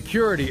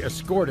 Security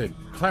escorted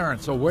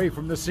Clarence away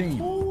from the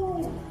scene.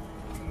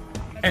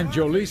 And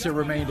Jolisa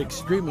remained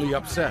extremely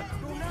upset.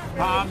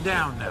 Calm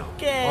down now.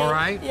 Okay. All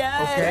right?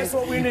 Yes. Okay. That's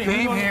what we need.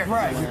 You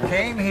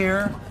came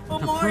here to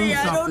Maury, prove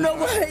I don't know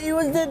something. why you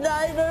was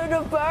denying her in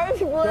the first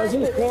place.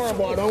 He's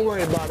horrible. Don't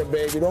worry about it,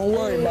 baby. Don't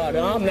worry about it.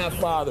 I'm not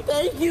father.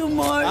 Thank you,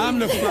 Maury. I'm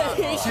the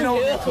father. She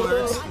don't need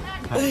Clarence.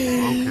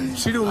 Okay.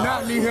 She do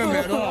not need him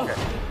at all.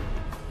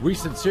 We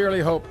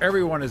sincerely hope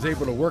everyone is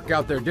able to work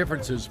out their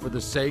differences for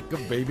the sake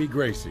of baby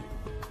Gracie.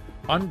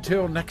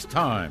 Until next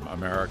time,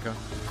 America.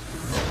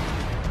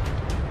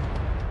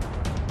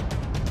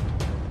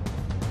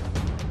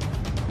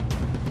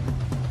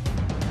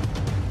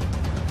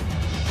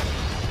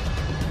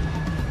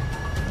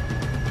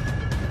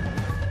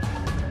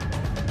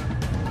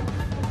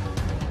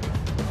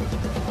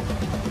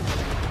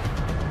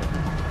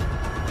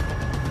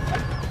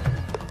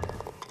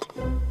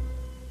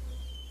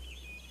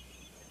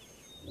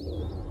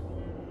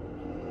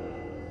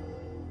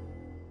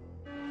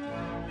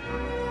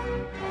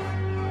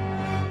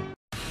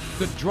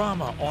 the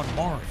drama on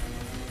Maury.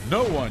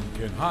 No one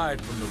can hide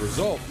from the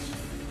results.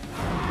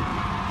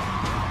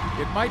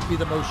 It might be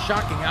the most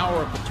shocking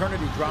hour of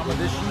paternity drama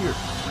this year.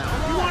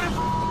 You want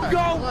to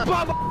go,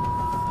 Bubba?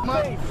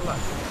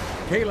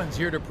 Kaylin's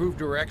here to prove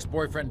to her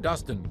ex-boyfriend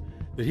Dustin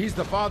that he's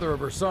the father of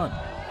her son.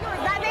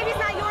 That baby's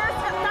not yours,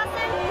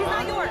 Dustin. He's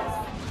not yours.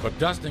 But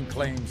Dustin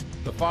claims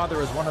the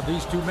father is one of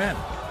these two men,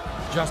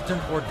 Justin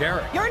or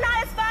Derek. You're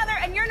not his father,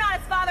 and you're not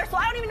his father, so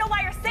I don't even know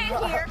why you're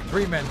sitting here.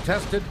 3 men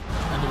tested,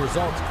 and the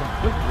results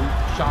completely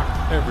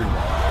shocked everyone.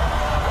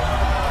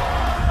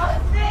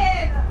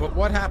 But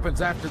what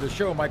happens after the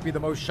show might be the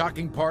most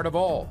shocking part of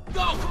all.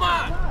 Go, come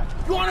on!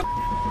 You want to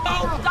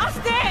go?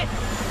 Dustin!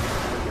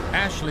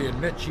 Ashley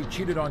admits she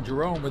cheated on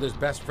Jerome with his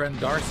best friend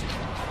Darcy.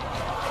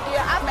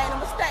 Yeah, I made a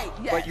mistake,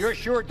 yes. But you're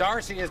sure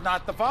Darcy is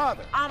not the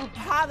father. I'm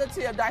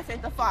positive Darcy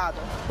ain't the father.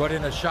 But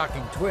in a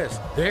shocking twist,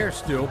 they're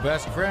still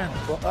best friends.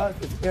 For us,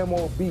 it's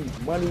MOB,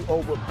 money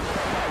over.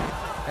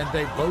 And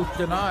they both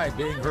deny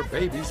being her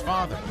baby's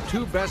father.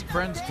 2 best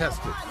friends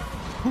tested.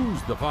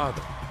 Who's the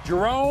father?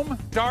 Jerome?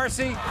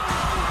 Darcy?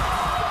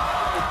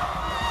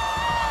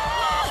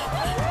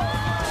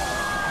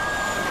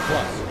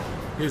 Plus,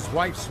 his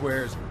wife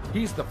swears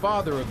he's the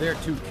father of their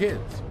 2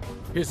 kids.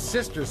 His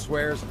sister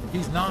swears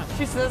he's not.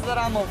 She says that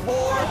I'm a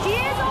whore. She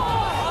is a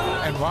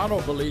whore! And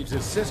Ronald believes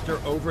his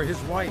sister over his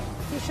wife.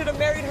 You should have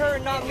married her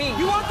and not me.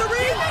 You want the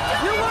ring?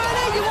 You want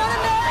it? You want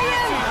to marry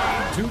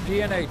him? 2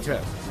 DNA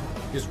tests.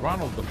 Is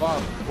Ronald the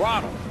father?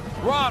 Ronald!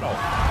 Ronald!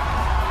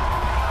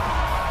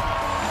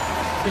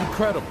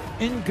 Incredible,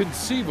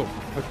 inconceivable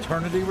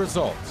paternity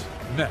results.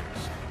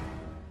 Next.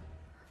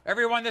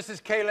 Everyone, this is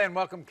Kaylin.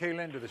 Welcome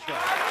Kaylin to the show.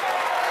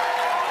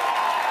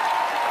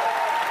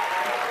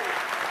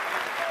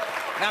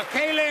 Now,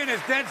 Kaylin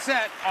is dead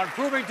set on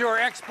proving to her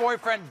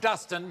ex-boyfriend,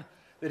 Dustin,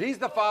 that he's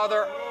the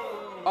father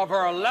of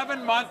her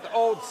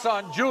 11-month-old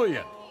son,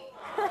 Julian.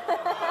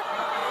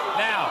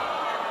 Now,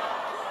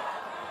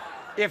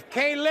 if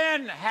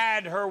Kaylin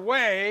had her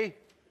way,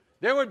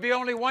 there would be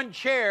only one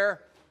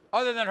chair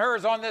other than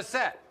hers on this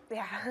set.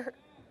 Yeah.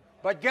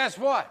 But guess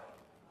what?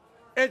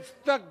 It's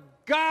the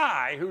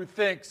guy who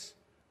thinks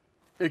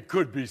it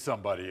could be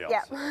somebody else.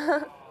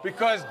 Yeah.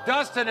 Because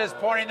Dustin is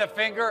pointing the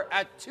finger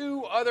at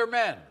 2 other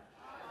men.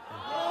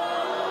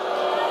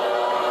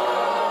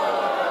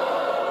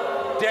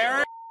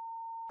 Derek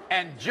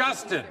and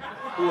Justin,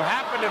 who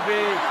happen to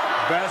be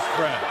best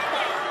friends.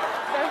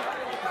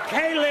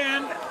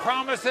 Kaylin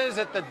promises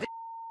that the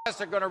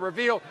tests are going to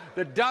reveal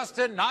that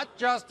Dustin, not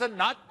Justin,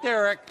 not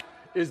Derek,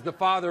 is the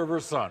father of her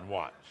son.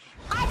 Watch.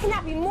 I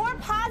cannot be more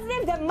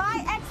positive that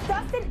my ex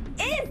Dustin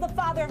is the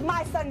father of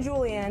my son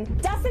Julian.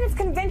 Dustin is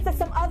convinced that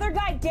some other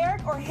guy,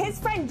 Derek, or his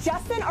friend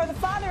Justin are the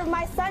father of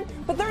my son,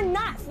 but they're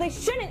not, so they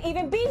shouldn't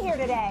even be here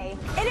today.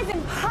 It is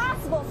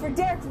impossible for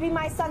Derek to be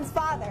my son's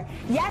father.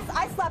 Yes,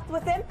 I slept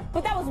with him,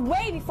 but that was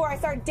way before I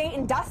started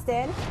dating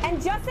Dustin.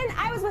 And Justin,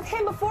 I was with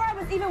him before I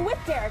was even with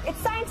Derek. It's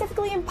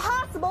scientifically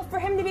impossible for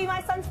him to be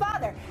my son's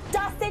father.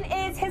 Dustin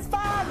is his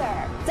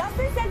father.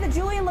 Dustin says that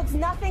Julian looks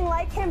nothing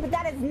like him, but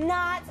that is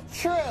not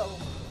true.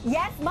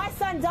 Yes, my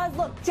son does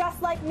look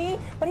just like me,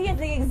 but he has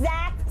the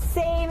exact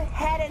same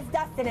head as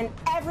Dustin, and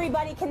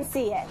everybody can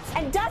see it.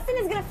 And Dustin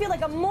is gonna feel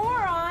like a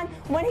moron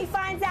when he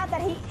finds out that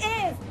he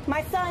is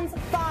my son's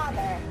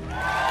father.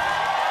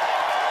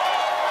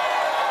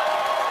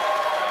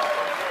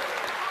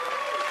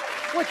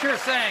 What you're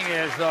saying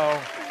is, though,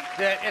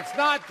 that it's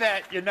not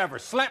that you never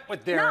slept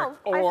with Derek,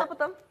 No, I slept with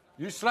them.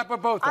 You slept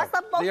with both of them? I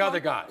slept with both the of other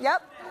them. guys?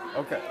 Yep.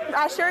 Okay.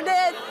 I sure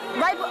did.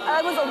 Right,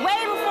 it was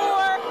way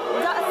before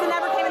Dustin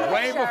ever came in the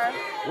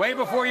picture. Way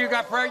before you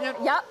got pregnant?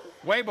 Yep.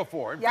 Way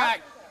before. In Yep.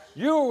 fact,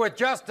 you were with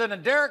Justin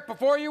and Derek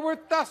before you were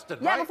with Dustin,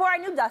 Yeah, right? before I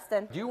knew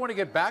Dustin. Do you want to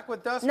get back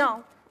with Dustin?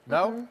 No.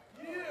 No? Mm-mm.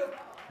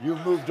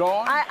 You've moved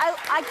on?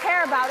 I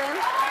care about him.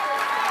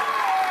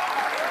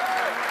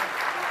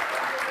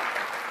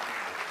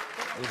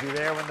 Was he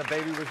there when the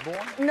baby was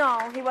born?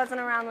 No, he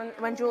wasn't around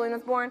when Julian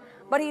was born.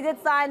 But he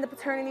did sign the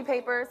paternity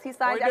papers. He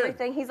signed he did?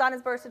 everything. He's on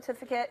his birth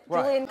certificate.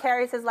 Right. Julian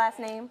carries his last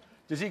name.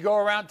 Does he go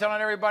around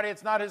telling everybody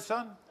it's not his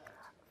son?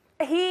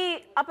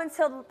 He, up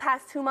until the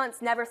past 2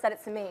 months, never said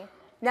it to me.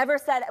 Never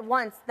said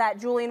once that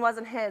Julian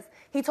wasn't his.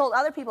 He told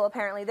other people,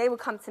 apparently. They would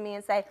come to me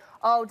and say,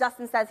 oh,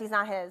 Dustin says he's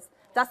not his.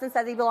 Dustin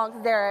says he belongs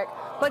to Derek.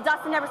 But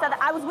Dustin never said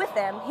that. I was with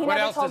them. He What never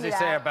else told does me he that.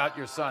 say about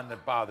your son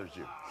that bothers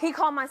you? He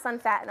called my son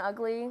fat and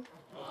ugly.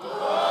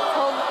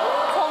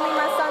 Told me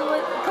my son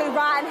could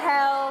rot in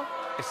hell.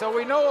 So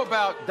we know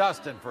about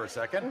Dustin for a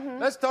second.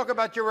 Mm-hmm. Let's talk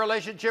about your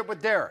relationship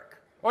with Derek.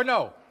 Or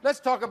no, let's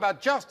talk about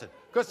Justin,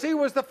 because he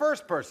was the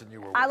first person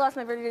you were with. I lost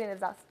my virginity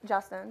to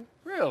Justin.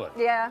 Really?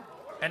 Yeah.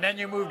 And then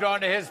you moved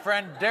on to his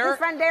friend Derek? His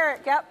friend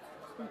Derek, yep.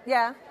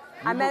 Yeah.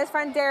 I met his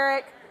friend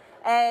Derek,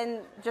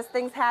 and just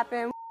things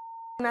happened.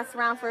 We messed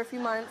around for a few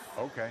months.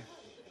 Okay.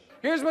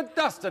 Here's what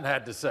Dustin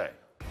had to say.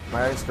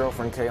 My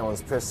ex-girlfriend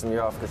Kaylin's pissing me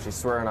off because she's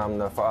swearing I'm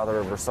the father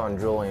of her son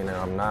Julian, and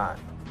I'm not.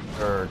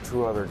 There are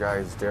two other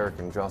guys, Derek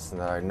and Justin,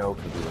 that I know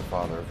could be the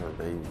father of her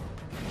baby.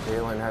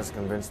 Caitlin has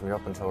convinced me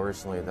up until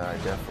recently that I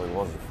definitely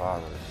was the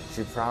father.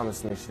 She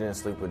promised me she didn't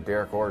sleep with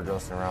Derek or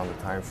Justin around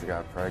the time she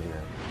got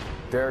pregnant.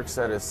 Derek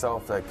said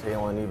himself that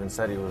Caitlin even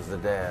said he was the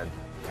dad.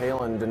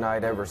 Caitlin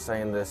denied ever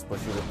saying this, but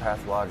she's a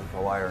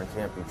pathological liar and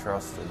can't be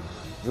trusted.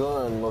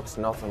 Julian looks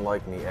nothing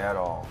like me at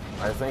all.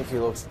 I think he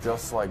looks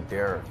just like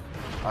Derek.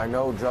 I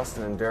know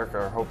Justin and Derek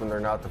are hoping they're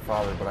not the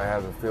father, but I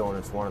have a feeling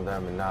it's one of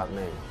them and not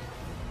me.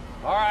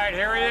 All right,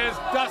 here he is,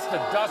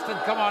 Dustin. Dustin,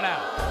 come on out.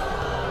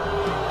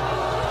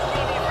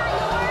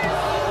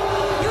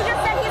 You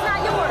just said he's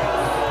not yours.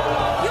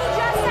 You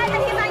just said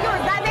that he's not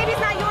yours. That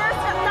baby's not yours,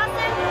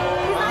 Dustin.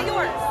 He's not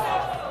yours.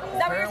 Is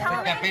that what you're telling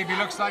me? That baby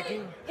looks like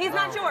you? He's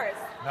not yours.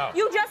 No.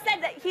 You just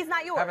said that he's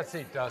not yours. Have a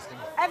seat, Dustin.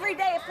 Every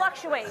day it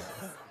fluctuates.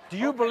 Do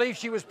you believe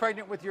she was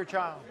pregnant with your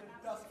child?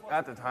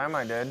 At the time,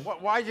 I did.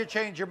 Why did you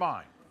change your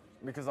mind?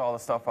 Because of all the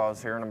stuff I was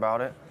hearing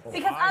about it.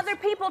 Because other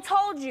people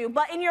told you,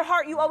 but in your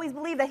heart you always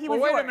believed that he was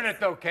yours. Wait a minute,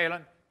 though,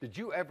 Kaylin. Did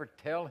you ever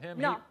tell him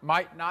he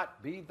might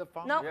not be the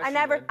father? No, yes,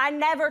 I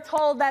never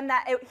told them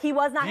that he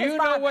was not his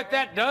father. Do you know what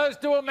that does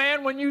to a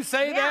man when you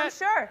say that? Yeah, I'm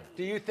sure.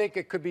 Do you think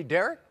it could be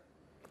Derek?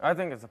 I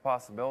think it's a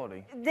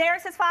possibility.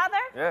 Derek's his father?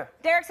 Yeah.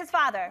 Derek's his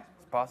father.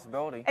 It's a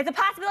possibility. It's a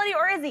possibility,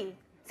 or is he?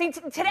 See,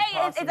 today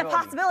it's a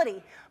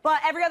possibility, but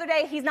every other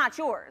day he's not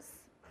yours.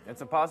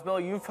 It's a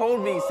possibility. You've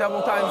told me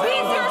several times He's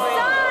it was your his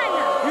son!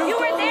 baby. You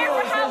were there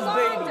for how his long,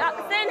 baby.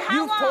 Dustin? How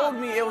You've long? told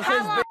me it was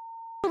his baby.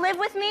 You live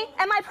with me?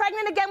 Am I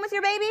pregnant again with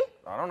your baby?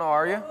 I don't know,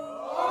 are you?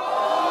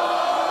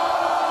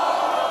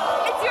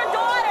 It's your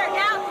daughter.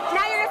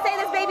 Now you're gonna say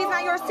this baby's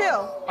not yours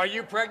too. Are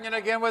you pregnant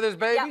again with his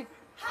baby? Yep.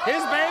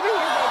 His baby?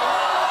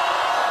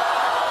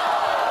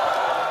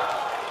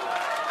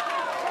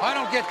 I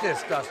don't get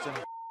this, Dustin.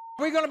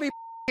 Are we gonna be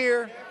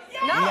here?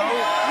 No.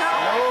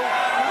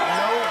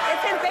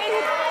 It's his baby.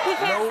 He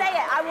can't say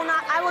it.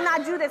 I will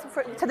not do this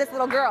to this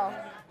little girl.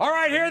 All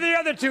right, here are the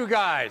other two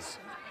guys.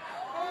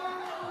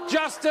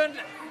 Justin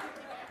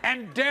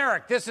and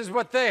Derek. This is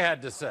what they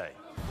had to say.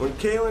 When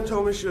Caitlin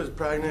told me she was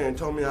pregnant and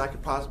told me I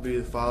could possibly be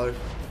the father,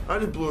 I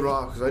just blew it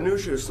off because I knew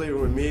she was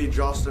sleeping with me,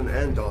 Justin,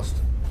 and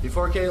Dustin.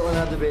 Before Caitlin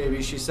had the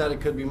baby, she said it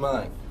could be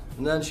mine.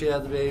 And then she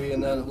had the baby,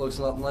 and then it looks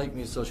nothing like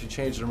me, so she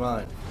changed her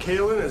mind.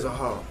 Caitlin is a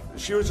hoe.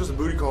 She was just a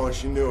booty call and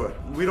she knew it.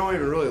 We don't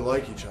even really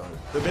like each other.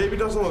 The baby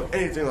doesn't look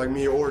anything like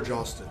me or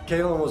Justin.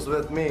 Caitlin was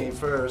with me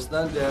first,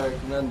 then Derek,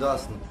 and then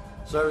Dustin.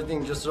 So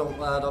everything just don't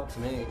add up to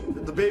me.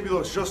 The baby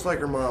looks just like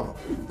her mama.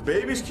 The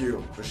baby's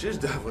cute, but she's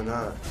definitely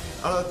not.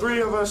 Out of the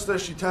three of us that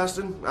she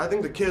tested, I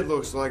think the kid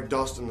looks like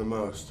Dustin the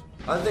most.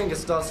 I think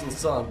it's Dustin's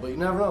son, but you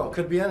never know. It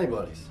could be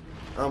anybody's.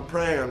 I'm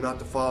praying I'm not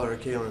the father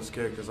of Caitlin's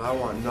kid because I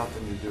want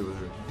nothing to do with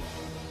her.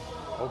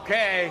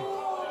 Okay.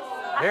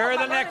 Here are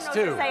the next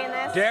two.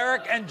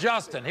 Derek and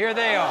Justin. Here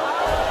they are.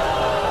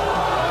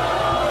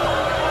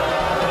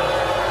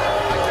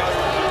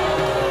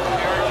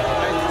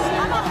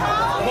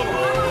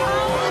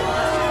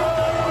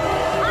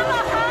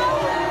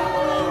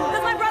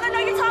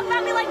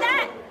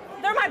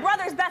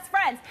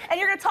 And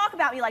you're gonna talk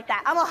about me like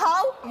that. I'm a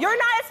hoe. You're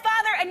not his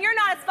father, and you're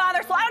not his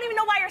father, so I don't even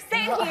know why you're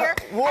sitting here.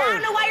 I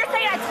don't know why you're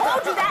saying I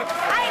told you that.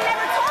 I ain't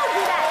never told you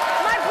that.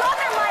 My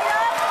brother might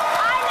have.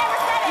 I never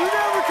said it. You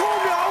never told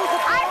me I was a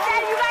father. I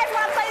said you guys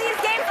want to play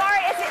these games. All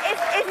right,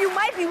 if you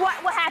might be, what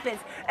happens?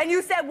 And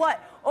you said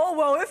what? Oh,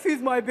 well, if he's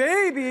my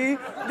baby,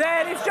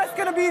 then it's just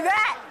gonna be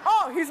that.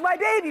 Oh, he's my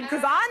baby,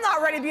 because I'm not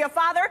ready to be a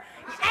father.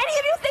 Any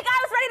of you think I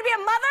was ready to be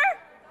a mother?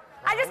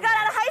 I just got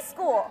out of high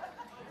school.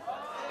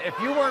 If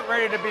you weren't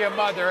ready to be a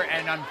mother,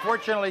 and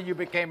unfortunately you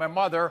became a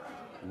mother,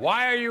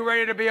 why are you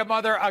ready to be a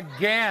mother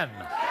again?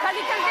 Because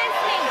he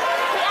convinced me.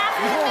 He asked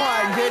me to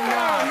marry I did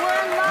not. We're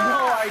in love.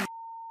 No, I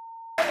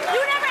You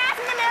never asked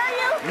me to marry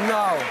you?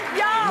 No.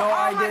 Yo, No, oh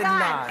I my did God.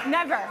 not.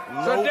 Never.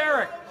 So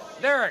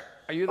Derek,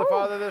 are you the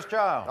father of this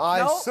child?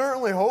 I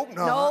certainly hope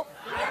not. Nope.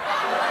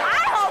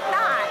 I hope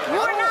not.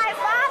 You're not his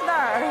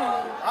father.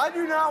 I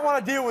do not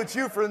want to deal with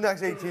you for the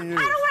next 18 years.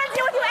 I don't want to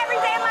deal with you every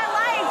day of my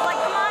life. Like,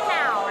 come on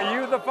now. Are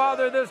you the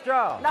father of this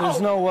child? No.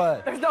 There's no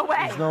way. There's no way.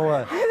 There's no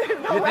way.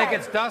 There's no You way. think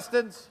it's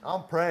Dustin's?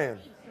 I'm praying.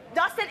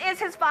 Dustin is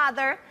his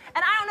father,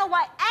 and I don't know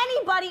why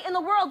anybody in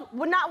the world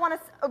would not want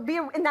to be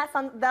in that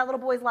little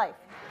boy's life.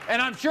 And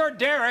I'm sure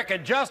Derek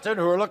and Justin,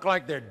 who look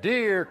like they're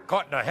deer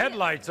caught in the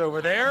headlights over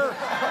there,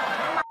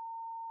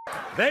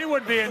 they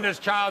would be in this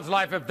child's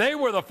life if they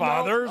were the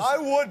fathers. No, I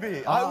would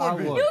be. I would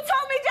be. You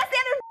told me just the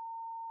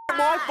other.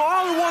 My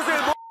father wasn't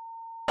in my life.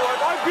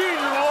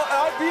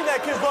 I've been in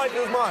that kid's life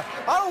as mine.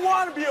 I don't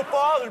want to be a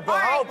father,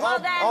 but All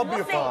right, I'll be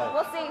a father.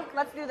 We'll see.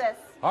 Let's do this.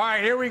 All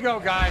right, here we go,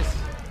 guys.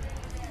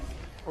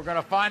 We're going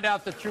to find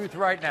out the truth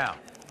right now.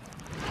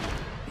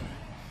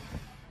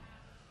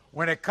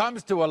 When it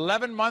comes to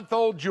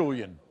 11-month-old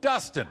Julian,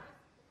 Dustin,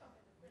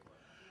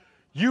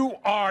 you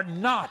are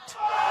not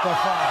the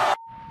father.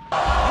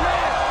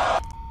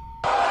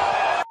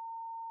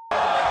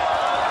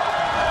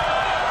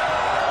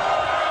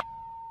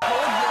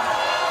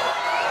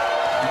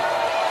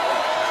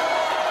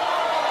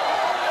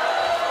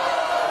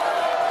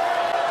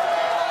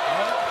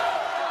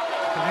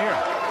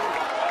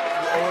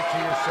 owe it to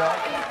yourself,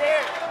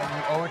 and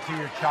you owe it to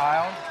your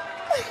child,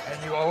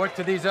 and you owe it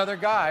to these other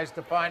guys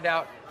to find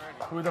out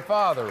who the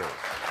father is.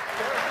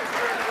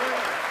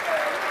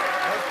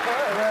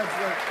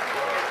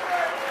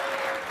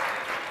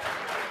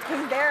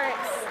 He's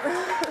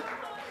Derek's.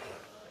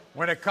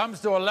 When it comes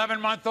to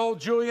 11-month-old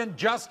Julian,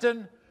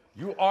 Justin,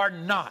 you are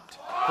not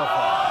the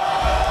father.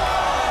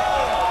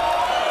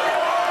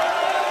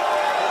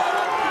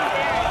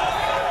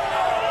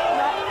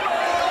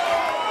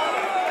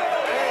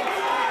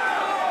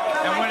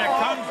 And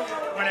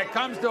when it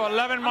comes to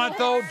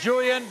 11-month-old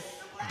Julian,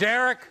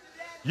 Derek,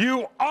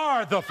 you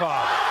are the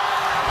father.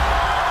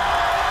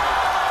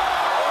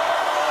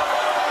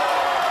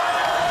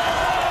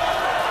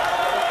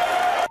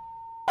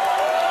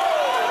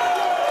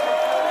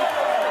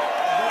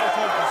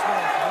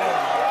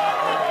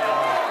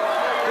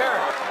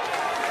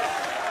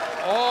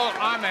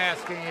 I'm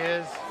asking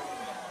is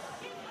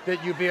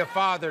that you be a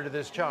father to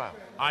this child.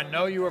 I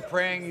know you were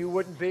praying you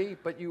wouldn't be,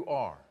 but you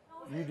are.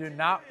 You do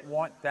not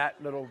want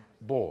that little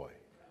boy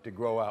to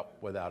grow up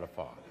without a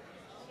father.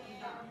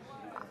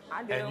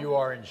 I do. And you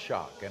are in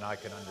shock, and I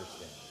can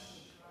understand.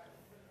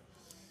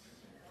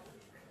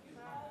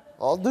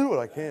 I'll do what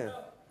I can.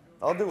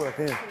 I'll do what I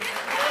can.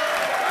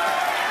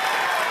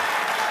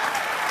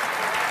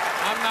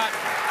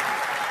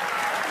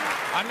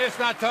 I'm just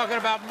not talking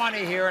about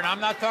money here, and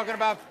I'm not talking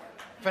about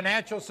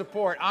financial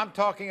support. I'm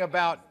talking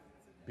about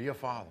be a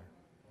father.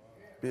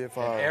 Be a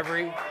father. In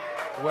every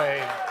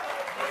way.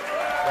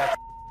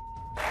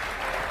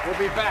 We'll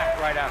be back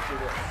right after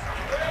this.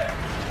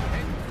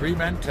 3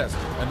 men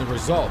tested, and the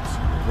results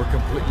were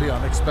completely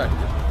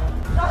unexpected.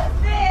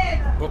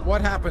 Justin! But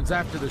what happens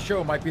after the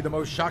show might be the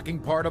most shocking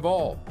part of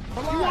all.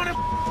 You want to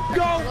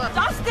go?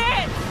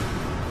 Justin!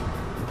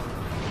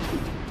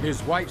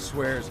 His wife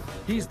swears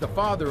he's the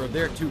father of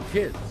their 2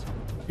 kids.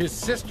 His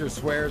sister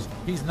swears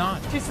he's not.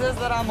 She says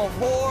that I'm a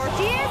whore.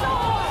 She is a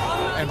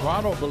whore! And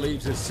Ronald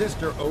believes his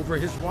sister over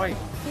his wife.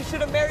 He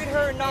should have married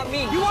her and not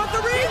me. You want the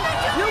ring?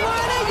 You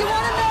want it? You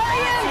want to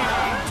marry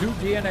him?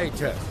 2 DNA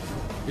tests.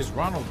 Is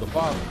Ronald the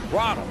father?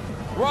 Ronald!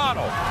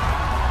 Ronald!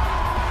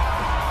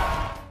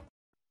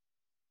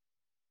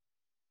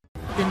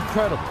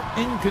 Incredible,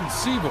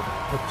 inconceivable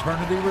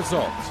paternity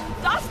results.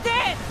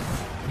 Justin!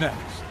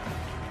 Next.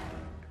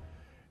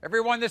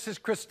 Everyone, this is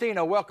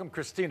Christina. Welcome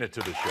Christina to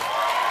the show.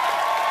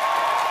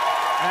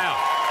 Now,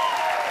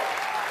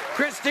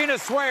 Christina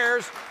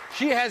swears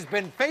she has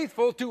been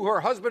faithful to her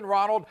husband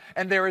Ronald,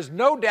 and there is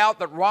no doubt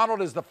that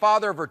Ronald is the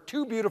father of her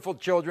 2 beautiful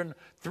children,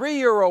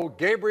 3-year-old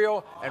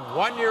Gabriel and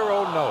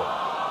 1-year-old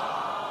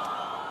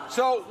Noah.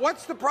 So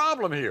what's the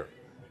problem here?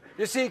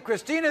 You see,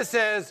 Christina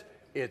says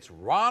it's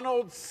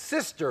Ronald's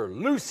sister,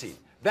 Lucy.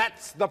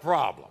 That's the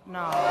problem.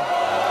 No.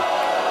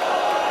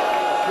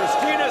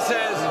 Christina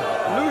says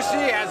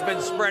Lucy has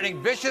been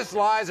spreading vicious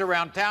lies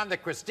around town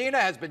that Christina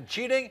has been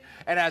cheating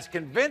and has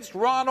convinced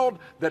Ronald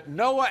that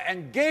Noah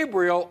and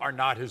Gabriel are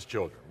not his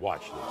children.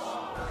 Watch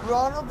this.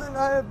 Ronald and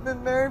I have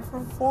been married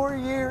for 4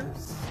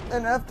 years,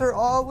 and after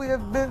all we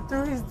have been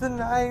through, he's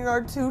denying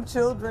our 2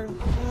 children.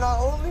 Not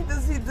only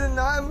does he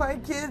deny my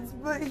kids,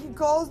 but he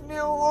calls me a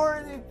whore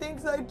and he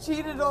thinks I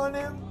cheated on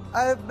him.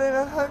 I have been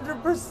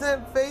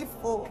 100%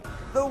 faithful.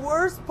 The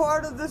worst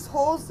part of this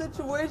whole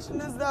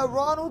situation is that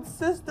Ronald's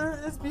sister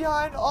is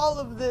behind all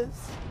of this.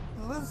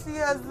 Lucy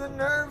has the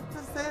nerve to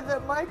say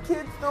that my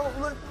kids don't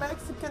look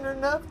Mexican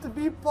enough to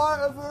be part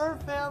of her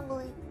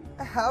family.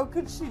 How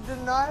could she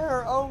deny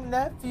her own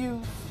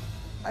nephews?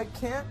 I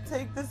can't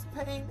take this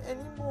pain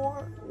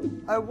anymore.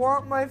 I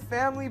want my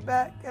family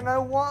back, and I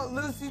want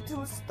Lucy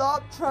to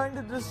stop trying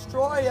to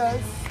destroy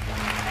us.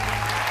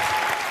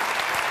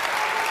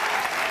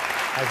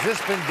 Has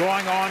this been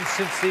going on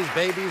since these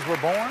babies were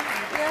born?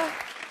 Yeah.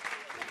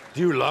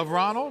 Do you love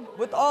Ronald?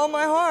 With all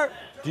my heart.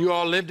 Do you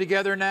all live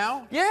together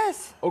now?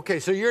 Yes. Okay,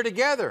 so you're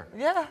together.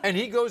 Yeah. And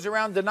he goes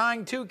around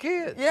denying 2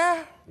 kids.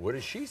 Yeah. What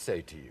does she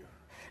say to you?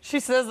 She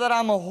says that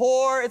I'm a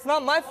whore. It's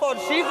not my fault.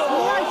 She's a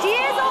whore. No, she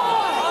is a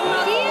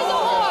whore. She is a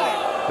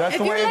whore. That's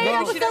the way it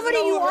goes. She doesn't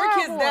know who her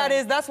kid's dad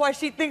is. That's why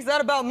she thinks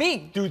that about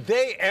me. Do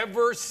they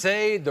ever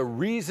say the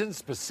reasons,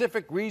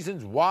 specific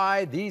reasons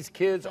why these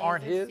kids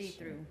aren't his?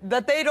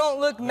 That they don't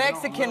look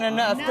Mexican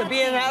enough to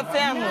be in that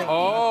family.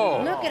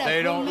 Oh, Look at us, they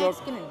we're don't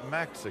Mexican. look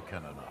Mexican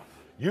enough.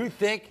 You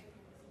think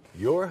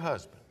your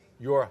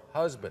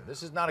husband,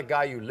 this is not a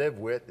guy you live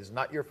with, this is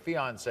not your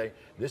fiance,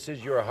 this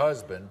is your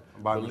husband,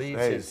 believes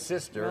his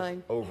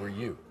sister over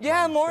you.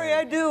 Yeah, Maury,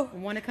 I do.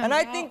 And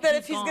I think that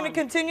if he's going to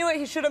continue it,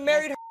 he should have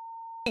married her.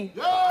 Well,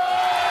 I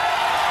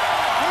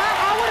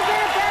would have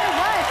been a better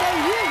wife than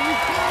you.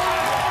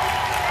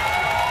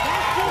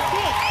 That's too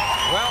thick.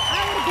 Well,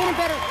 I would have been a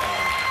better.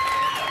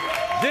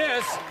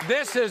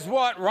 this is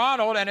what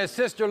Ronald and his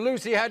sister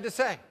Lucy had to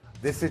say.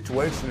 This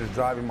situation is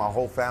driving my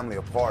whole family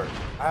apart.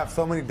 I have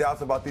so many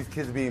doubts about these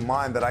kids being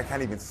mine that I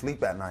can't even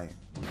sleep at night.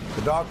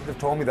 The doctors have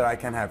told me that I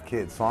can't have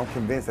kids, so I'm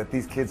convinced that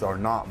these kids are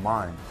not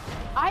mine.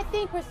 I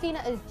think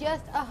Christina is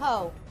just a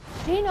hoe.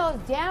 She knows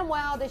damn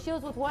well that she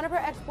was with one of her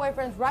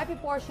ex-boyfriends right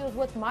before she was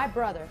with my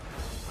brother.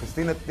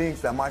 Christina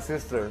thinks that my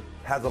sister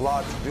has a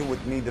lot to do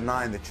with me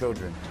denying the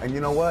children. And you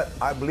know what?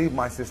 I believe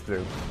my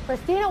sister.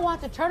 Christina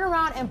wants to turn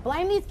around and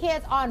blame these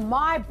kids on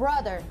my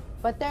brother.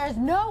 But there's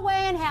no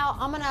way in hell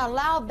I'm gonna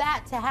allow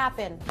that to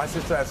happen. My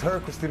sister has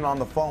heard Christina on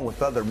the phone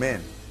with other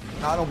men.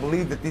 I don't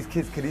believe that these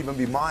kids could even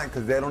be mine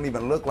because they don't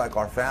even look like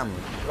our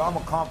family. But I'm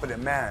a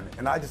confident man,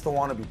 and I just don't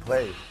want to be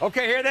played.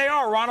 Okay, here they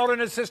are, Ronald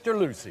and his sister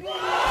Lucy.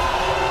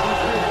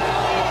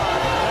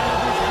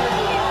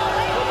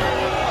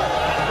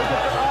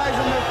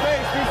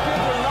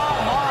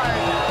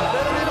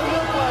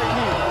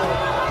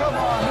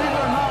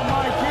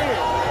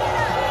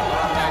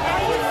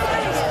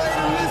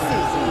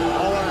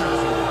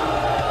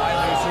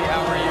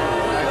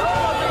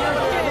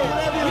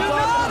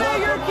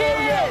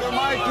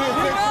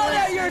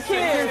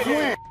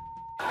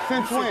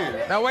 Since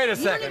when? Now wait a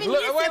second.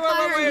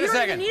 Wait a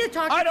second.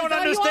 I don't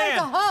understand.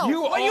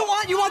 You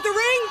want the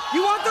ring?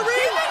 You want the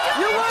ring?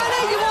 You want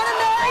it? You want to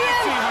marry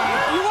him?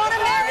 You want to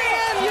marry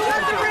him? You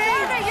want the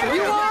ring?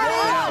 You want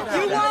it?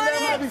 You want it?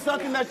 That might be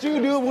something that you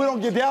do. We don't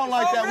get down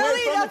like that.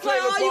 Really? That's why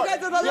all you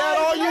guys are the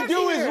Yeah, all you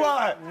do is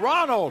lie.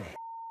 Ronald,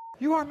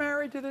 you are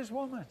married to this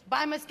woman.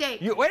 By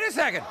mistake. Wait a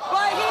second.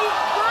 But he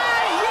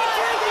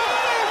tricked me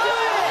into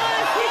it.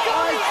 He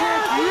told me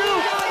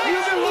everything.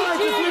 You've been lying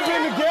since we've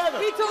been together.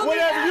 He told me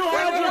whatever. You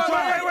had your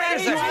time. Wait a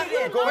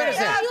second. Wait a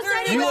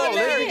second. You all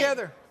live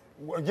together?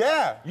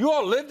 Yeah. You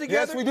all live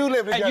together? Yes, we do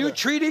live together. And you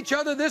treat each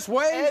other this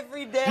way?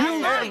 Every day.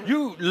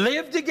 You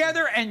live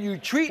together and you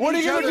treat each other? What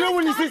are you going to do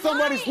when you see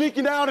somebody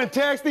sneaking out and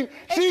texting?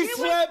 She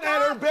slept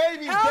at her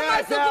baby's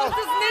dad's house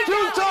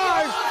 2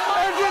 times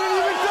and didn't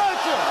even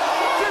touch her.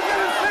 She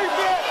didn't sleep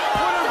there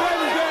when her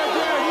baby's dad's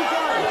there. You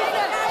got it.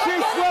 She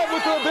slept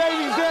with her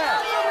baby's dad.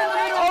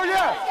 Oh,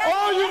 yeah.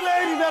 All you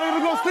ladies that are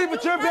going to go sleep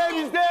with your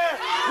baby's dad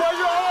while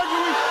you're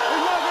arguing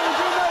is not going to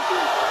do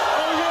nothing.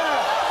 Oh,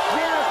 yeah.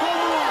 Yeah, come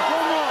on.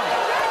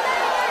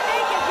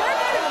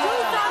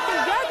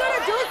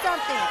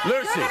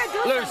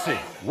 Lucy,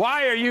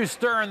 why are you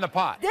stirring the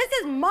pot? This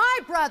is my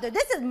brother.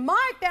 This is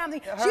my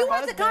family. She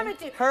wants to come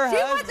into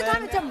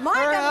my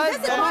family.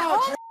 This is my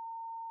own.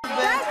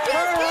 That's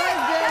just it.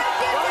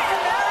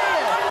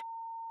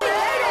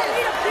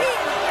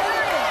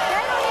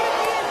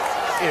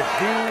 If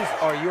these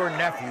are your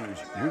nephews,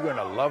 you're going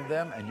to love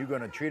them and you're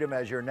going to treat them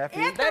as your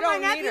nephews? They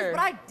don't need her. But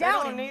I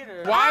doubt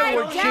it. Why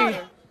would she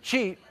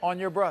cheat on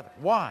your brother?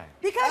 Why?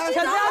 Because that's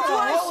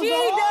what she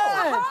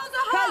does.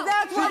 Because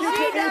that's what she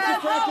does.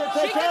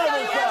 She can tell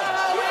you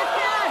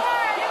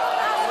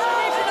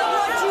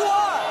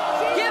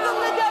give him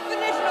the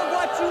definition of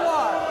what you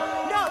are.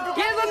 No,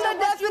 give him the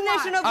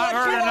definition of what you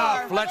are. I've heard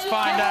enough. Let's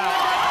find out.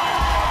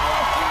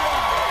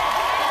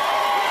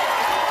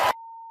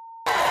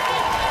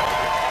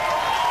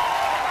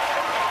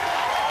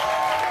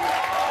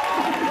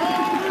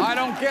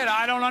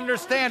 I don't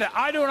understand it.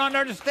 I don't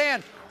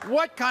understand.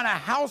 What kind of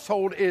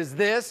household is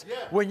this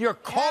when you're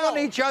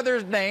calling each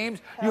other's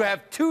names? You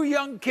have 2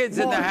 young kids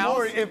in the house.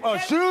 Maury, if a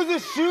shoe's a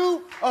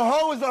shoe, a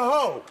hoe is a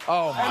hoe.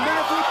 Oh, my. And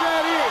that's what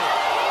that is.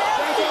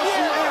 That's how she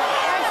is.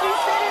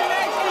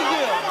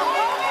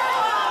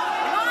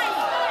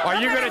 Are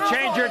you going to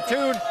change your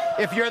tune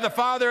if you're the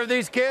father of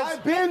these kids?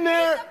 I've been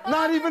there,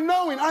 not even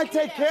knowing. I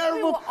take care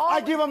of them.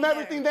 I give them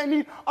everything they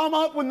need. I'm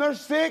up when they're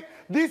sick.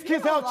 These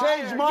kids help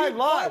change my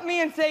life. Let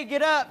me and say,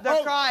 get up.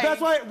 They're crying. That's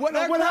right. What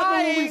happened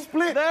when we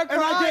split? And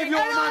I gave you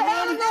all my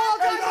money. And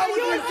I was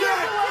in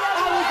debt.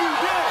 I was in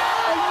debt.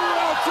 And you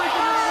were out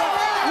tricking me.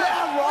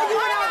 Yeah,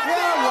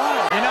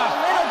 right. Enough.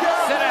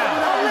 Sit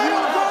down.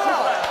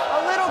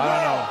 A little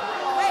girl.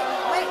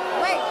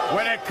 Wait.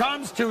 When it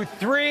comes to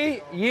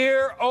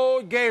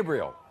 3-year-old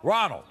Gabriel,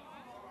 Ronald,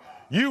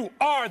 you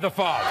are the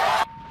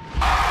father.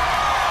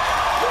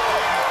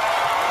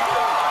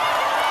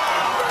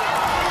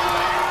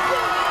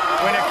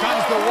 When it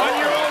comes to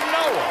 1-year-old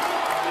Noah,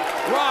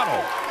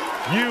 Ronald,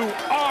 you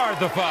are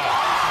the father.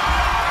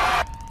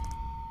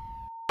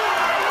 I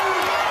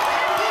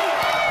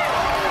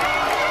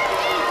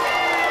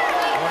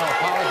want to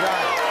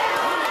apologize.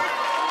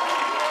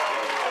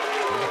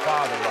 You're the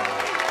father,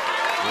 Ronald.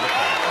 You're the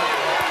father.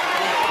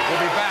 We'll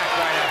be back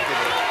right after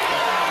this.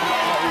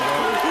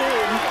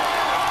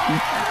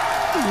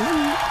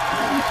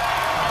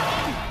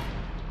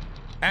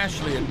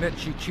 Ashley admits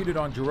she cheated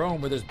on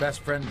Jerome with his best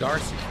friend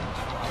Darcy.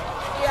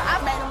 Yeah,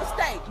 I made a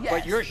mistake, yes.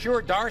 But you're sure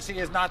Darcy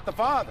is not the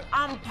father?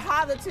 I'm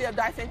positive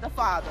Darcy ain't the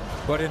father.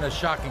 But in a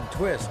shocking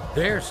twist,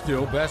 they're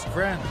still best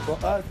friends. For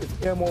us, it's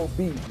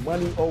MOB,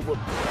 money over.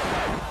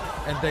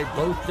 And they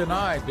both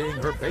deny being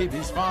her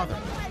baby's father.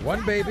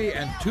 1 baby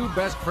and 2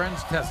 best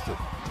friends tested.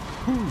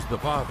 Who's the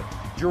father?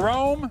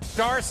 Jerome?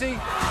 Darcy?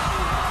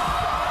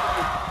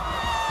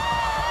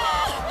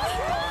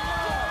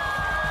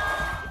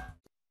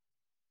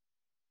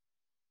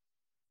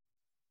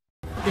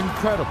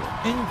 Incredible,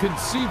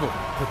 inconceivable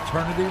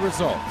paternity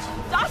results.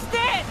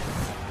 Dustin!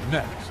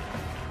 Next.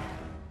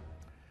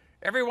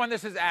 Everyone,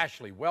 this is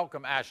Ashley.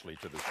 Welcome Ashley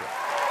to the show.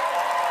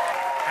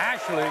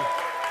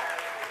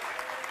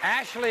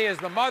 Ashley is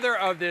the mother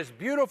of this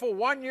beautiful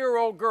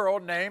 1-year-old girl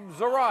named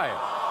Zariah.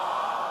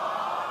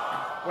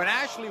 when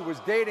Ashley was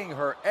dating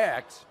her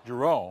ex,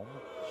 Jerome,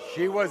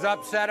 she was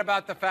upset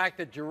about the fact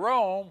that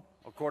Jerome,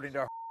 according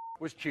to her,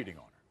 was cheating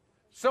on her.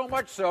 So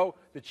much so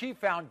that she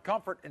found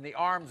comfort in the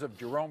arms of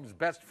Jerome's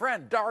best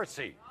friend,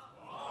 Darcy.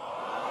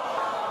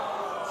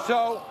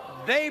 So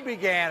they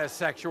began a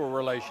sexual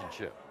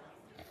relationship.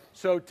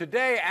 So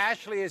today,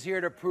 Ashley is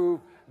here to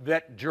prove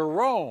that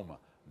Jerome,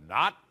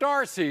 not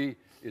Darcy,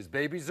 is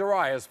baby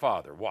Zariah's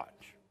father. Watch.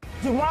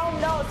 Jerome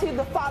knows he's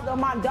the father of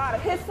my daughter.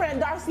 His friend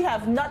Darcy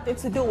has nothing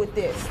to do with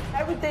this.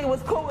 Everything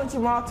was cool with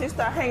Jerome till he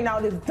started hanging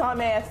out with his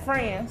dumbass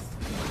friends.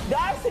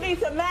 Darcy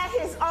needs to mind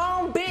his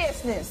own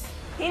business.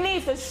 He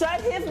needs to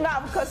shut his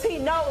mouth because he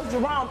knows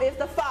Jerome is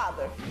the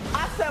father.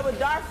 I slept with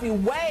Darcy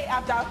way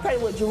after I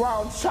played with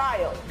Jerome's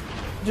child.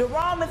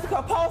 Jerome is a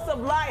compulsive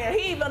liar.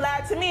 He even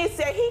lied to me and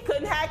said he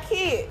couldn't have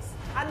kids.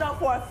 I know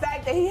for a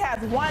fact that he has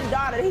one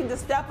daughter that he can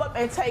step up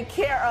and take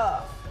care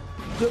of.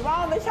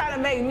 Jerome is trying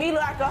to make me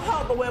look like a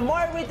hoe, but when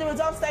Maury reads the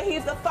results say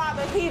he's the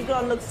father, he's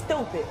gonna look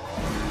stupid.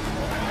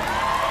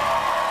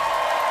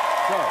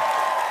 So,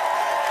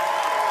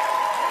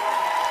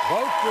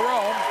 both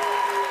Jerome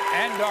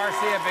and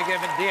Darcy have been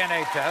given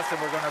DNA tests,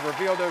 and we're going to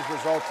reveal those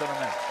results in a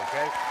minute,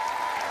 okay?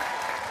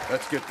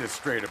 Let's get this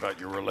straight about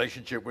your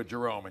relationship with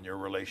Jerome and your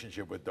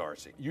relationship with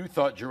Darcy. You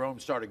thought Jerome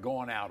started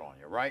going out on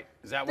you, right?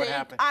 Is that what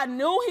happened? I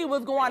knew he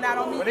was going out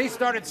on me. When he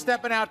started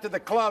stepping out to the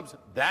clubs,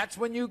 that's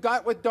when you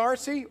got with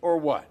Darcy, or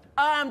what?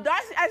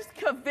 Darcy just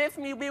convinced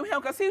me to be with him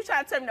because he was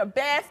trying to tell me the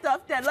bad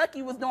stuff that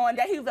Lucky was doing,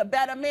 that he was a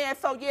better man.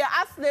 So, yeah,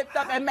 I slipped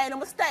up and made a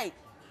mistake.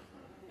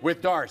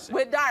 With Darcy?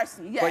 With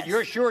Darcy, yes. But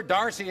you're sure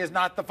Darcy is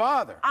not the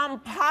father? I'm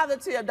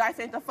positive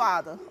Darcy ain't the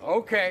father.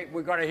 Okay,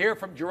 we're going to hear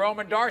from Jerome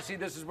and Darcy.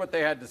 This is what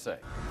they had to say.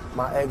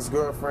 My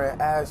ex-girlfriend,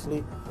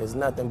 Ashley, is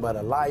nothing but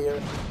a liar,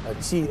 a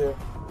cheater,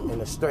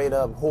 and a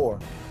straight-up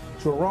whore.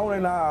 Jerome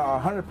and I are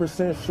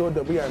 100% sure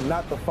that we are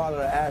not the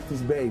father of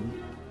Ashley's baby.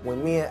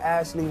 When me and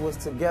Ashley was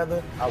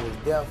together, I was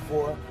there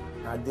for her,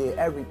 and I did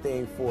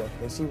everything for her,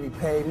 and she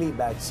repaid me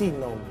by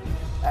cheating on me.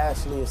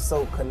 Ashley is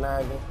so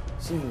conniving,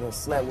 she even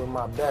slept with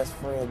my best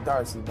friend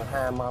Darcy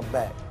behind my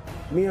back.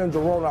 Me and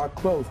Jerome are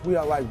close. We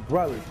are like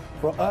brothers.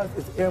 For us,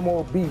 it's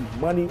MOB,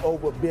 money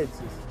over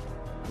bitches.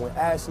 When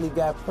Ashley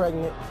got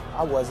pregnant,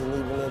 I wasn't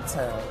even in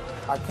town.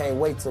 I can't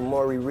wait till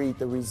Maury read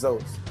the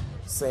results,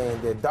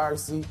 saying that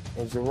Darcy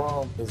and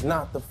Jerome is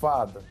not the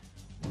father.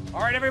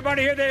 All right,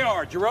 everybody, here they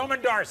are, Jerome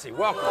and Darcy.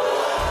 Welcome.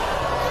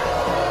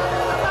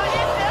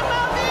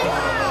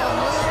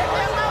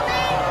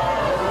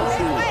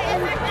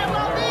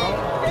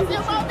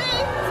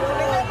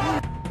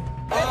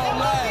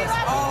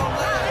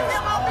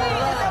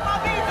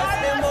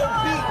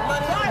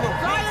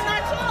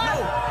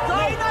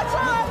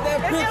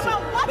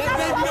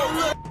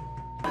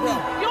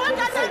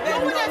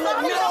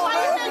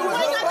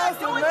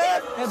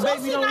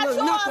 Baby don't look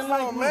nothing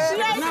like me.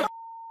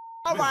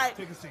 All right,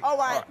 all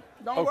right.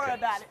 Don't worry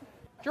about it.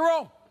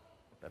 Jerome,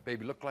 that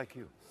baby look like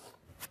you.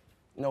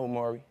 No,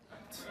 Maury.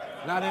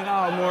 Not at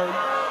all, Maury.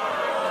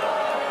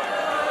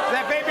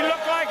 That baby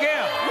look like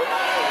him.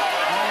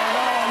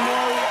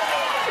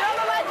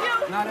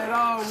 Not at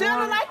all, Maury. She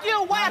don't look like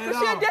you. Why? Because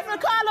she a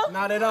different color?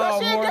 Not at all,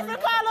 Because she a Maury.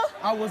 different color?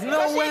 I was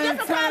nowhere in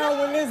town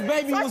when this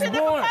baby was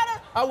born.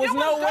 I was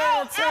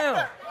nowhere in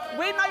town.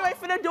 We know you ain't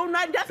finna do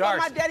nothing. That's why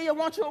my daddy will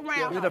want you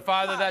around. You're the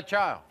father of that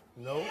child.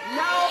 No. No. No,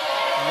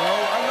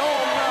 I know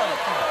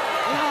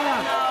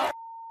I'm not.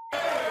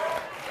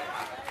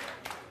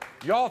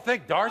 Y'all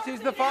think Darcy's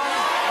the father?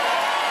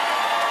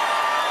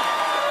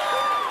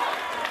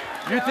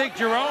 You think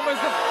Jerome is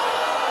the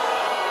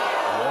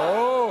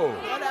Whoa.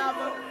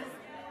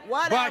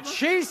 Whatever. But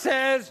she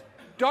says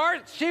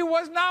she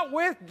was not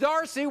with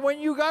Darcy when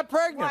you got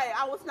pregnant. Right,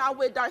 I was not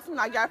with Darcy when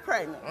I got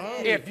pregnant.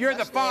 If you're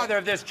the father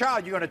of this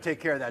child, you're going to take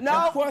care of that No.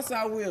 child. Of course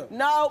I will.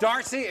 No.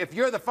 Darcy, if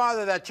you're the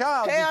father of that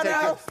child, Hell you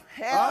take no.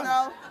 care. Hell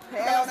no.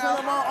 Hell no. I'm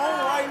on my own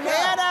right now.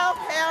 Hell no.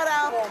 Hell no.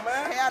 Come on,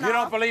 man. Hell no. You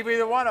don't believe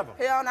either one of them?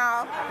 Hell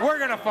no. We're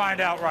going to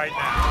find out right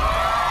now.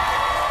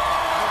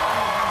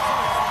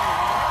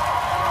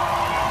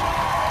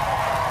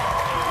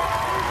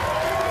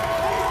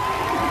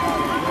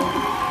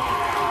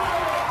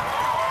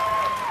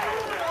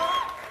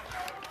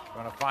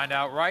 Find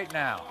out right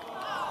now.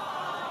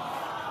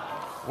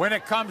 When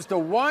it comes to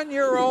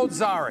 1-year-old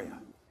Zaria,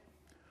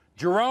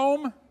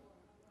 Jerome,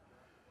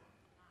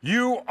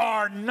 you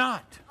are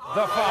not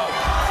the father.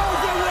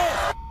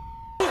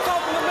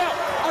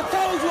 I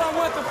told you I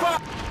wasn't the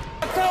father.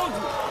 I told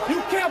you.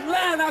 You kept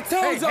lying. I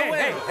told you.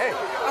 Hey.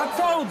 I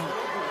told you.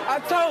 I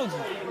told you.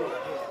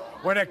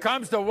 When it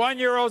comes to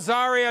 1-year-old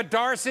Zaria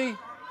Darcy,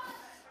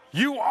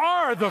 you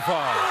are the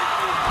father.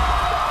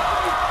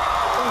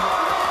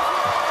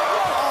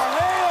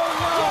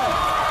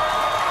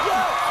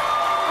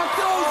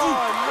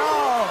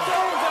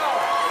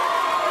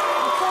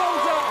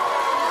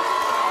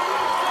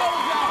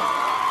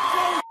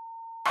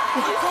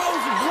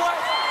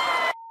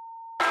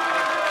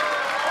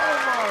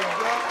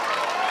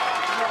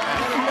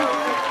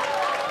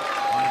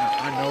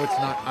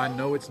 I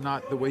know it's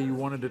not the way you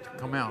wanted it to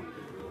come out,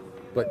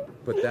 But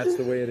that's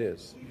the way it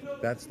is.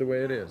 That's the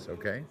way it is,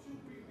 okay?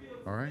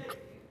 All right?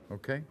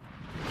 Okay?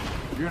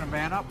 You're gonna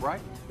man up, right?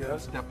 Yeah.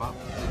 Step up,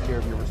 take care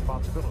of your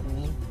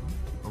responsibilities.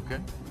 Okay?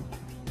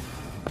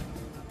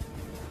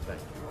 Thank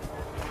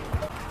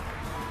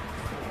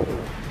you.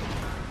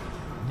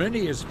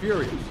 Minnie is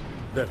furious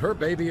that her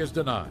baby is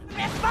denied.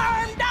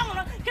 Sperm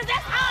donor, because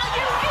that's all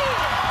you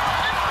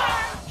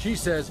need. She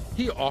says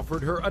he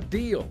offered her a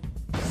deal.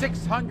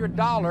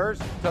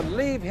 $600 to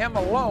leave him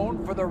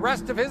alone for the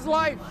rest of his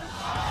life.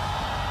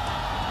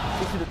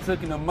 She should have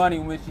taken the money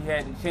when she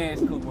had the chance,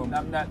 because when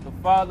I'm not the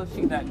father,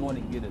 she's not going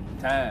to get a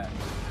dime.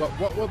 But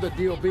what will the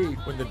deal be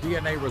when the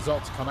DNA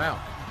results come out?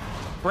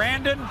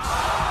 Brandon?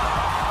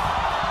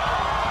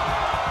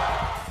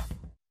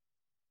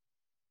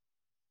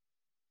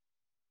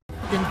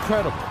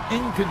 Incredible,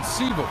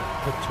 inconceivable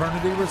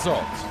paternity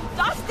results.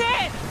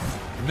 Dustin!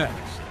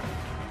 Next.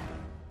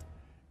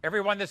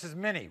 Everyone, this is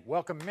Minnie.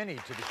 Welcome Minnie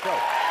to the show.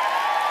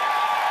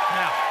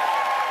 Now,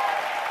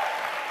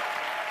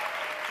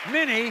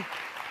 Minnie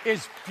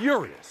is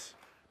furious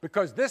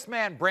because this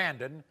man,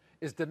 Brandon,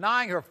 is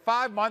denying her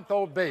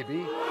 5-month-old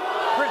baby,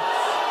 Prince.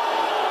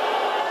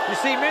 You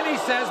see, Minnie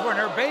says when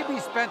her baby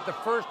spent the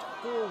first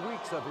 4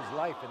 weeks of his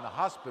life in the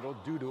hospital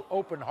due to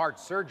open heart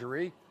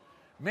surgery,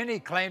 Minnie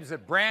claims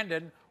that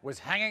Brandon was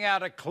hanging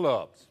out at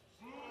clubs.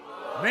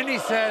 Minnie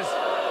says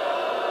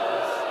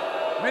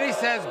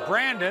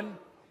Brandon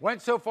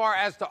went so far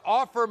as to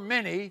offer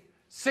Minnie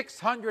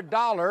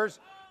 $600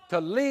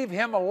 to leave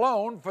him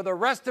alone for the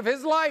rest of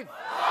his life.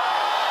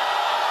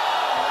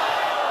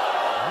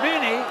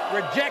 Minnie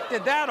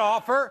rejected that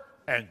offer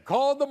and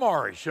called the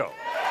Maury Show.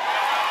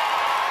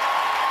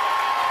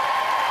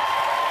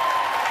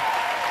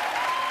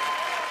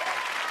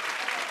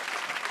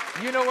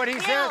 You know what he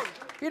says?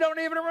 He don't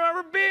even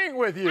remember being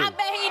with you. I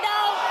bet he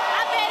don't.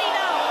 I bet he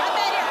don't. I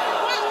bet he don't.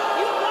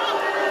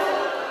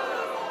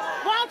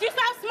 Why don't you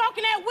stop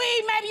smoking that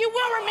weed? Maybe you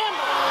will remember.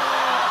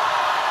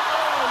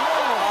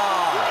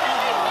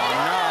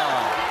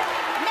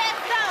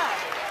 Messed up.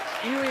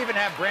 You even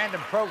have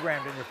Brandon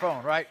programmed in your phone,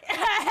 right?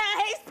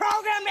 He's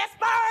programmed as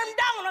sperm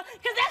donor,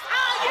 because that's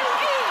all you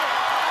is.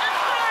 A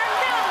sperm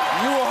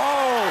donor. You a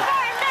hoe.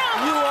 Sperm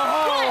donor. You a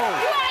hoe.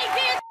 You ain't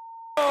did.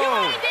 You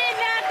ain't did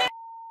nothing.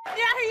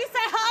 Did I hear you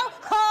say hoe?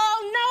 Oh,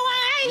 no,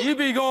 I ain't. You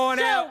be going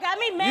out. Got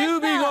me messed You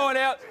be up. going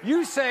out.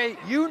 You say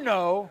you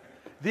know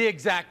the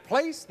exact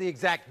place, the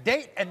exact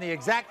date, and the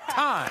exact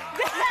time.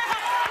 Let's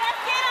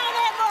get on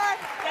that, boy.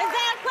 The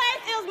exact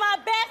place is my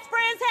best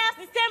friend's house,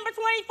 December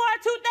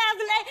 24,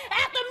 2008,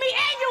 after me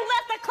and you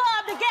left the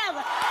club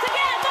together.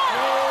 Together.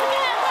 No.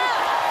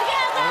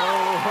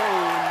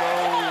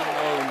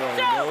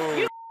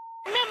 You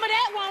remember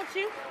that, won't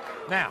you?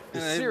 Now,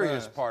 the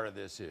serious part of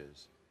this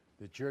is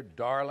that your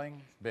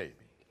darling baby.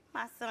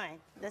 My son.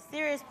 The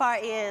serious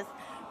part is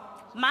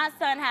my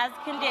son has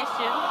a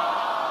condition.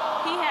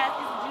 He has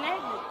this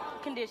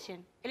genetic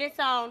condition, and it's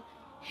on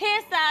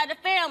his side of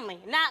the family,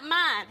 not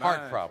mine.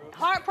 Heart problems.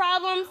 Heart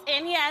problems,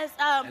 and he has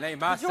It ain't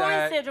my joint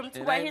side. syndrome, to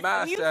It where ain't his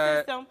my immune side.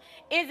 system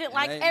isn't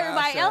like ain't my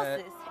everybody side.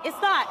 else's.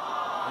 It's not.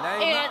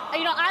 It ain't And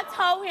you know, I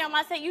told him,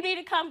 I said, you need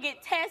to come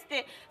get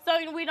tested so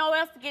we know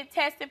else to get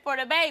tested for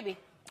the baby.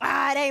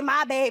 Ah, it ain't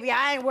my baby.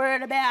 I ain't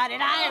worried about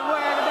it. I ain't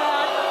worried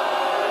about it.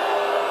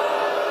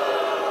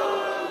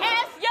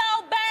 It's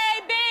your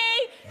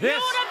baby. This-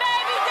 You the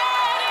baby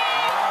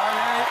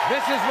daddy.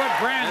 This is what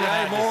Brandon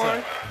had to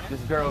say.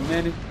 This girl,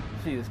 Minnie,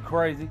 she is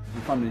crazy.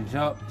 And from the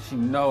jump, she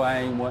know I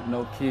ain't want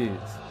no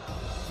kids.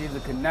 She's a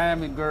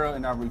conniving girl,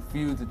 and I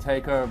refuse to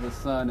take care of her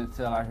son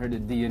until I hear the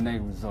DNA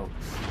results.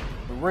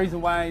 The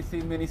reason why I ain't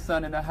seen Minnie's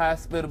son in the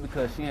hospital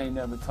because she ain't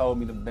never told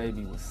me the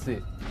baby was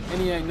sick. And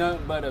he ain't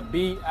nothing but a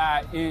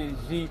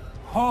B-I-N-G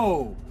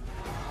hoe.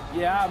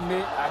 Yeah, I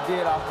admit I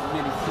did offer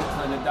Minnie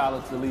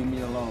 $600 to leave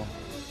me alone.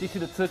 She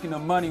should have taken the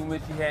money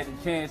when she had the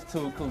chance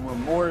to, because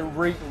when Maury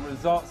read the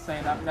results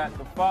saying I'm not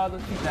the father,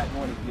 she's not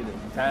going to get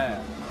a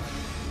dime.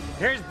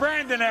 Here's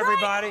Brandon,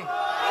 everybody.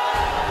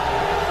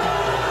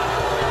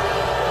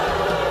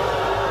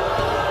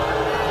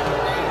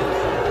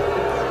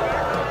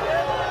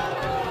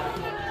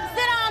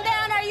 Sit on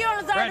down there. You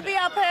don't deserve to be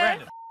up here.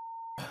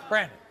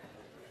 Brandon.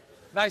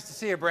 Nice to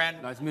see you,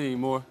 Brandon. Nice meeting you,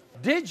 more.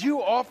 Did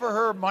you offer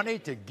her money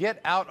to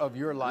get out of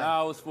your life?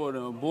 No, it was for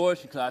the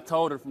abortion, because I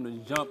told her from the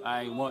jump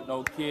I ain't want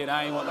no kid,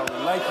 I ain't want no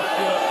relationship.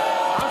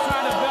 I was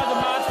trying to better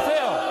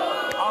myself.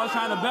 I was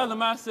trying to better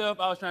myself.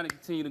 I was trying to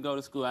continue to go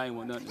to school. I ain't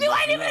want nothing. You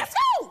ain't even in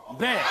school.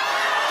 Bet.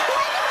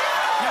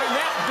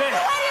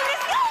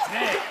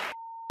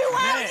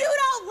 You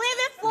don't live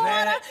in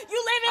Florida. You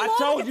live in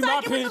Louisville,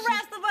 Kentucky with the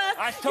rest of us.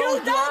 I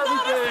told you don't go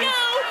to everything.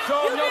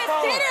 school. You just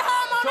sitting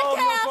home on the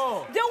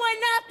couch doing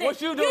nothing. What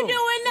you do? You doing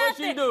What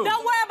nothing. you do?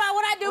 Don't worry about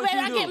what I do, What baby.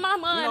 you I do? get my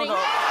money. You don't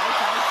know.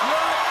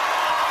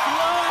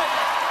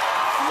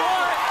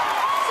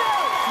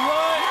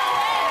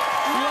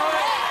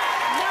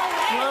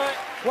 Slut.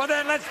 Well,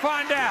 then let's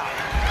find out.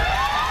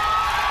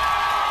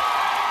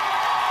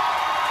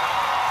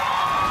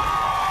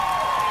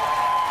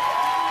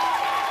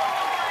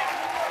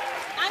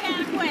 I got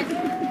a question.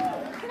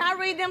 Can I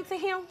read them to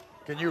him?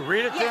 Can you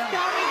read it to Yes, him?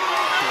 can I read them?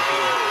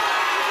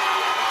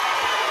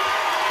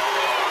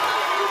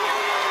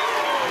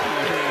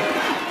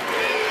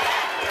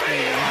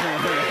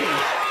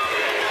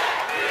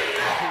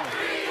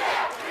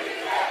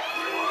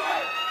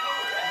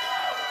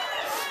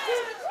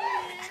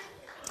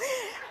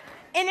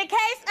 In the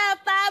case of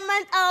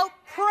 5-month-old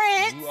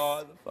Prince, You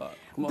are the father.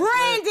 Come on,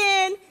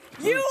 Brandon,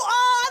 you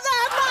are the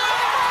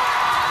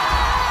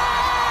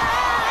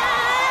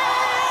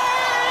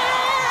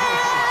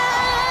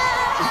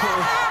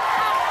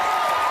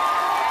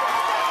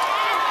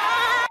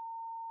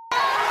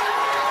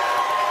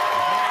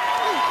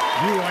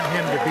You want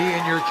him to be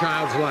in your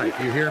child's life.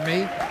 You hear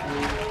me?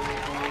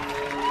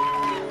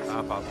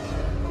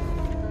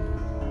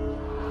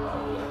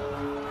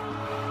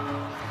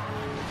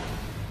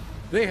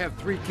 They have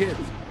 3 kids,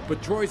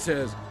 but Troy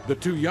says the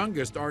 2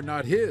 youngest are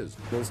not his.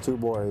 Those 2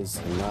 boys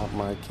are not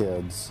my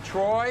kids.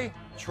 Troy?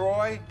 That's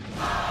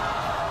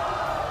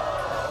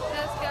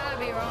gotta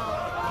be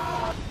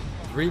wrong.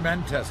 3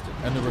 men tested,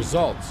 and the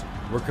results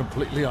were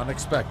completely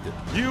unexpected.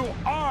 You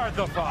are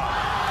the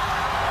father!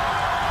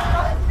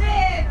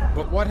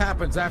 But what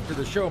happens after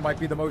the show might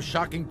be the most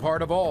shocking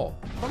part of all.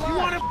 You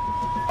want to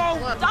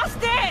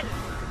Dustin!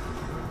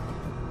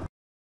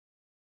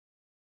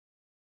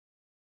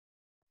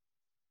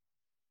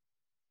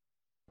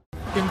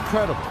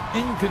 Incredible,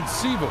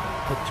 inconceivable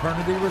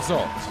paternity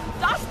results.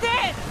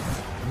 Dustin!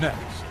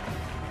 Next.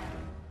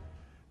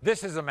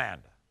 This is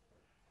Amanda.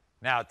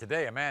 Now,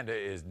 today, Amanda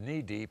is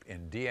knee-deep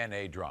in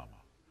DNA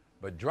drama.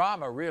 But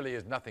drama really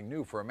is nothing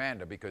new for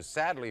Amanda because,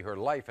 sadly, her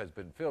life has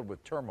been filled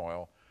with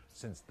turmoil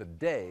since the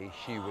day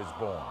she was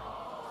born.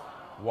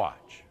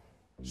 Watch.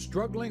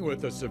 Struggling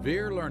with a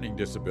severe learning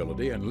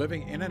disability and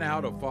living in and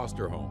out of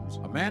foster homes,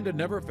 Amanda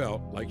never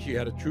felt like she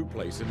had a true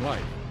place in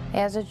life.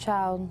 As a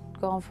child,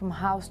 going from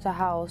house to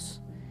house,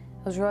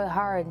 it was really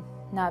hard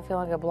not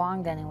feeling like I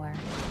belonged anywhere.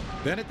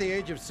 Then at the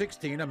age of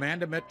 16,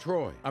 Amanda met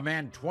Troy, a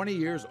man 20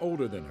 years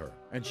older than her,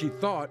 and she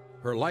thought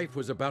her life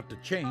was about to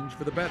change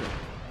for the better.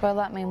 Troy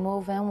let me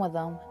move in with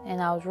him,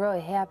 and I was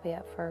really happy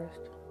at first.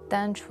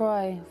 Then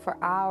Troy, for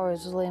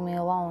hours, would leave me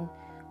alone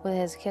with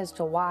his kids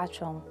to watch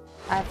them.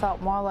 I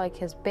felt more like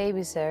his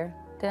babysitter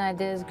than I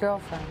did his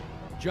girlfriend.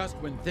 Just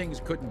when things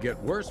couldn't get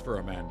worse for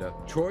Amanda,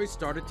 Troy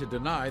started to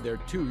deny their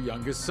 2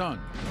 youngest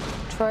sons.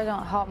 Troy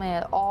don't help me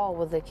at all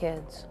with the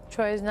kids.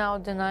 Troy is now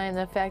denying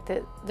the fact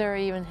that they're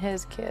even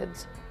his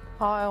kids.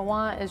 All I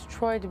want is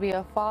Troy to be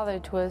a father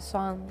to his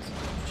sons,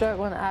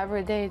 struggling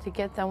every day to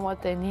get them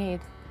what they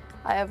need.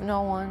 I have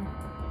no one.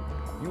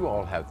 You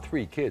all have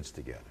 3 kids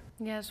together.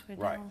 Yes, we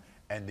do. Right.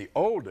 And the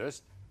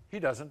oldest, he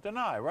doesn't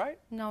deny, right?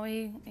 No,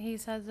 he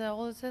says the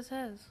oldest is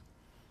his.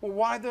 Well,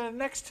 why the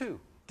next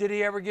 2? Did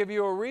he ever give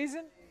you a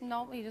reason?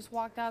 No, he just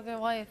walked out of their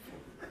life.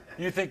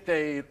 You think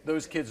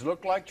those kids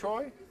look like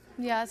Troy?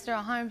 Yes, they're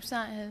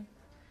 100% his.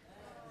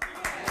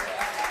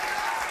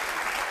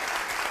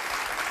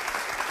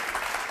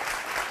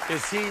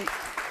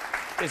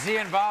 Is he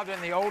involved in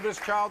the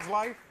oldest child's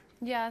life?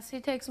 Yes, he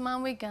takes them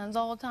on weekends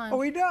all the time.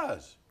 Oh, he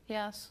does?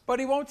 Yes. But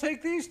he won't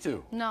take these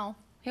 2? No,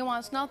 he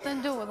wants nothing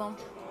to do with them.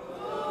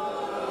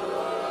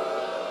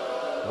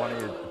 One of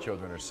your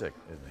children are sick,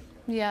 isn't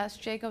he? Yes,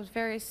 Jacob's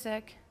very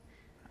sick.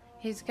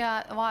 He's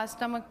got a lot of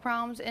stomach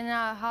problems, in and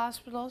out of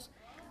hospitals.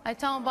 I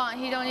tell him about it,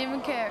 he don't even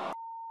care.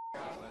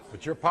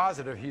 But you're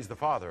positive he's the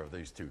father of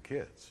these 2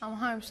 kids. I'm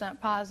 100%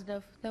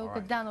 positive. They look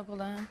identical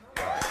to him.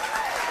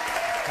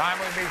 Time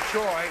we meet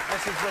Troy.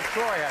 This is what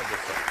Troy had to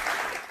say.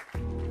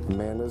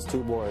 Amanda's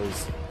 2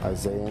 boys,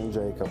 Isaiah and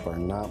Jacob, are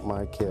not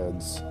my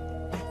kids,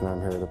 and I'm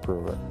here to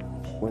prove it.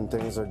 When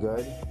things are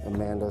good,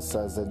 Amanda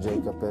says that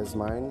Jacob is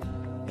mine,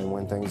 and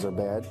when things are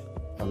bad,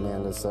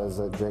 Amanda says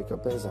that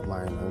Jacob isn't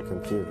mine. I'm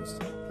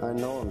confused. I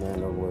know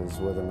Amanda was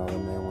with another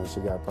man when she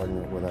got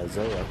pregnant with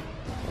Isaiah.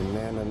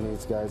 Amanda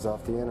meets guys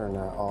off the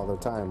internet all the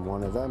time.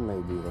 One of them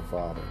may be the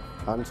father.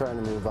 I'm trying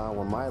to move on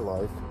with my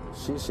life.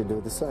 She should do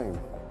the same.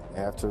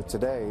 After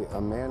today,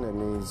 Amanda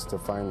needs to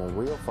find the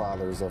real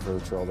fathers of her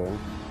children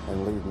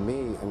and leave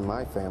me and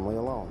my family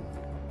alone.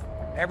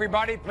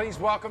 Everybody, please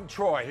welcome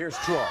Troy. Here's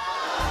Troy.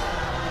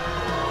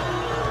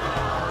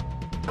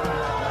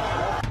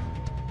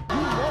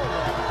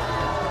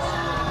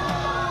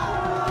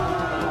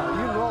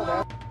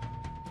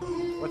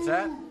 What's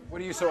that?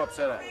 What are you so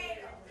upset at?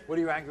 What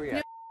are you angry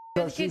at?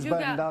 So she's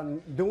been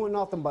done doing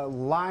nothing but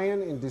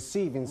lying and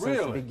deceiving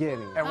since the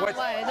beginning. And Not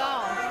lie at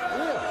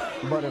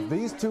all. But if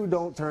these 2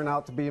 don't turn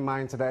out to be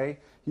mine today,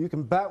 you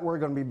can bet we're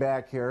going to be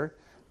back here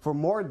for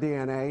more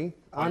DNA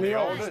on the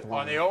oldest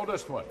one. On the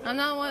oldest one. I'm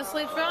not one to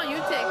sleep around. You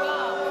take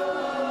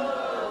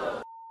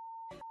off.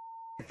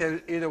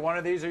 Either one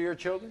of these are your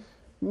children?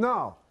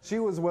 No, she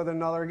was with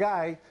another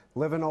guy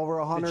living over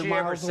 100 miles away. Did she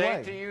ever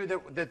say to you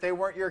that they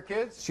weren't your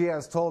kids? She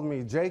has told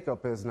me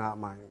Jacob is not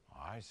mine.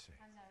 I see.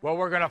 Well,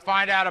 we're going to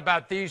find out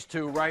about these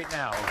 2 right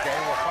now, okay?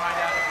 We'll find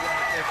out if you want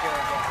to take care of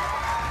them.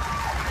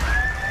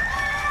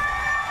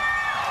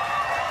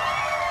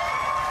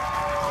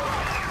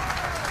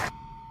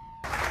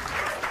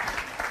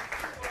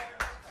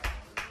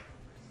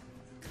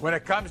 When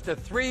it comes to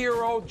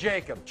 3-year-old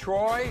Jacob,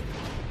 Troy.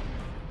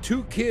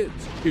 2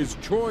 kids. Is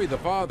Troy the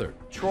father?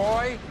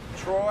 Troy.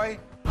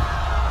 That's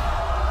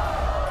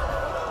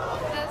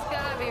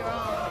gotta be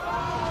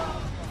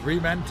wrong. 3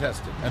 men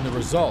tested, and the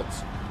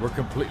results were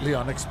completely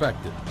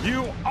unexpected.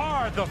 You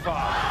are the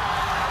father.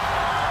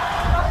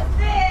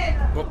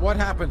 But what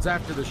happens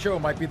after the show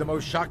might be the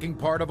most shocking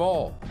part of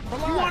all.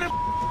 You want to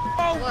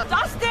go?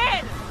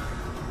 Dustin!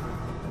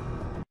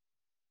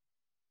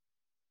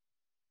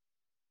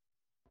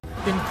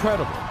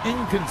 Incredible,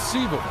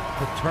 inconceivable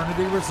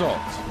paternity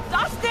results.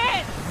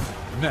 Dustin!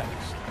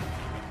 Next.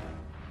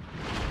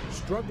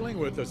 Struggling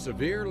with a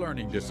severe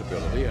learning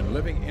disability and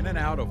living in and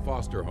out of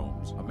foster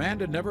homes,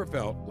 Amanda never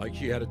felt like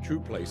she had a true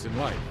place in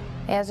life.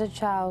 As a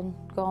child,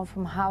 going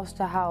from house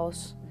to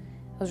house,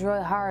 it was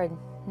really hard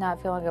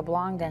not feeling like I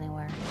belonged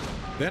anywhere.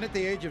 Then at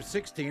the age of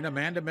 16,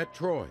 Amanda met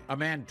Troy, a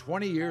man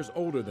 20 years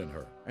older than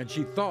her, and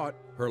she thought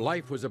her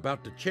life was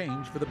about to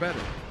change for the better.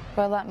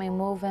 Troy let me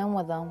move in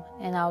with him,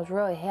 and I was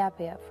really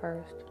happy at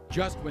first.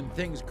 Just when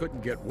things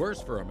couldn't get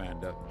worse for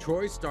Amanda,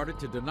 Troy started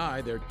to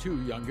deny their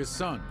 2 youngest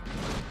sons.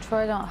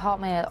 Troy don't help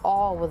me at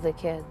all with the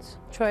kids.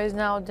 Troy's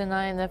now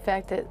denying the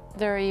fact that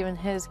they're even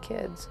his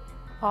kids.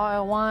 All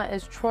I want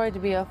is Troy to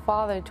be a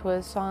father to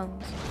his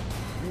sons.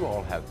 You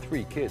all have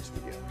 3 kids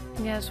together.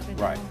 Yes, we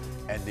do. Right.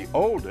 And the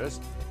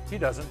oldest, he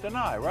doesn't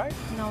deny, right?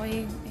 No,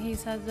 he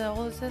says the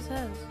oldest is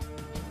his.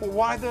 Well,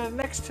 why the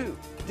next 2?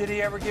 Did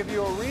he ever give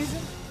you a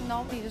reason?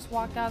 No, he just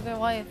walked out of their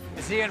life.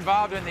 Is he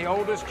involved in the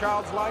oldest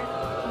child's life?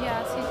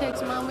 Yes, he takes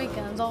them on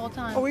weekends all the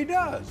time. Oh, he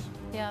does?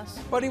 Yes.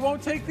 But he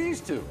won't take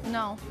these 2?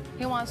 No,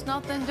 he wants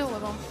nothing to do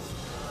with them.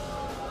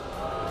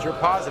 But you're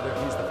positive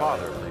he's the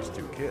father of these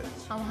 2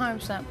 kids? I'm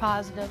 100%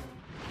 positive.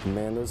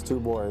 Amanda's 2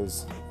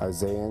 boys,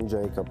 Isaiah and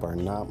Jacob, are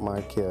not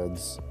my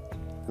kids,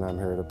 and I'm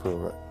here to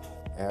prove it.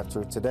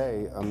 After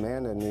today,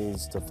 Amanda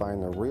needs to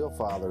find the real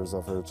fathers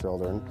of her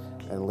children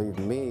and leave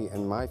me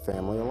and my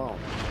family alone.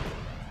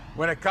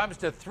 When it comes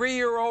to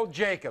 3-year-old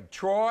Jacob,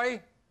 Troy,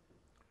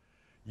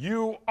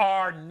 you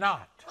are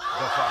not the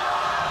father.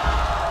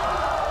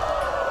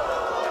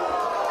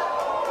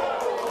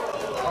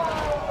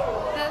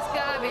 That's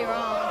gotta be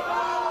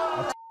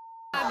wrong. That's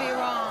gotta be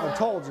wrong. I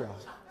told you.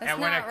 That's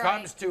And when it not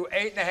comes to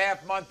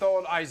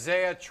 8.5-month-old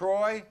Isaiah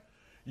Troy,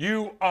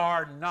 you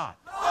are not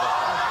the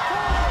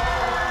father.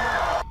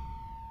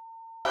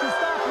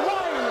 Stop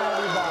lying to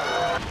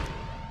everybody.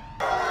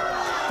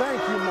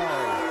 Thank you,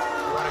 Maury.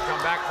 You want to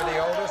come back for the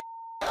oldest?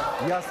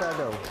 Yes, I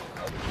do.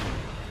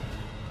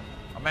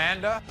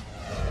 Amanda,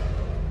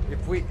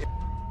 if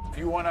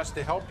you want us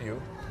to help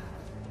you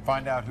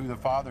find out who the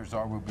fathers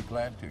are, we'll be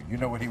glad to. You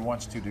know what he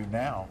wants to do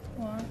now?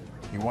 What?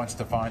 He wants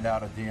to find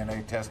out a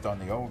DNA test on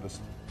the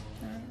oldest.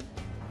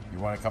 You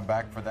want to come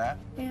back for that?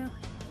 Yeah.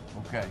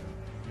 Okay.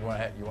 You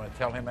want to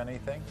tell him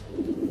anything?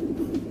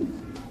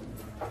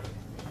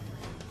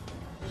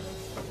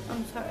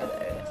 I'm sorry.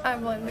 I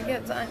blame the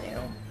kids on you.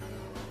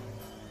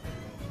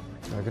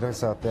 I could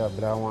accept that,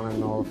 but I want to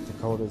know if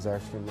Dakota's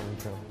actually mine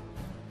too.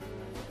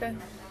 Okay.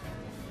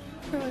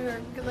 Really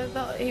hurt because I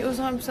thought he was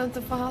 100%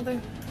 the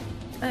father.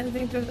 I didn't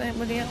think there was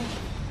anybody else.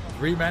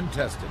 3 men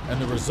tested, and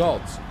the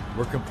results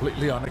were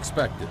completely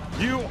unexpected.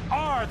 You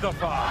are the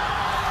father.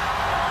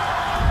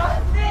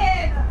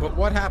 But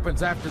what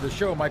happens after the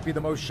show might be the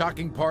most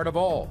shocking part of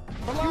all.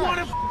 You want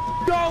to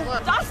go?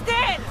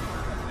 Dustin!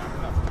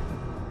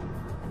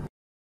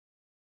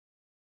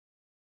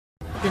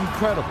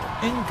 Incredible,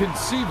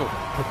 inconceivable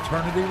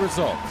paternity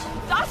results.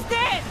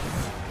 Dustin!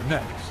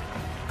 Next.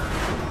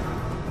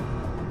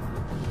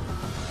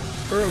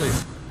 Earlier,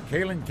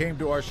 Kaylin came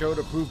to our show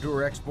to prove to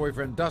her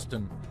ex-boyfriend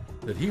Dustin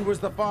that he was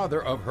the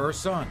father of her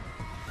son.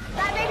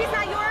 That baby's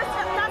not yours,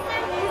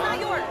 Dustin. He's not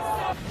yours.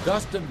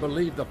 Dustin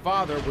believed the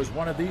father was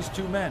one of these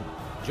 2 men,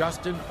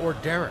 Justin or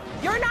Derek.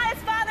 You're not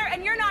his father,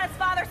 and you're not his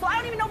father, so I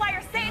don't even know why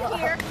you're staying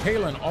here.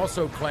 Kaylin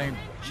also claimed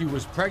she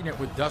was pregnant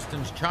with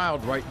Dustin's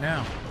child right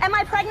now. Am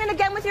I pregnant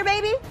again with your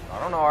baby? I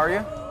don't know, are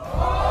you?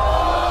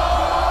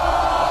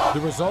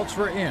 The results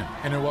were in,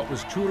 and in what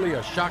was truly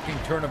a shocking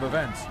turn of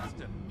events,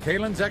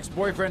 Kaylin's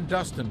ex-boyfriend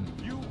Dustin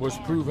was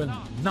proven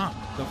not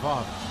the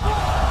father.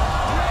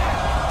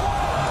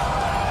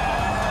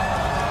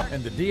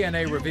 And the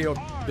DNA revealed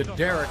that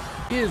Derek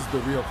is the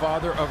real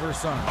father of her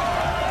son.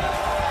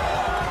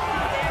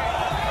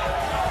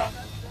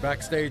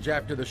 Backstage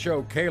after the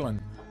show,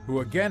 Kaylin, who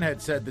again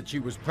had said that she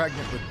was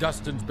pregnant with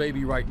Dustin's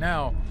baby right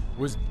now,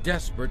 was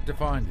desperate to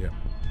find him.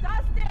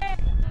 Dustin!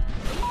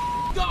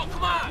 Go,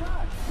 come on!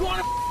 You want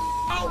to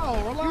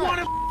go? You want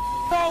to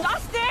go?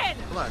 Dustin!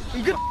 Relax.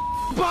 You get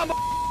Baba.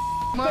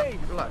 Baby,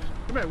 relax.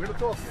 Come here, we're gonna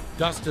talk here.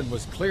 Dustin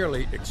was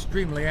clearly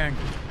extremely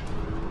angry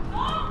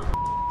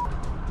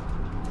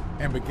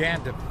and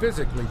began to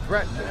physically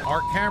threaten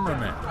our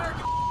cameraman.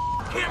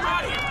 Camera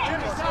out here!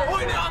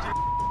 Point it on the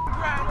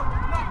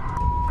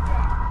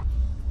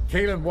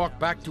Kaylin walked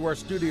back to our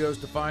studios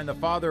to find the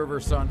father of her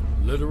son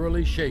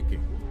literally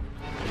shaking.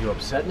 Are you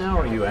upset now?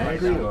 Are you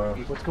angry? Or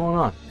what's going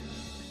on?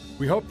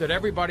 We hope that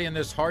everybody in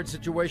this hard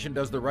situation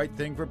does the right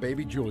thing for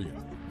baby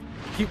Julian.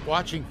 Keep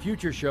watching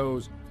future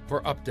shows for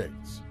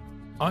updates.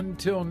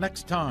 Until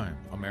next time,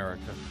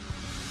 America.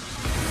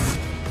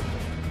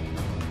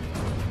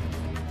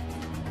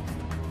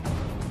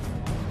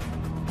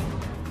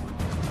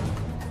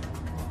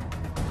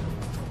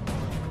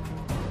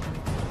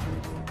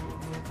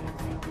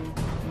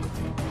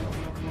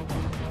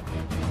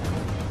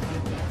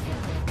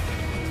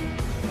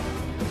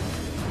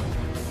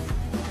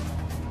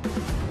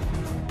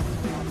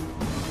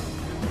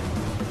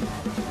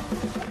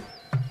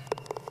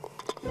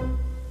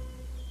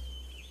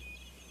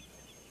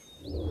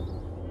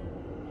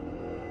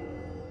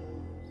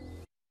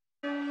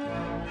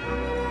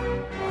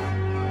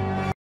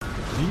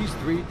 These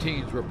three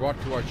teens were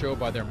brought to our show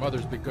by their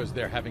mothers because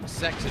they're having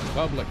sex in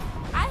public.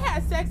 I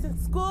had sex in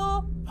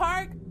school,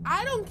 park,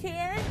 I don't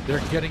care.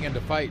 They're getting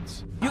into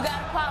fights. You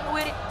got a problem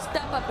with it?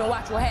 Step up and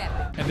watch what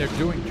happens. And they're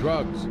doing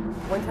drugs.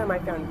 One time I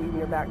found weed in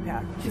your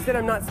backpack. She said,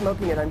 I'm not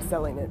smoking it, I'm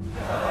selling it.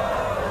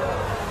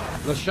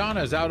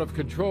 Lashana is out of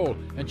control,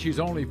 and she's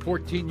only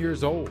 14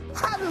 years old.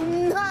 I do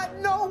not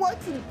know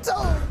what to do.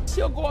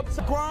 She'll go up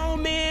to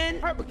grown men,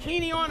 her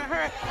bikini on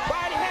her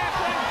body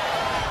halfway.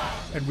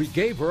 And we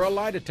gave her a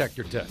lie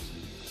detector test.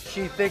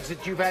 She thinks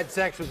that you've had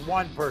sex with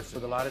one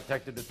person. The lie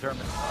detector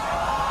determines.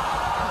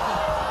 How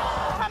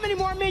many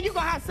more men you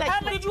gonna have sex with? How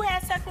many did you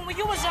have sex with when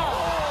you was young?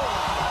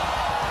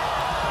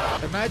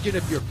 Imagine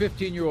if your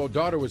 15-year-old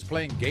daughter was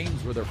playing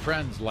games with her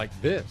friends like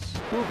this.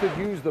 Who could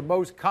use the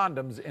most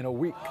condoms in a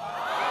week?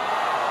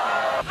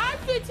 I'm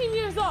 15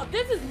 years old.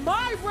 This is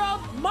my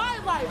world, my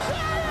life.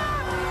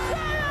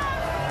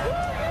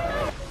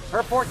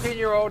 Her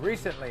 14-year-old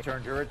recently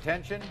turned her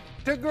attention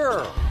to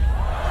girls.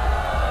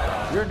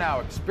 You're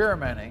now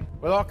experimenting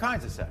with all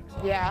kinds of sex.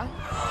 Yeah.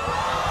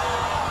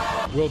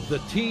 Will the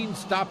teens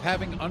stop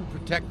having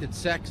unprotected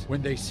sex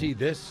when they see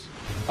this?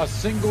 A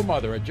single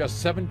mother at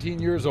just 17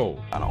 years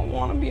old. I don't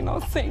want to be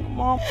no single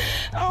mom.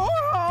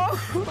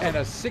 Oh. And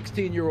a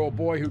 16-year-old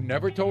boy who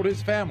never told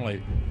his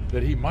family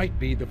that he might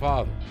be the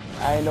father.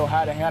 I didn't know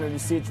how to handle the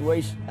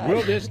situation.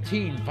 Will this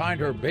teen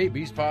find her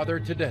baby's father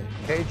today?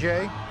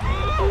 KJ?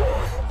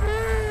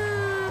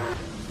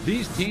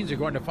 These teens are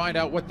going to find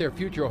out what their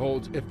future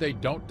holds if they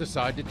don't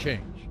decide to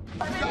change. You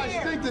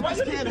guys think that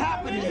this can't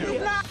happen to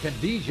you? Can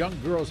these young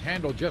girls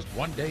handle just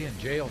one day in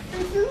jail?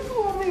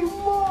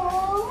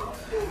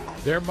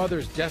 Their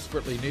mothers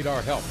desperately need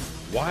our help.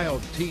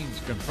 Wild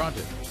teens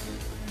confronted.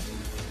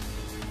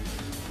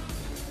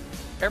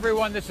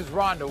 Everyone, this is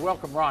Rhonda.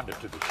 Welcome Rhonda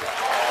to the show.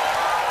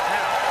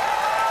 Now,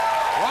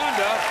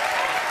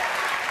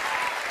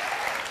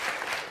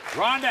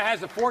 Rhonda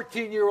has a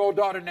 14-year-old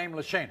daughter named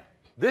Lashana.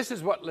 This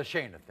is what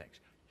Lashana thinks.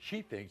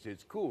 She thinks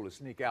it's cool to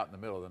sneak out in the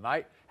middle of the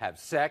night, have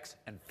sex,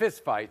 and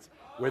fist fights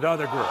with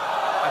other girls.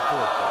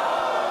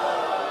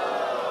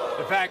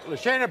 In fact,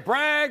 Lashana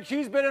brags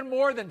she's been in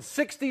more than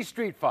 60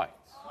 street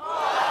fights.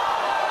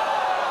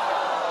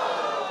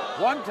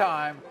 One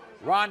time,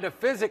 Rhonda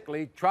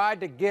physically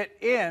tried to get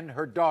in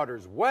her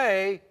daughter's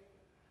way,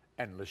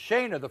 and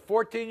Lashana, the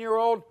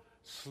 14-year-old,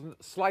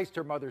 sliced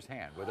her mother's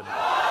hand with a knife.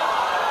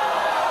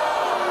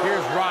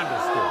 Here's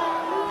Rhonda's story.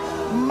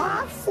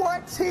 My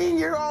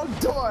 14-year-old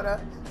daughter,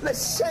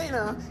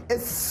 Lashana,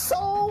 is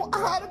so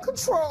out of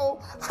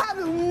control, I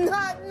do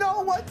not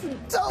know what to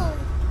do.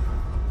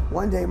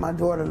 One day, my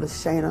daughter,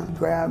 Lashana,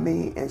 grabbed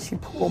me and she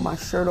pulled my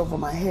shirt over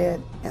my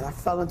head and I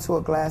fell into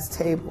a glass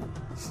table.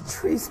 She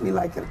treats me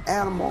like an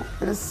animal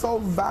and it's so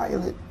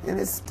violent and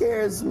it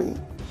scares me.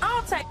 I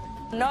don't take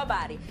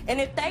nobody.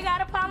 And if they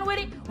got a problem with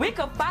it, we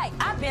could fight.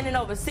 I've been in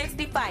over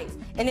 60 fights.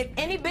 And if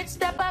any bitch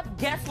step up,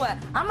 guess what?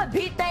 I'ma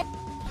beat they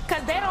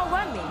because they don't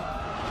run me.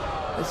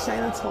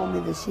 Lashana told me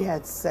that she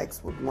had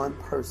sex with one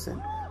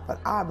person, but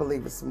I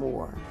believe it's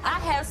more. I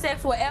have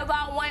sex wherever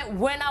I want,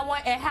 when I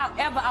want, and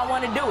however I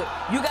want to do it.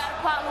 You got a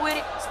problem with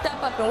it?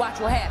 Step up and watch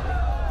what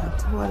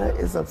happens. My daughter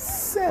is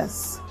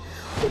obsessed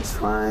with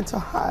trying to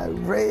hide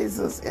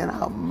razors in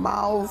her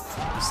mouth.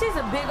 She's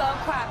a big old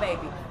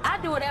crybaby. I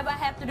do whatever I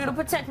have to do to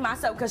protect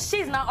myself because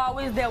she's not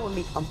always there with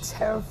me. I'm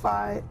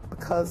terrified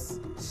because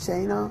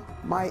Shayna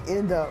might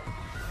end up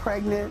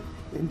pregnant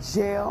in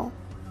jail.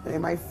 They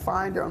might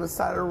find her on the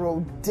side of the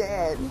road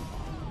dead.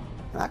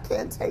 And I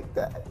can't take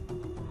that.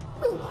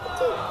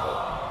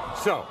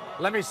 So,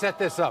 let me set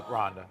this up,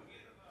 Rhonda.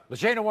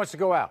 Lashana wants to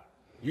go out.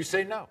 You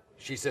say no.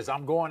 She says,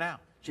 I'm going out.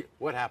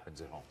 What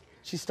happens at home?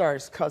 She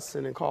starts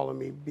cussing and calling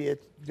me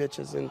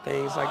bitches and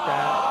things like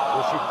that.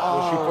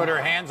 Will she put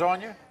her hands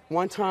on you?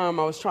 One time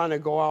I was trying to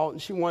go out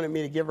and she wanted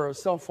me to give her a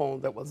cell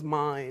phone that was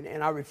mine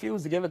and I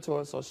refused to give it to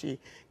her, so she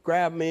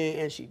grabbed me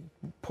and she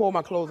pulled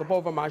my clothes up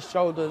over my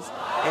shoulders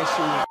and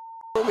she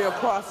threw me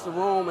across the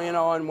room, you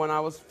know, and when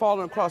I was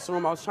falling across the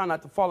room, I was trying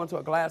not to fall into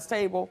a glass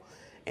table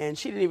and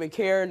she didn't even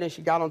care, and then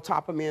she got on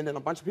top of me and then a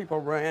bunch of people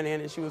ran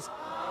in and she was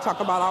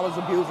talking about I was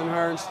abusing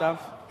her and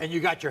stuff. And you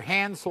got your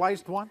hand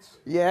sliced once?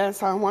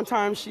 Yes, one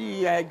time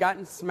she had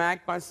gotten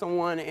smacked by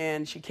someone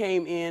and she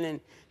came in and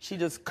she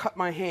just cut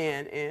my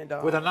hand and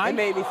with a knife? It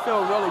made me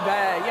feel really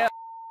bad.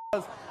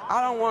 Yeah,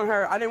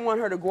 I didn't want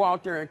her to go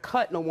out there and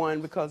cut no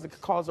one because it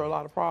could cause her a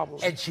lot of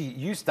problems. And she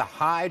used to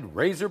hide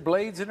razor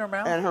blades in her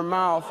mouth? In her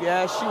mouth,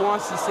 yeah. She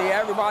wants to see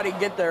everybody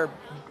get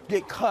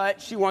cut.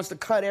 She wants to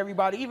cut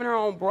everybody, even her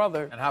own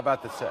brother. And how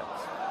about the sex?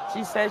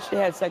 She said she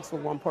had sex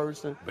with one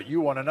person. But you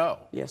want to know?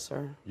 Yes,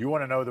 sir. You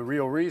want to know the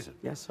real reason?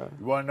 Yes, sir.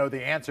 You want to know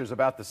the answers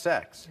about the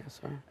sex?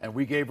 Yes, sir. And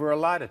we gave her a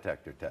lie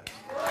detector test.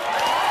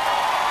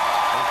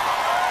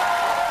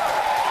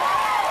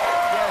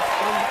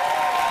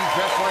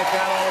 Just like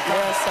that all the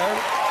time? Yes, sir.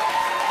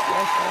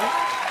 Yes,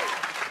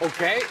 sir.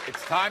 Okay,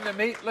 it's time to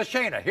meet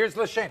LaShayna. Here's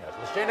LaShayna.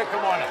 LaShayna,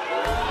 come on in.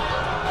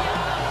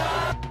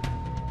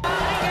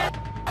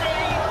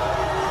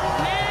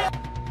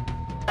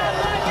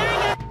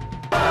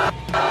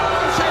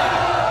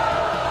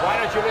 Why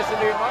don't you listen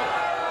to your mother?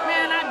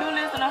 Man, I do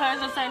listen to her.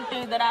 It's the same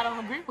things that I don't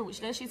agree with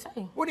that she's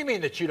saying. What do you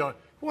mean that you don't?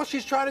 What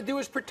she's trying to do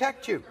is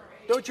protect you.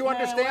 Don't you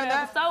understand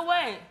that? So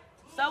what?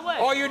 So what?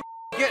 All you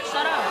get.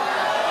 Shut up.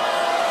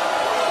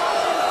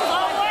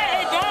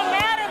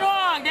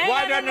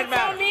 Why doesn't it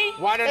matter?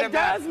 Why doesn't it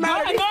matter? It does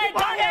matter. No, it don't. You ain't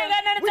got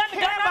nothing to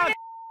tell me.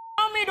 Don't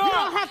know me, dog. You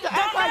don't have to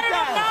act like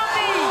that.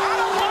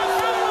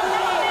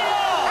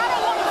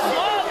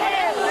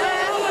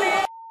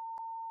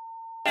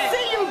 Don't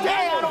See you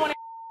dead.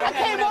 I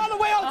came all the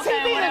way on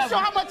TV to show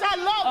how much I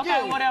love you.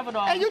 Okay, whatever,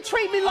 dog. And you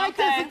treat me like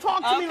this and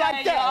talk to me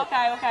like that.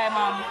 Okay,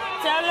 mama.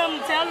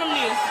 Tell them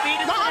this. Feed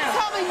it to them. No, I'm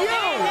telling you.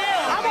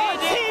 I'm on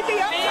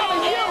TV. I'm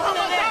telling you how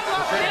much I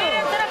love you.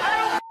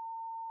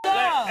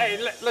 Hey,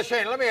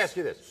 LaShayna, let me ask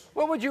you this.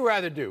 What would you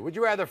rather do? Would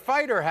you rather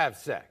fight or have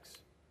sex?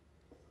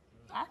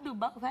 I do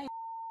both. Hey.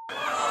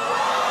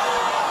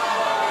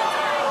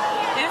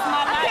 It's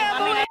my life.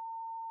 I mean,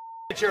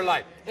 it's your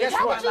life. Guess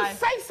How what? would you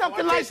say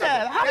something like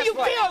that? How do you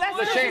feel? That's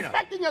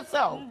disrespecting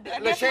yourself.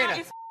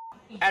 LaShayna,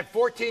 at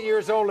 14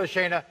 years old,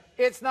 LaShayna,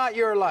 it's not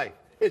your life.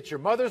 It's your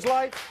mother's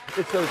life.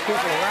 It's those people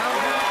around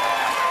you.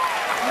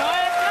 No,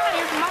 it's not.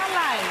 It's my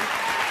life.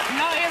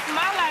 No, it's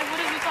my life. What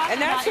are you talking about?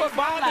 And that's what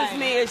bothers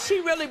me is she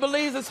really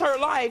believes it's her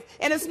life,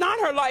 and it's not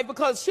her life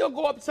because she'll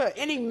go up to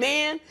any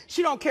man.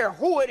 She don't care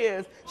who it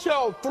is.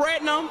 She'll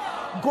threaten them,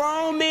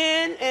 grown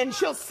men, and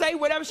she'll say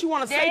whatever she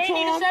want to say to He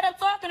need them. to shut up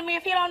talking to me.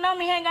 If he don't know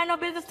me, he ain't got no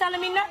business telling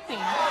me nothing.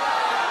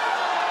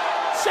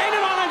 Shayna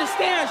don't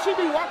understand. She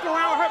be walking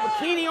around with her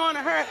bikini on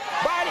and her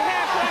body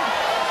half.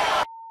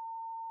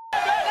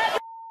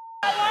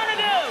 I want to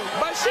do.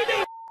 But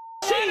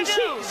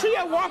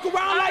she'll walk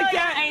around like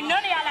that. Ain't none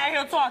of y'all out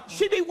here talking.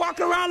 She be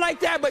walking around like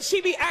that, but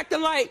she be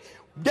acting like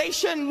they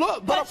shouldn't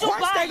look. But of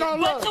course they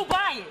gonna look. But you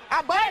buy it.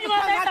 I buy it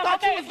because I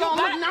thought you was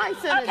gonna look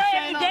nice in it,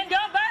 Shayna. Then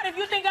don't buy it. If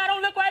you think I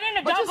don't look right in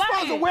it, But don't buy it. you're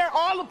supposed to wear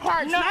all the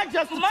parts, not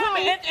just the two.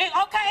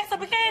 Okay, it's a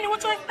bikini.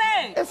 What you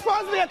expect? It's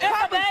supposed to be a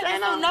top,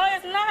 Shayna. No,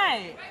 it's not.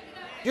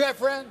 You have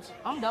friends?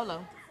 I'm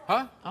Dolo.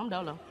 Huh? I'm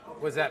Dolo.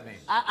 What does that mean?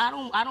 I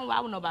don't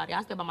ride with nobody.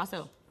 I stay by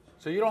myself.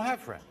 So you don't have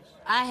friends?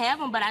 I have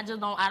them, but I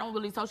don't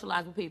really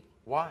socialize with people.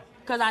 Why?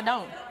 Because I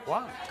don't.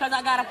 Why? Because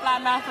I got a fly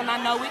mouth and I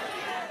know it.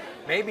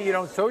 Maybe you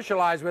don't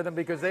socialize with them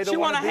because they don't She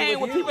want want to to hang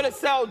with people that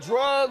sell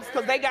drugs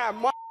because they got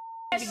money,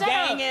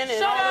 ganging and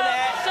all of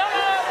that. Shut up.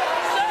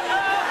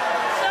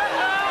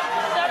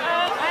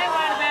 I ain't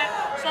worried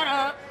about it. Shut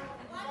up.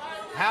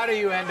 How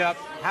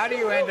do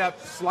you end up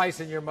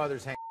slicing your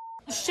mother's hand?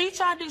 She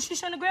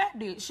shouldn't have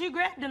grabbed it. She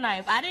grabbed the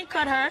knife. I didn't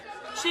cut her.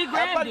 She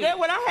grabbed But it. then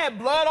when I had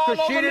blood all over me,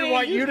 Because she didn't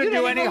want you to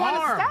do any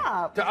harm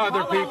to other Why would I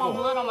want people.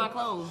 blood on my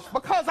clothes?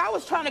 Because I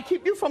was trying to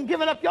keep you from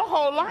giving up your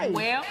whole life.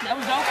 Well, that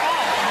was your fault.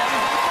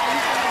 You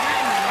shouldn't have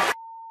grabbed me.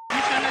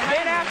 You shouldn't have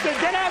grabbed me.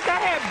 Then after I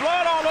had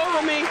blood all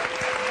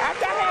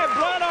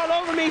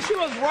over me, she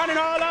was running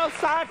all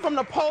outside from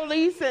the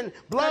police and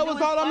blood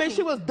was all on me.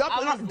 She was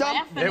ducking all in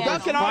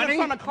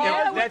front of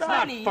cars. That's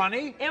not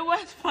funny. It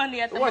was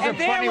funny at the It wasn't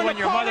funny when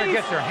your mother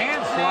gets her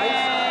hand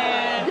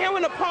sliced. Then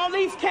when the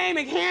police came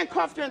and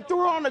handcuffed her and threw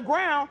her on the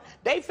ground,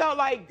 they felt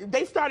like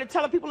they started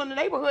telling people in the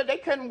neighborhood they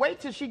couldn't wait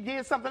till she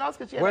did something else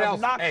because she had What an else?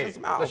 obnoxious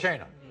Hey, mouth.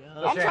 LaShayna.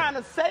 I'm trying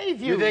to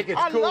save you. You think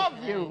it's cool? I love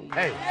you.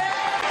 Hey.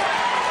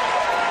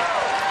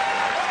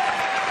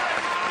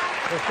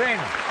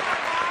 LaShayna,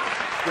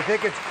 you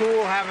think it's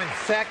cool having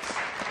sex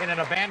in an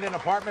abandoned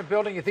apartment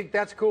building? You think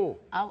that's cool?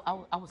 I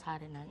was high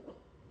that night.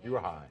 You were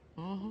high.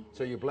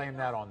 So you blame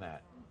that on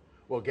that.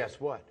 Well, guess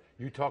what?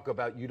 You talk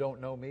about you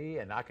don't know me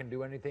and I can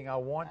do anything I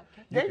want.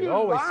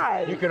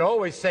 You can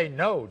always say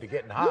no to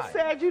getting high. You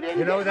said you didn't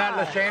You know get that,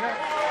 high. LaShayna?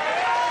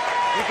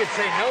 You can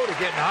say no to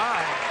getting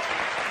high.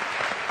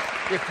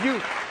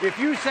 If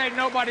you say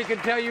nobody can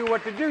tell you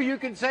what to do, you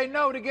can say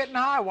no to getting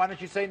high. Why don't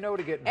you say no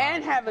to getting high?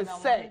 And having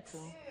sex.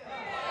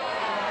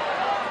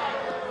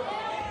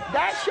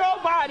 That's your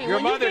body. Your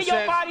when you mother give your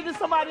says- body to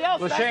somebody else,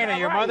 that's LaShayna, not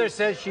your right. mother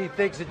says she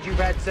thinks that you've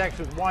had sex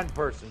with one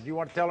person. Do you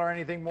want to tell her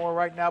anything more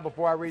right now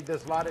before I read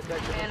this lie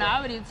detector? And I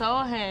already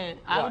told her.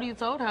 I already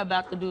told her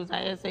about the dudes I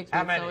had sex How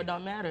with, many? so it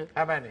don't matter.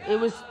 How many? It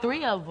was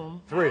 3 of them.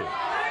 3.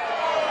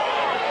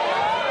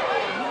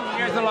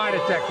 Here's the lie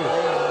detector.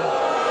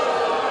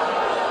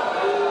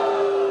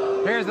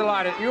 Here's the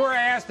lie detector. You were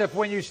asked if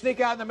when you sneak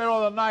out in the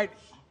middle of the night,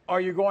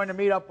 are you going to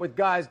meet up with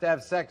guys to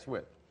have sex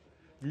with?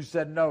 You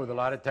said no. The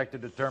lie detector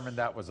determined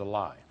that was a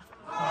lie.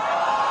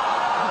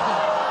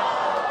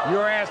 You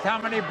were asked how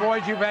many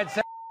boys you've had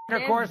sex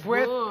intercourse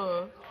with.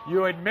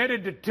 You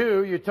admitted to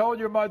 2. You told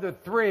your mother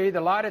 3. The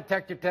lie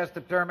detector test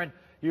determined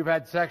you've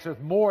had sex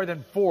with more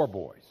than 4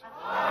 boys.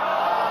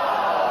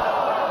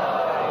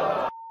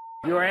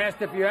 You were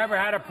asked if you ever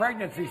had a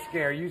pregnancy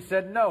scare. You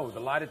said no. The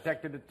lie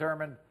detector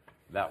determined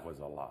that was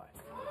a lie.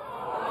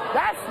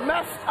 That's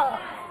messed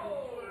up.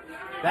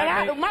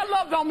 And my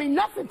love don't mean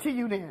nothing to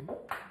you then.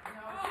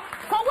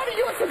 So what do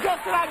you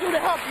suggest that I do to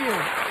help you?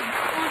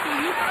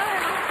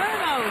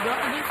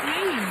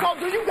 So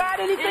do you got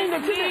anything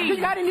that you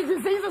got any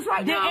diseases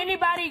right now? Did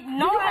anybody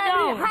know? I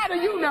don't. How do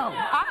you know?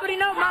 I already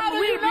know, Mama.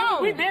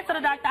 We've been to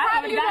the doctor.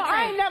 How do you know?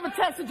 I ain't never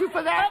tested you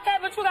for that. Okay,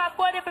 but you got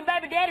 4 different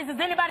baby daddies. Is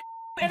anybody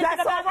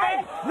That's all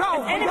right.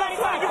 No. Is anybody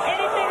told you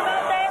anything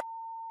about that?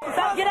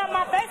 So get out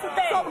my face with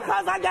that. So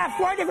because I got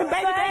 4 different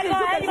baby daddies,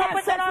 you can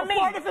have sex with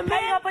 4 different men?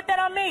 How you gonna put that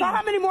on me? So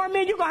how many more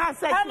men you gonna have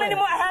sex with?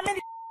 How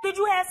many did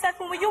you have sex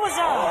with when you was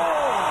young?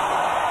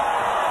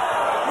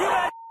 You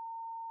got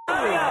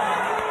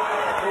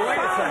Wait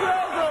a second.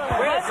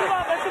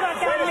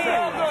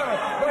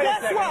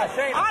 Guess what?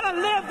 I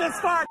done lived this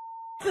far.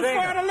 This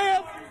far to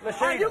live.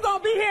 Are you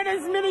gonna be here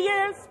this many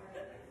years?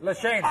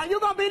 Lashana. Are you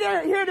gonna be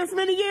here this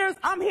many years?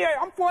 I'm here.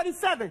 I'm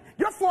 47.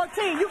 You're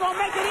 14. You gonna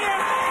make it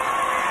here?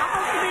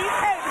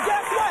 Hey,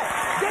 guess what?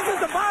 This is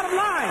the bottom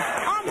line.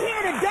 I'm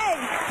here today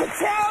to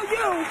tell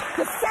you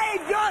to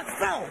save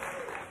yourself.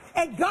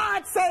 And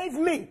God saves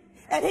me.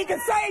 And he can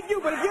save you,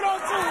 but if you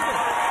don't choose it.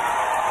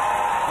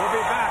 We'll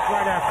be back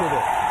right after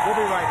this. We'll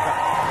be right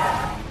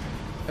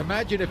back.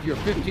 Imagine if your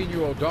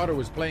 15-year-old daughter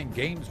was playing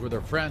games with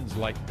her friends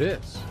like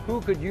this.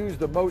 Who could use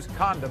the most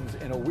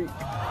condoms in a week?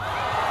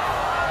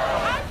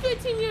 I'm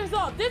 15 years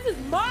old. This is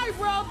my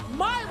world,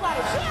 my life.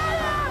 Shut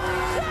up!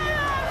 Shut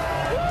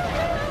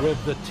up! Will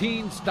the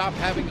teens stop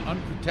having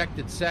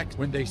unprotected sex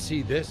when they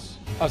see this?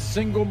 A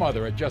single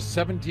mother at just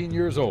 17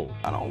 years old.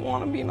 I don't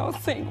want to be no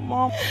single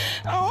mom.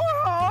 Oh.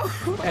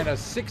 And a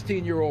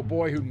 16-year-old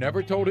boy who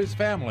never told his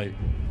family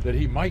that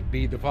he might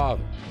be the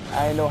father.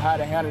 I didn't know how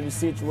to handle the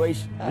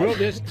situation. Will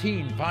this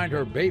teen find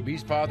her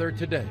baby's father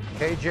today?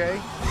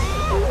 KJ?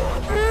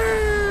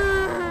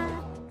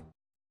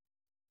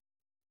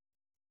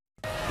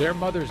 Their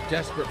mothers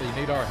desperately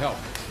need our help.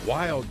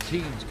 Wild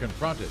teens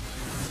confronted.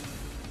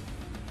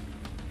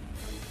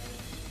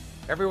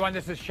 Everyone,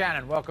 this is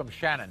Shannon. Welcome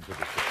Shannon to the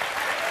show.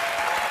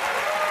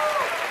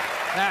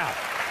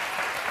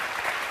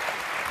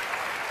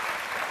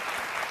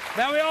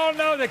 Now we all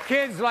know that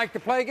kids like to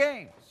play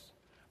games.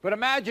 But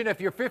imagine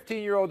if your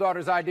 15-year-old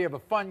daughter's idea of a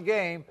fun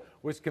game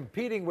was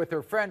competing with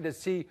her friend to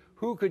see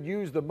who could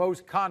use the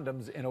most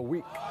condoms in a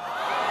week.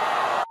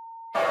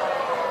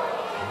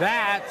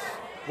 That's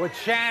what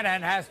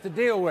Shannon has to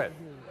deal with.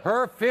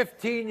 Her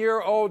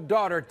 15-year-old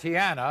daughter,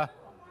 Tiana,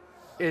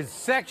 is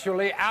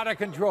sexually out of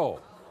control.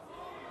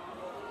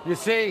 You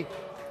see,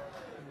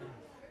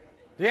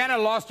 Tiana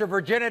lost her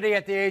virginity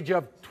at the age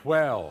of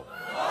 12.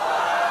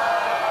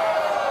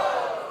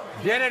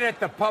 Did it at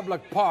the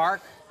public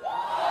park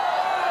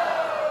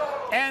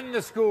and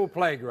the school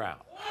playground.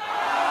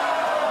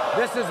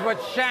 This is what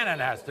Shannon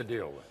has to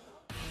deal with.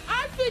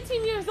 I'm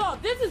 15 years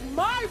old. This is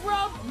my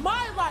world,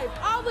 my life.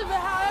 I'll live it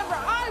however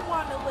I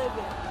want to live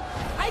it.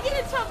 I get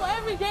in trouble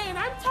every day, and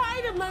I'm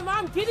tired of my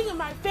mom getting in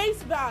my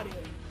face about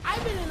it.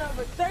 I've been in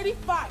over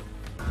 35.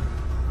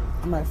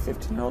 My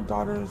 15-year-old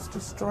daughter is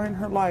destroying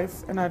her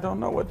life, and I don't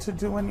know what to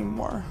do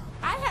anymore.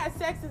 I had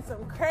sex in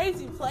some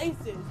crazy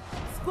places.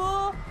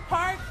 School,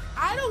 park,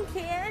 I don't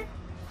care.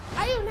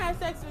 I even had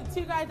sex with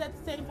 2 guys at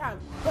the same time,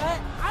 but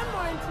I'm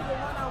more into the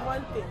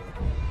one-on-one thing.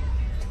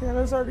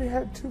 Tiana's already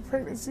had 2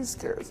 pregnancy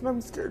scares, and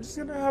I'm scared she's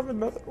gonna have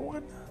another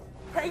one.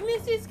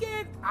 Pregnancy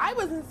scared? I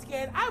wasn't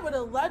scared. I would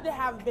have loved to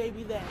have a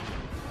baby then.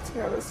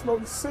 Tiana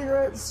smokes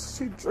cigarettes,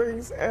 she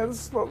drinks and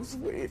smokes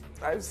weed.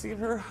 I've seen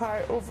her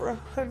high over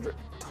 100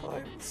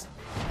 times.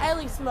 I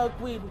only smoke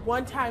weed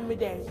 1 time a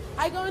day.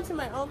 I go into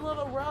my own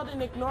little world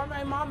and ignore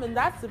my mom, and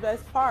that's the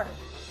best part.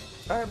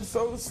 I'm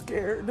so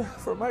scared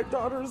for my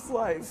daughter's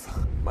life.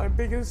 My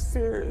biggest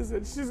fear is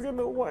that she's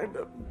gonna wind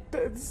up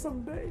dead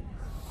someday.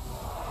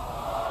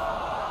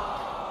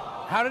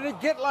 How did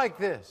it get like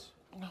this?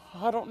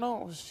 I don't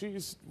know. She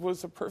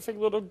was a perfect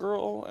little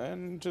girl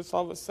and just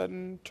all of a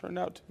sudden turned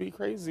out to be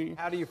crazy.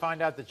 How do you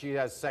find out that she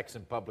has sex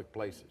in public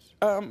places?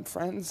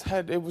 Friends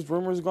it was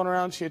rumors going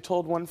around. She had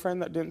told one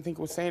friend that didn't think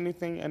would say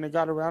anything, and it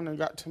got around and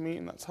got to me,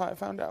 and that's how I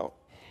found out.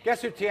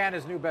 Guess who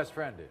Tiana's new best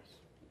friend is?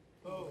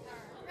 Oh.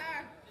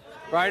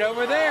 Right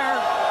over there.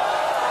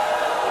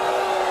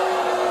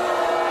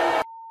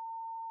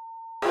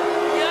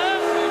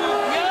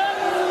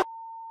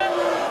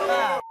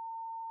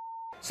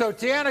 So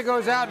Tiana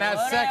goes out and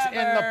has sex in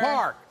the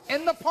park.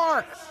 In the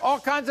park. All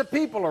kinds of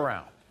people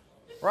around.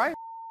 Right?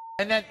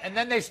 And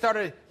then they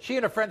started, she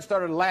and a friend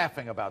started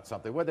laughing about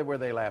something. What were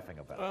they laughing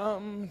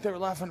about? They were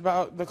laughing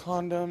about the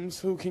condoms,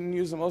 who can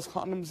use the most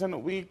condoms in a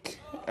week.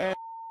 And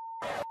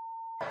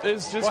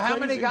It's just Well, how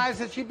many crazy. guys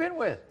has she been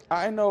with?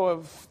 I know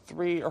of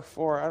 3 or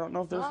 4. I don't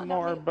know if there's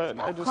more, but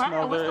I just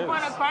know What's there the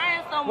point is. of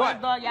crying so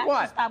much, dog? Y'all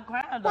What? need to stop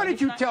crying, dog. Why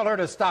did you tell her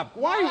to stop?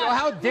 Why?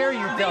 How dare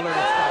you tell her to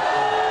stop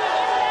crying?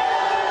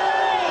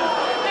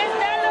 It's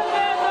that little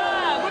girl,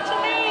 dog. What you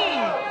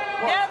mean?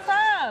 That's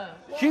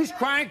her. She's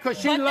crying because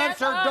she But loves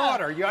that's her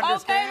daughter. You Okay,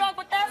 understand? look,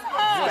 but that's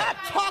her. Stop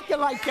talking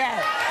like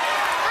that.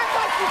 I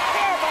thought you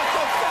cared about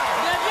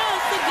yourself. Yeah, no,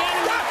 sit down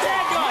and Stop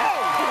that. dog.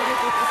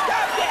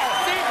 Stop that.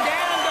 Sit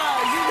down,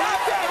 dog. You Stop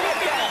that with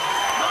that.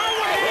 I don't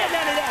want to hear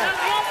none of that.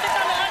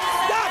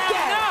 Stop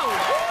that. No.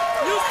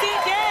 You sit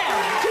down.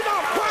 She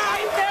don't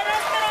cry.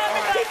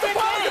 She's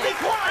supposed to be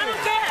crying. I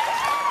don't care.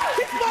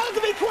 She's supposed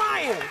to be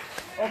crying.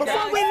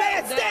 Before we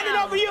land standing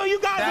over you, you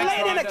guys That's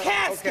laying in a Rhonda.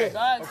 casket.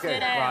 Dog, Okay, sit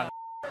down. Rhonda.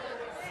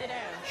 Sit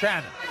down.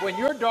 Shannon, when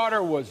your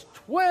daughter was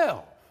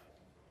 12,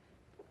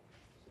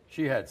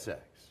 she had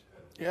sex.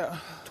 Yeah.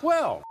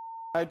 12.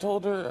 I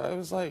told her, I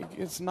was like,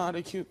 it's not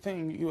a cute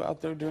thing, you out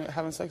there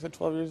having sex at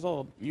 12 years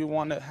old. You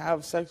want to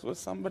have sex with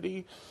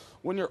somebody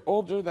when you're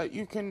older that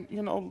you can,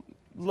 you know,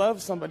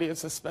 love somebody.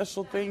 It's a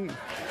special thing.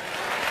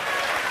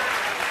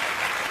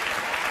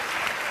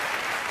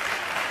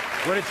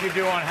 What did she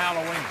do on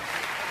Halloween?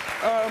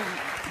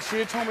 She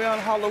had told me on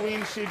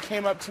Halloween, she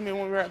came up to me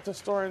when we were at the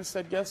store and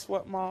said, guess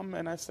what, Mom?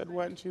 And I said,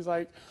 what? And she's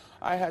like,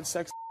 I had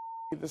sex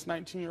with this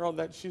 19-year-old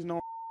that she's no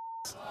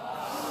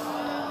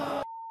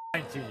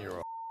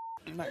 19-year-old.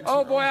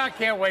 Oh, boy, I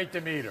can't wait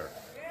to meet her.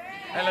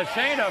 And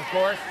LaShayna, of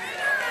course,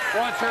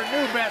 wants her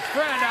new best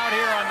friend out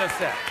here on the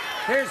set.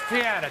 Here's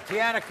Tiana.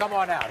 Tiana, come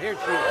on out. Here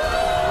she is.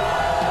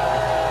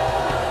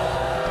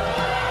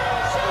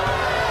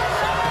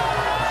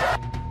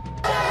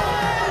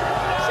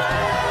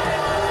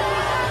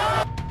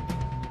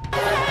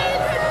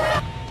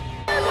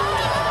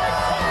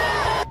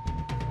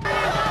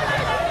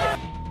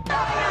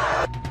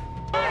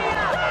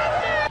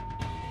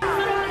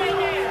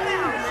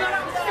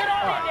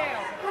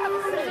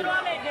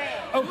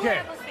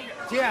 Okay,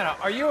 Tiana,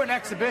 are you an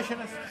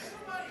exhibitionist?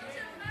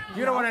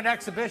 You know what an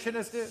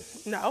exhibitionist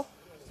is? No.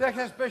 An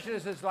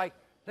exhibitionist is like,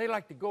 they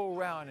like to go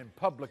around in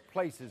public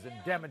places and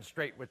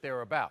demonstrate what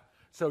they're about.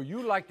 So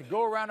you like to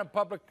go around in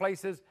public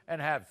places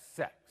and have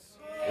sex.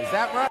 Is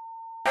that right?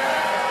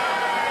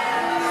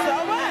 So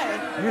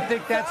what? You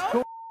think that's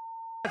cool?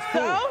 That's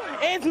cool. So,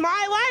 it's my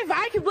life.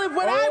 I can live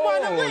what I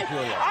want to live.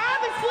 Julia.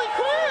 Obviously,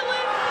 clearly,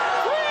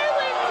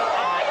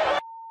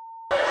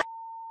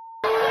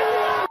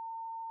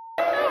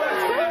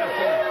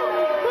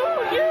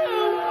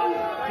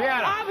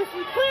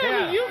 obviously,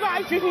 clearly, you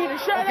guys just need to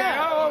shut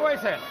up. Oh, wait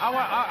a second.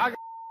 I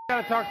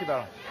gotta talk to you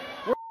about it.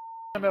 We're in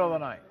the middle of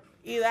the night.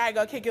 Either I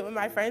go kick it with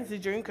my friends to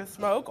drink or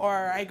smoke,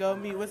 or I go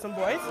meet with some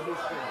boys.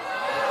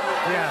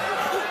 Yeah.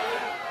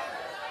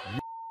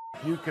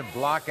 You can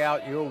block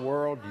out your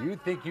world. Do you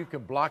think you can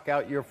block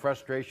out your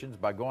frustrations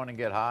by going and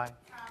get high?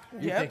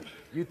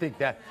 You think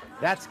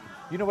that's,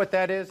 you know what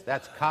that is?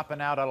 That's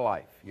copping out of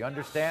life. You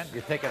understand?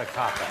 You're taking a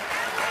cop out.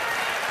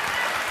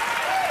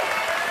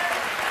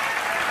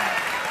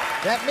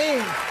 That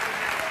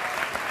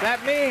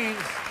means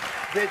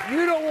that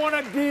you don't want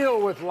to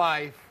deal with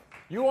life.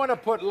 You want to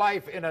put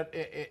life in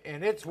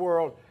its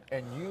world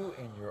and you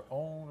in your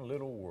own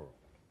little world.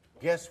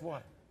 Guess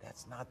what?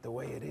 That's not the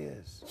way it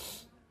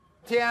is.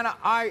 Tiana,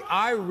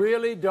 I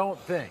really don't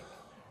think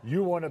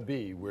you want to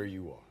be where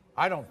you are.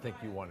 I don't think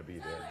you want to be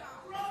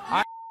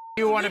there.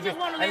 You want to be, and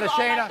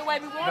LaShayna, the way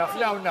we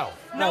want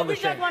no, we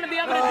just want to be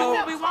able to do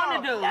what we want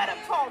to do. Let him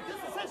talk. This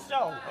is his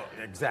show.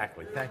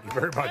 Exactly. Thank you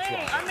very much.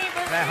 Hey, I mean,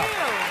 but Now,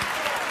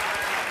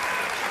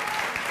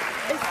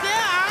 Still,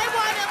 I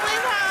want to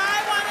live how I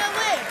want to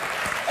live.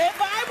 If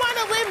I want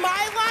to live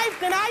my life,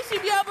 then I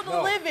should be able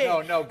to live it.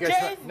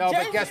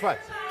 But guess what?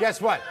 Guess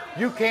what?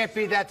 You can't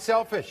be that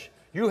selfish.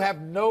 You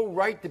have no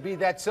right to be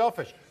that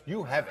selfish.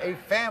 You have a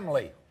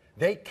family.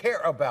 They care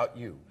about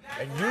you,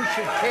 and you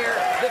should care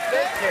that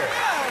they care.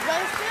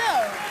 But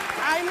still,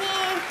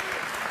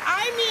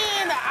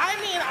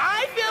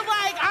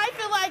 I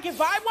feel like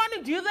if I want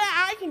to do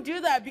that, I can do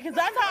that because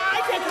that's how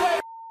I take away.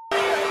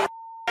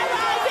 That's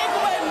how I take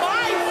away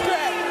my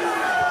stress.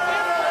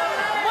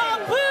 Well,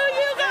 boo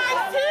you guys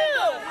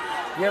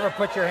too. You ever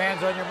put your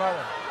hands on your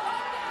mother?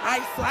 I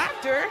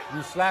slapped her.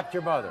 You slapped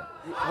your mother.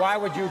 Why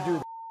would you do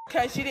that?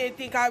 Because she didn't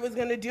think I was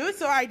gonna do it,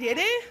 so I did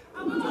it.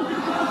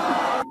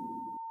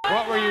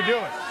 What were you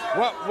doing?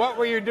 What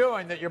were you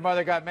doing that your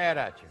mother got mad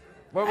at you?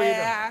 What were you doing?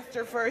 I asked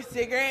her for a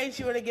cigarette and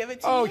she wouldn't give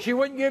it to me. Oh, she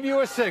wouldn't give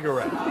you a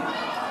cigarette.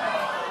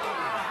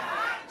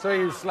 So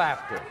you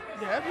slapped her.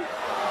 Yep.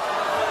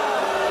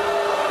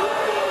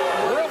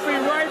 We'll be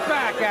right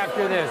back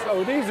after this.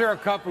 Oh, these are a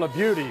couple of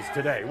beauties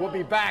today. We'll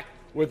be back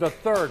with a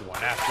third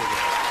one after this.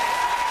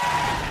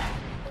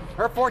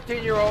 Her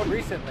 14-year-old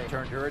recently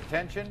turned her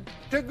attention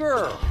to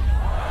girls.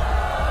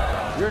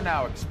 You're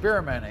now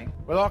experimenting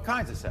with all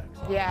kinds of sex.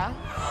 Yeah.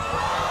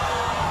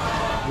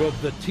 Will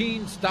the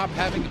teens stop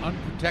having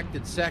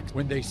unprotected sex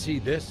when they see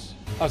this?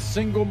 A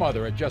single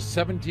mother at just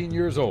 17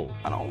 years old.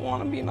 I don't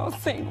want to be no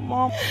single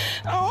mom.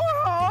 Oh.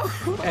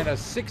 And a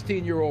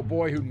 16-year-old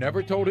boy who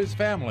never told his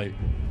family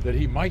that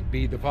he might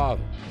be the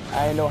father.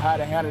 I didn't know how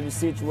to handle the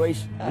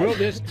situation. Will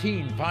this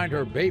teen find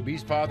her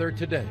baby's father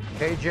today?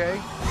 KJ?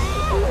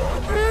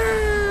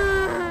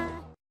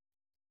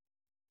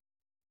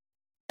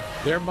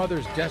 Their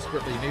mothers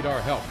desperately need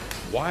our help.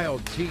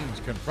 Wild teens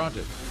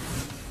confronted.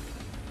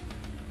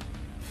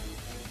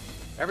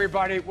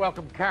 Everybody,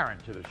 welcome Karen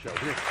to the show.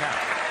 Here's Karen.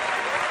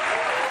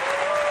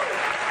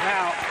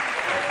 Now,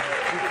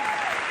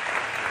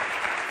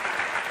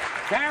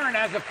 Karen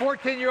has a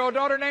 14-year-old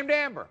daughter named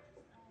Amber.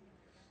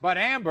 But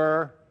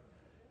Amber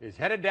is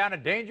headed down a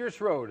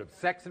dangerous road of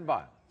sex and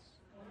violence.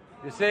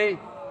 You see,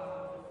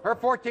 her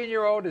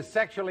 14-year-old is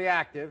sexually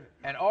active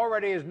and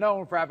already is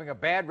known for having a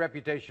bad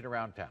reputation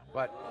around town.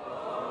 But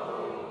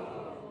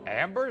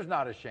Amber's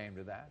not ashamed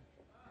of that.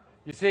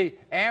 You see,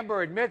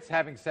 Amber admits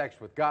having sex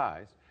with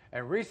guys,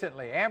 and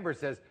recently Amber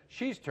says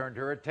she's turned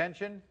her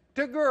attention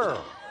to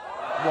girls.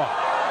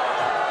 Why?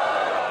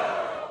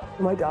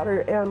 My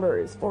daughter Amber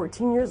is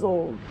 14 years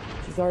old.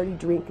 She's already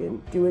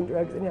drinking, doing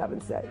drugs, and having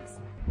sex.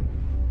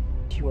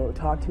 She won't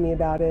talk to me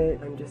about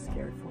it. I'm just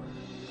scared for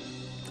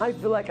her. I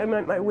feel like I'm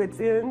at my wit's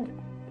end.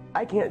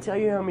 I can't tell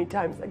you how many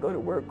times I go to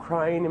work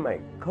crying and my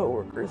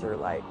coworkers are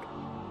like,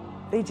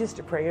 they just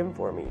are praying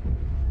for me.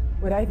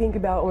 What I think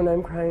about when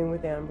I'm crying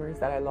with Amber is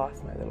that I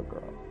lost my little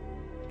girl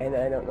and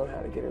I don't know how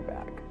to get her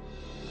back.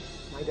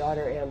 My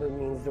daughter Amber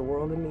means the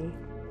world to me.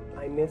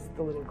 I miss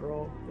the little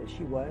girl that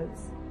she was.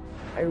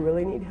 I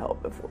really need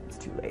help before it's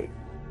too late.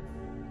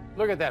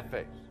 Look at that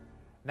face.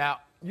 Now,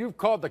 you've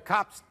called the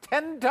cops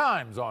 10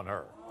 times on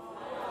her.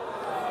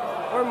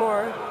 Or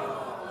more.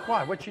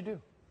 Why? What'd she do?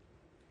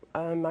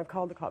 I've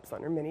called the cops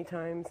on her many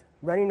times.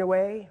 Running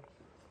away.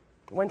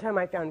 One time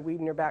I found weed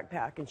in her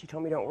backpack and she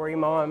told me, "Don't worry,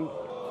 Mom."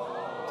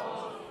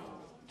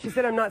 She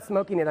said, "I'm not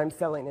smoking it, I'm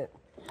selling it."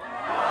 Is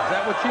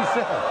that what she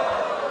said?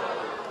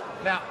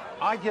 Now,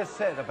 I just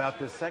said about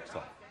this sex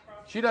life.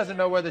 She doesn't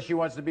know whether she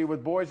wants to be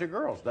with boys or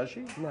girls, does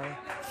she? No.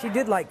 She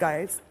did like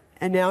guys,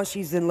 and now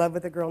she's in love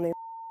with a girl named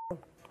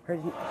her.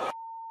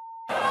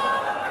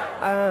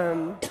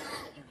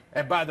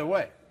 And by the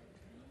way,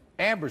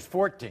 Amber's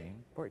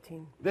 14.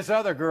 14. This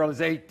other girl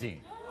is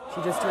 18.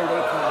 She just turned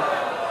 18.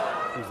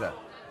 Who's that?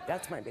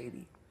 That's my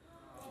baby.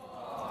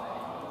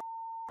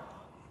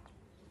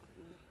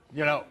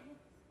 You know,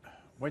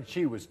 when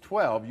she was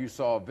 12, you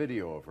saw a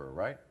video of her,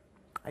 right?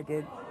 I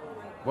did.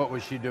 What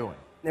was she doing?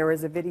 There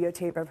was a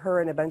videotape of her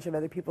and a bunch of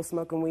other people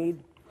smoking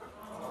weed.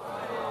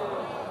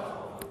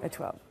 At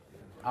 12.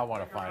 I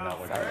want to find out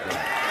what that is.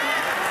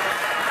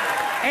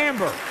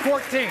 Amber,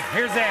 14.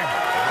 Here's Amber.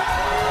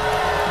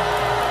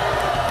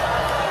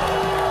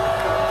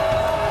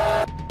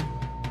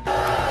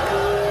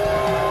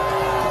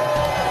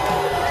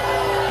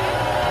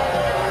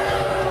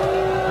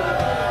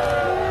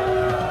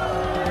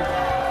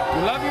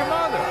 You love your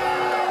mother.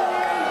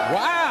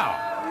 Wow.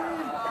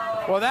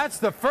 Well, that's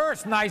the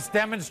first nice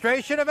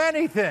demonstration of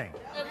anything.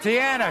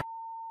 Tiana,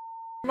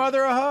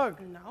 mother a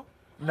hug. No.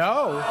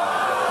 No?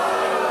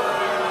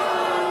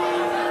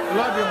 You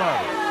love your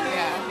mother.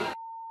 Yeah.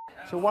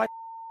 So why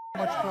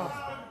much trouble?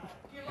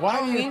 Why I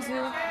don't do you... mean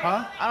to.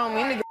 Huh? I don't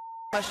mean to get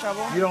much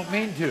trouble. You don't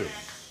mean to.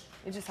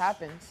 It just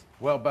happens.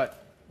 Well,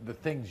 but the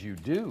things you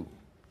do,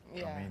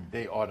 Yeah. I mean,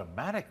 they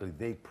automatically,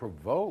 they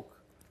provoke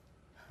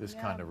this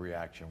kind of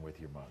reaction with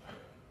your mother.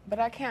 But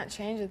I can't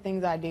change the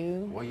things I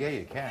do. Well, yeah,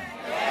 you can.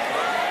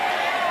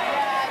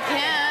 I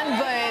can,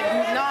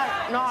 but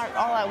not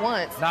all at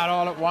once. Not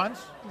all at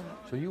once?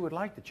 So you would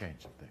like to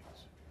change some things?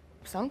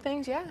 Some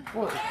things, yeah.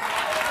 Well,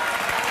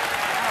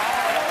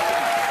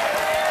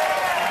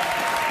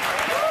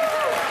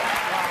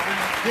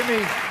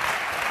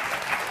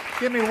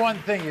 give me one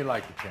thing you'd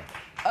like to change.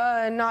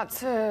 Not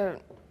to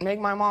make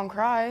my mom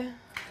cry.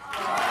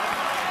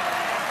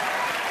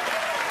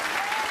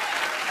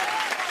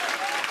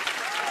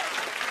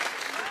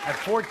 At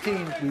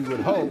 14, we would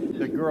hope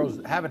that girls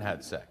haven't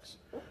had sex.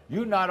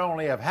 You not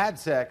only have had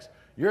sex,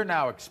 you're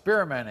now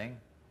experimenting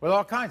with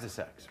all kinds of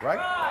sex, right?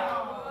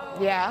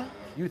 Yeah.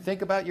 You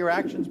think about your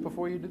actions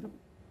before you do them?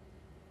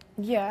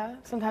 Yeah.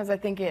 Sometimes I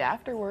think it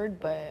afterward,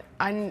 but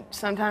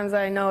sometimes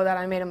I know that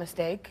I made a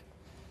mistake.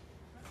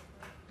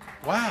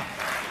 Wow.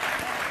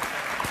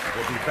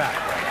 We'll be back.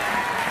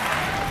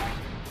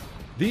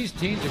 These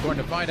teens are going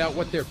to find out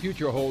what their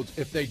future holds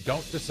if they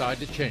don't decide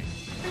to change.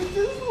 I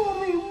just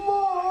want me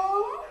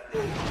Mom.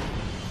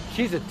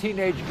 She's a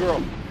teenage girl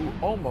who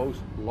almost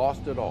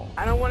lost it all.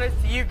 I don't want to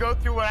see you go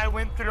through what I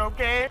went through,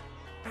 okay?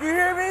 You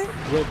hear me?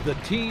 Will the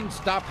teens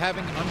stop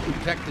having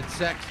unprotected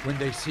sex when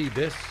they see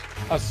this?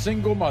 A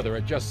single mother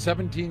at just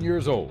 17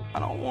 years old. I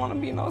don't want to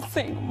be no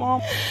single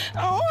mom.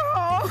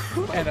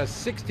 Oh. And a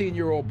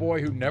 16-year-old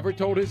boy who never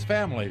told his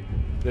family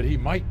that he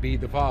might be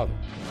the father.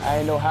 I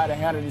didn't know how to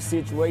handle the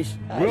situation.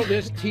 Will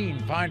this teen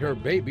find her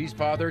baby's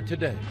father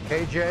today?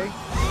 KJ?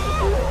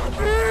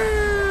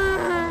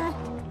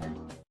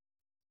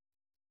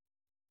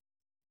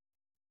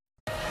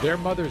 Their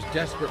mothers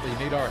desperately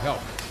need our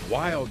help.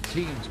 Wild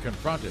teens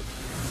confronted.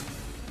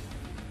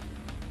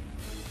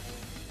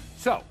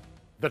 So,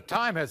 The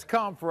time has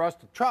come for us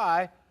to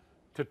try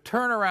to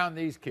turn around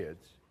these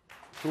kids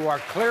who are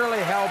clearly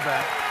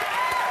hell-bent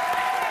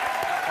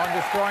on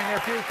destroying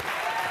their future.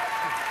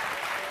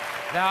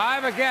 Now, I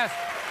have a guest.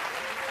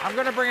 I'm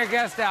going to bring a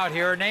guest out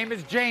here. Her name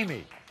is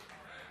Jamie.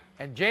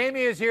 And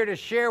Jamie is here to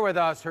share with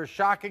us her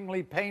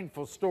shockingly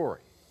painful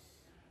story.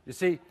 You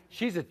see,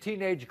 she's a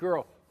teenage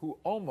girl who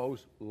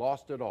almost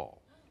lost it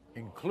all,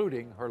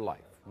 including her life.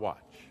 Watch.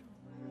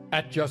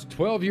 At just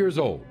 12 years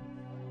old,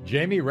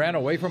 Jamie ran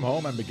away from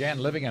home and began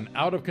living an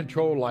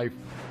out-of-control life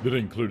that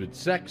included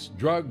sex,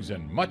 drugs,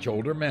 and much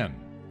older men.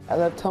 I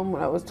left home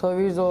when I was 12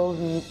 years old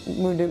and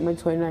moved in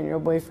with my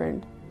 29-year-old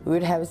boyfriend. We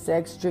would have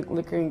sex, drink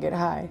liquor, and get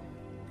high.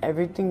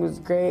 Everything was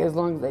great as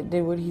long as I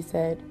did what he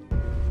said.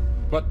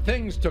 But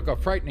things took a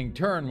frightening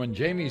turn when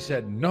Jamie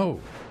said no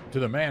to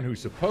the man who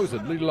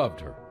supposedly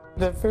loved her.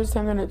 The first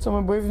time that I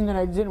told my boyfriend that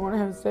I didn't want to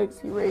have sex,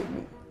 he raped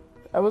me.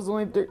 I was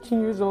only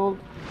 13 years old.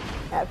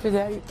 After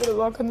that, he put a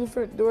lock on the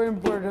front door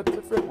and boarded up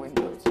the front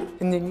windows.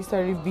 And then he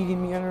started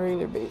beating me on a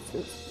regular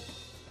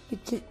basis. He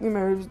kicked me in my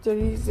ribs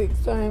 36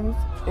 times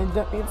and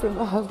dumped me in front of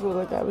the hospital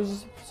like I was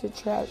just a piece of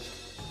trash.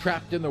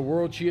 Trapped in the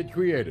world she had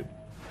created,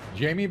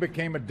 Jamie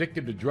became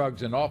addicted to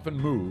drugs and often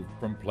moved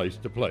from place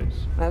to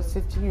place. When I was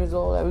 15 years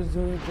old, I was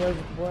doing drugs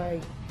where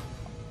I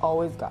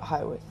always got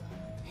high with.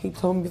 He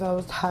told me if I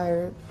was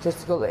tired,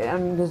 just to go lay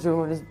down in his room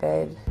on his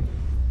bed.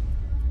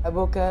 I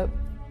woke up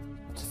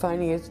to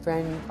finding his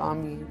friend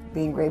on me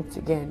being raped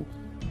again.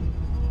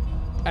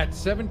 At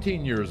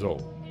 17 years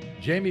old,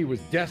 Jamie was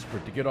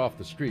desperate to get off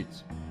the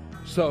streets,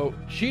 so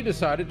she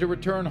decided to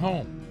return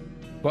home.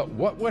 But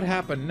what would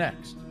happen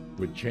next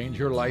would change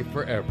her life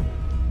forever.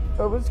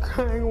 I was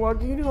crying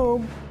walking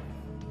home,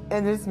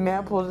 and this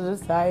man pulled it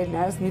aside and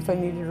asked me if I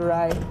needed a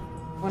ride.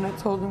 When I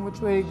told him which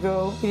way to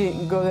go, he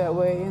didn't go that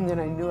way, and then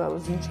I knew I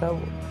was in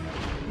trouble.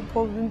 He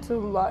pulled into the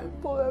lot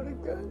and pulled out a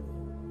gun.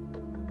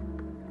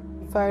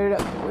 He fired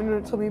it up the window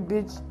and told me,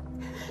 "Bitch,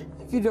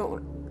 if you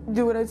don't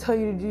do what I tell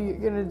you to do, you're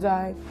gonna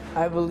die."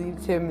 I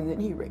believed him, and then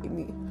he raped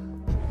me.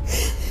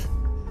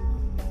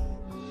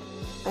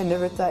 I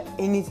never thought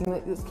anything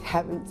like this could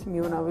happen to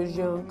me when I was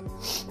young,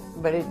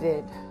 but it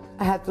did.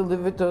 I have to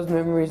live with those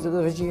memories of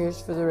those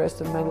years for the rest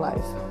of my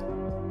life.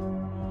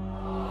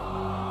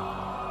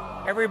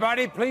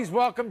 Everybody, please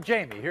welcome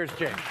Jamie. Here's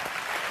Jamie.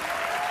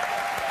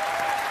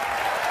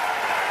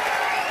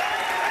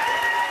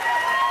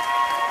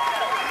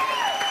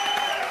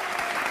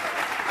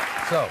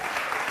 So,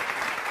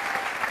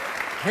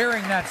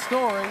 hearing that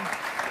story,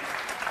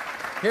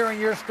 hearing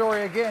your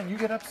story again, you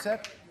get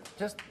upset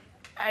just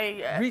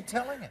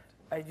retelling it.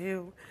 I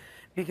do,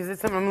 because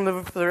it's something I'm gonna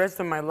live with for the rest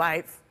of my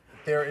life.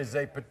 There is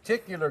a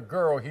particular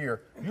girl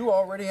here you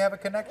already have a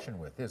connection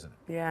with, isn't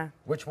it? Yeah.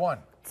 Which one?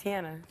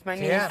 Tiana. It's my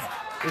niece.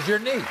 Tiana is your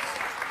niece.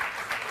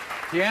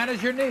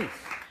 Tiana's your niece.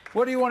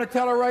 What do you want to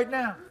tell her right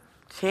now?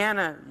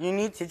 Tiana, you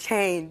need to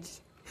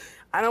change.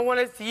 I don't want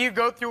to see you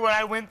go through what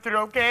I went through,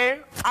 okay?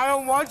 I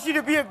don't want you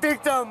to be a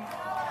victim.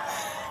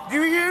 Do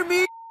you hear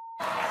me?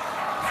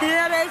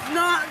 Tiana, it's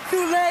not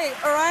too late,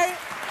 all right?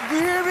 Do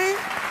you hear me?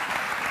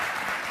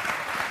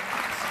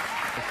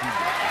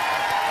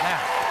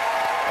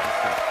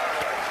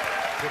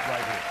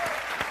 Right here.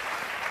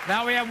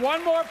 Now we have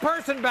one more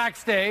person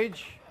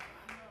backstage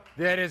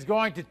that is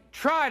going to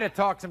try to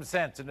talk some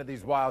sense into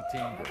these wild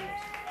teen girls.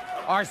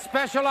 Our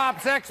special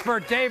ops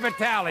expert, Dave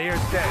Vitale.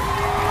 Here's Dave.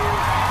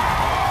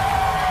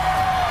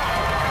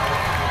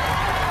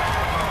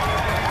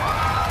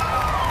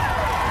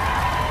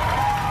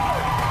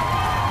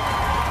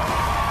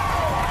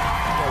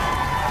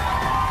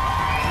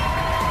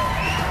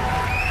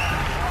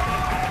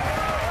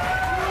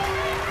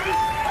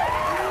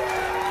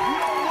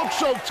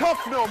 So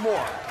tough no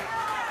more.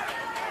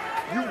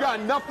 You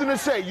got nothing to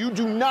say. You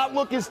do not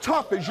look as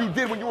tough as you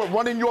did when you were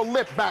running your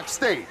lip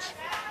backstage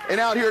and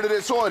out here to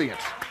this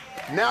audience.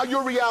 Now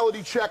your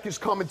reality check is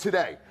coming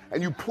today.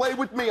 And you play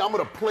with me, I'm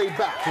gonna play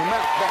back.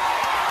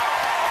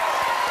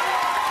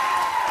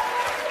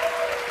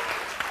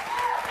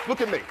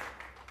 Look at me.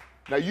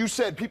 Now you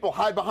said people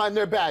hide behind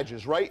their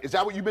badges, right? Is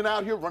that what you've been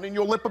out here running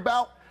your lip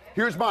about?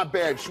 Here's my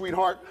badge,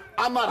 sweetheart.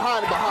 I'm not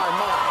hiding behind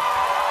mine.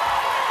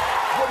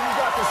 What do you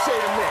got to say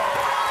to me?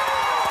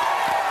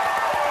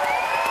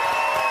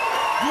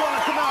 You want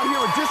to come out here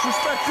and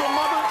disrespect your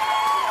mother?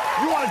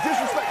 You want to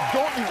disrespect?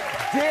 Don't you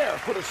dare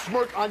put a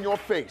smirk on your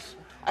face.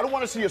 I don't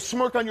want to see a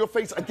smirk on your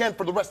face again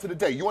for the rest of the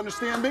day. You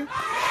understand me?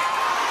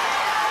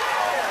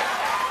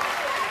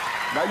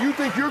 Now you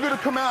think you're going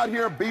to come out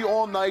here and be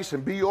all nice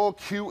and be all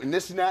cute and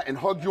this and that and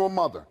hug your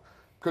mother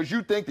because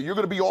you think that you're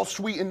going to be all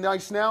sweet and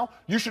nice now?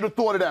 You should have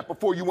thought of that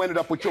before you ended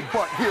up with your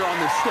butt here on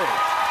this stage.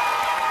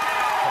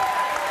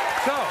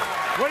 So,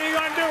 what are you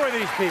going to do with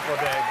these people,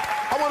 Dave?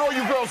 I want all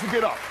you girls to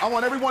get up. I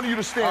want every one of you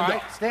to stand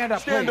up. Stand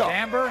up, stand please. Up.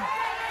 Amber,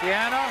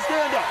 Tiana.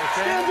 Stand up.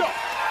 Stand up.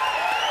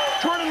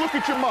 Turn and look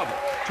at your mother.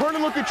 Turn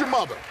and look at your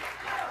mother.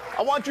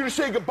 I want you to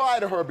say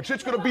goodbye to her, but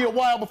it's going to be a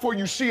while before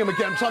you see him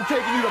again, so I'm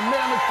taking you to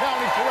Mammoth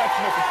County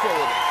Correctional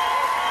Facility.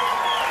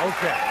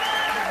 Okay.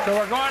 So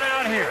we're going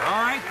out here,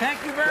 all right?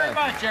 Thank you very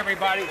much,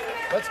 everybody.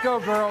 Let's go,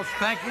 girls.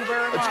 Thank you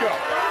very much. Let's go.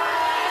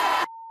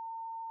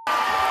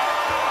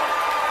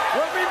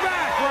 We'll be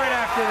back right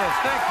after this.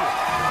 Thank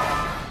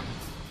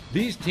you.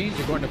 These teens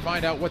are going to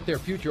find out what their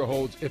future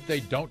holds if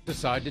they don't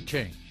decide to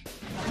change.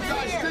 You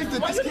guys think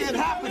that this can't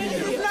happen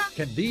here?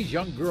 Can these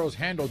young girls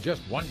handle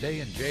just one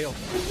day in jail?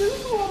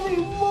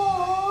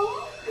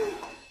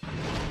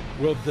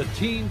 Will the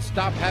teens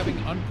stop having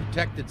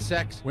unprotected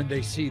sex when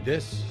they see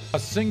this? A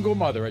single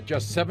mother at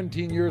just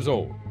 17 years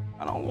old.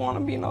 I don't want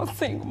to be no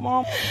single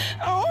mom.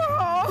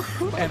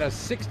 Oh. And a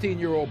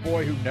 16-year-old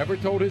boy who never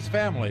told his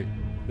family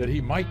that he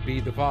might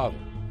be the father.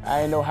 I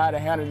didn't know how to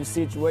handle the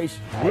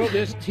situation. Will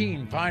this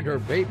teen find her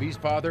baby's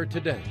father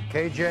today?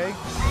 KJ?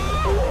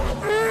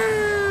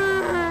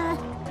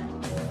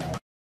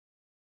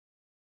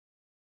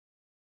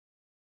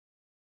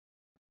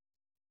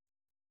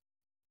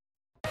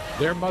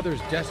 Their mothers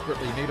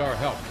desperately need our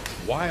help.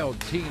 Wild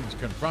teens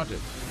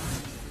confronted.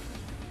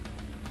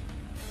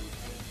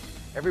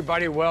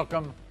 Everybody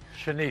welcome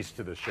Shanice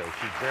to the show.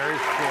 She's very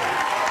scared.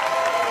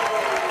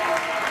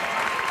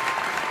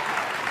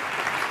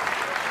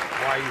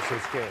 Why are you so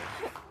scared?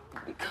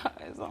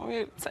 Because I'm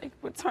here to take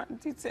a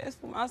paternity test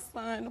for my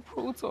son to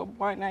prove to a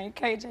boy named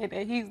KJ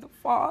that he's the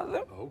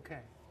father.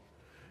 Okay.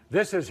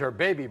 This is her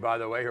baby, by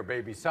the way, her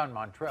baby son,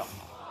 Montrell.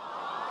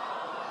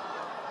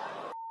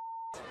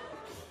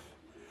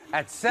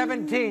 At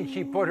 17,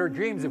 she put her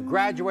dreams of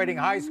graduating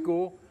high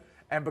school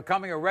and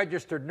becoming a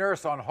registered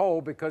nurse on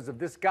hold because of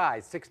this guy,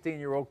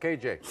 16-year-old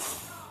KJ.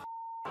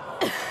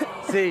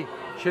 See,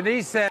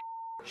 Shanice said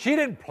she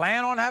didn't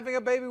plan on having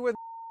a baby with,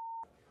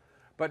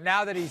 but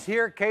now that he's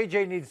here,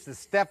 KJ needs to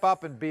step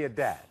up and be a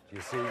dad,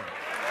 you see.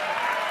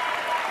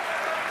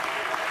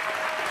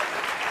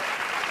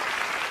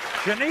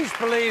 Shanice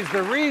believes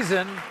the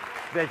reason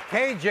that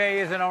KJ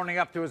isn't owning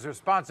up to his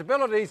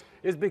responsibilities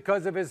is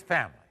because of his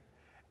family,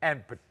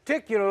 and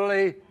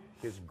particularly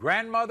his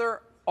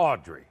grandmother,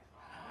 Audrey.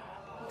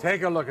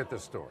 Take a look at the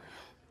story.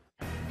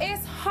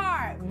 It's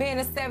hard being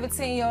a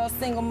 17-year-old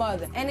single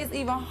mother, and it's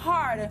even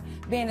harder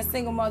being a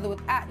single mother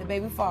without the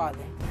baby father.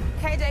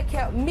 KJ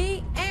kept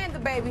me and the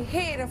baby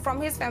hidden from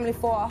his family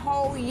for a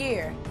whole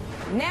year.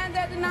 Now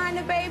they're denying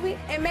the baby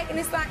and making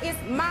it sound it's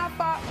my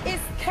fault,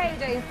 it's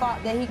KJ's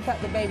fault that he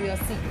kept the baby a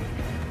secret.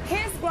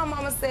 His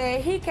grandmama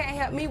said he can't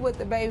help me with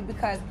the baby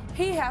because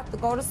he has to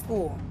go to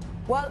school.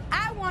 Well,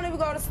 I want to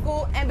go to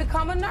school and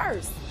become a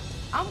nurse.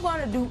 I'm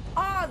going to do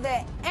all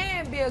that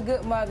and be a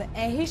good mother,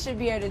 and he should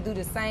be able to do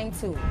the same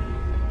too.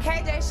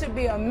 KJ should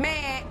be a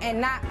man and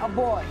not a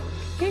boy.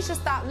 He should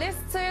stop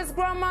listening to his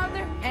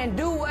grandmother and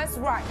do what's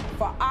right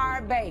for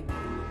our baby.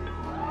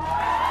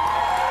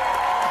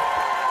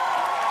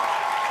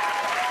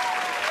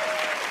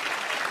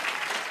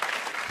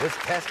 This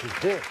test is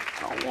big.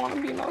 I don't want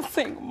to be no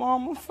single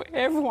mama for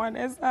everyone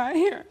that's out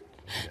here.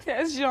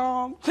 That's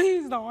young.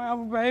 Please don't have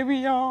a baby,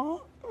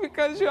 y'all,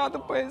 because you have to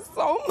put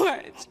so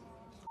much.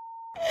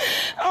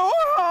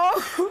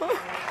 Oh.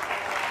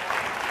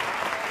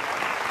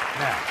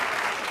 Now,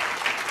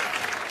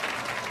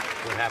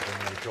 what happened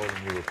when you told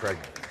him you were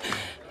pregnant?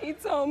 He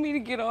told me to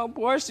get an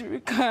abortion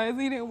because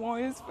he didn't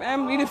want his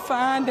family to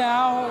find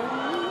out.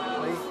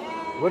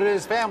 What did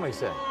his family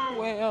say?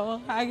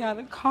 Well, I got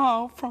a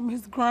call from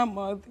his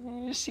grandmother,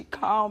 and she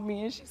called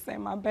me, and she said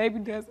my baby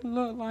doesn't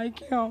look like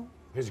him.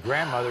 His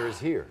grandmother is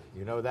here.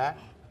 You know that?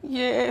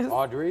 Yes.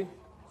 Audrey?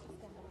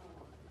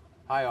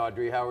 Hi,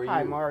 Audrey. How are you?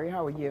 Hi, Maury.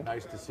 How are you?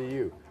 Nice to see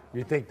you.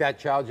 You think that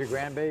child's your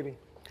grandbaby?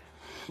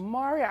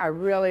 Maury, I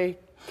really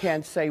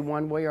can't say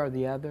one way or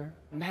the other.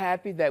 I'm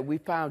happy that we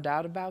found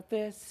out about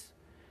this.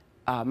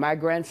 My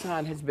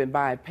grandson has been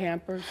buying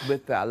Pampers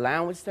with the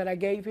allowance that I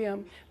gave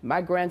him.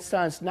 My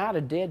grandson's not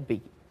a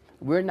deadbeat.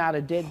 We're not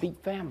a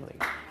deadbeat family.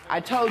 I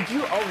told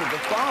you over the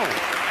phone.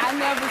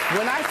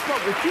 When I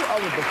spoke with you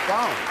over the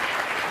phone,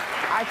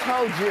 I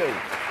told you,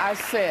 I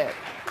said,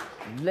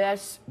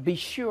 let's be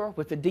sure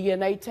with the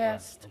DNA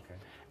test. Okay.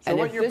 And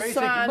So if this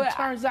son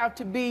turns out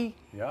to be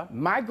Yeah.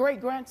 my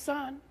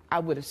great-grandson, I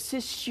would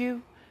assist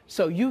you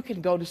so you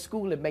can go to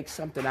school and make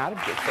something out of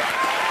yourself.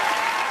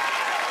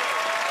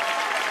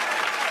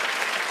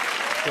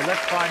 So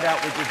let's find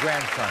out what your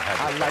grandson has.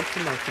 I'd like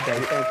to know today.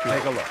 Thank you.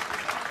 Take a look.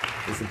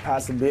 It's a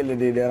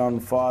possibility that I'm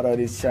the father of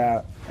this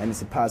child, and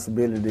it's a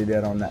possibility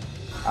that I'm not.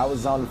 I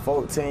was only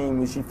 14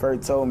 when she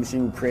first told me she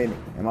was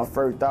pregnant, and my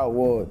first thought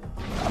was,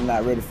 I'm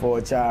not ready for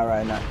a child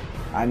right now.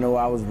 I know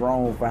I was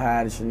wrong for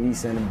hiding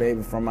Shanice and the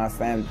baby from my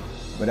family,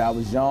 but I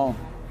was young,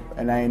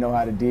 and I didn't know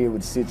how to deal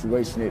with the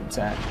situation at the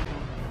time.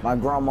 My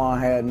grandma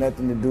had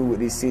nothing to do with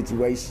this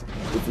situation.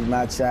 If it's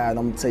my child,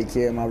 I'm gonna take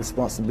care of my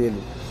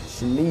responsibility.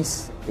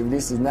 Shanice, if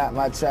this is not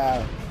my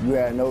child, you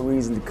have no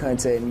reason to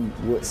contact me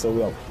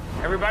whatsoever.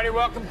 Everybody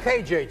welcome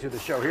KJ to the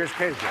show. Here's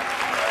KJ.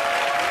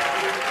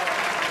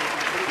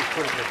 Just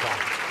put it in the phone.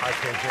 Hi,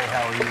 KJ.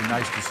 How are you?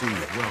 Nice to see you.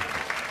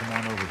 Welcome. Come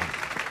on over here.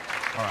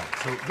 All right.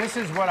 So this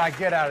is what I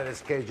get out of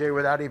this, KJ,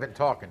 without even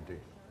talking to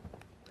you.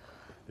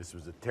 This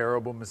was a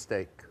terrible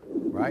mistake,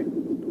 right?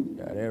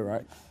 Yeah, that's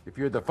right. If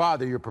you're the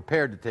father, you're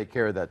prepared to take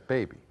care of that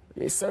baby.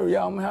 Yes, sir.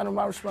 Yeah, I'm handling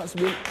my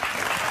responsibility.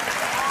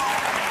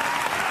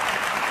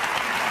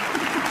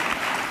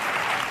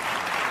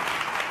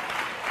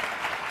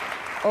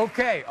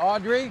 Okay,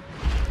 Audrey,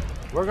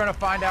 we're going to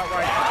find out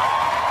right now.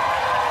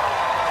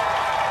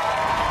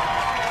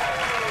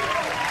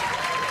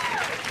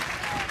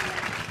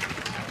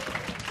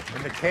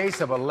 In the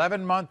case of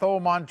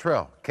 11-month-old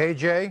Montrell,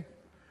 KJ,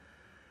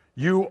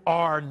 you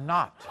are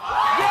not.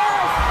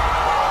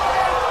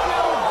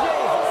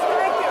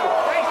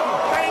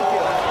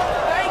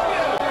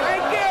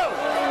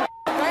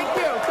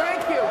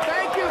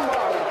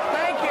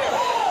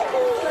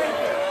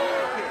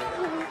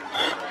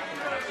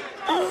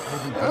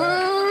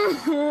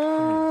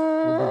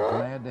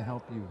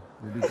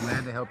 We'll be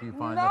glad to help you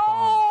find the father.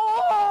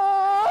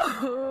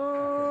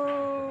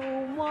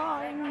 Oh,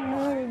 my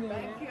goodness.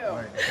 Thank you.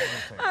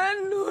 I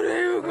knew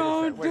they were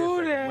going to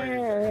do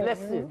that.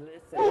 Listen,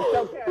 it's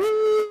okay.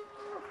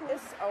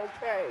 It's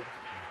okay.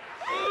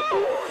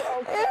 It's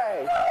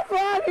okay.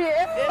 Nobody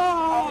else. It's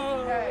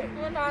okay.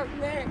 You're not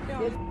mad,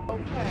 no. It's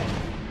okay.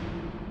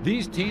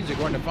 These teens are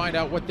going to find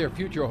out what their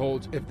future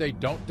holds if they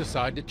don't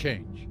decide to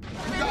change.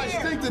 You guys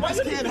think that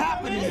this can't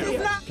happen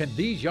here? Can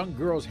these young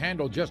girls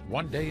handle just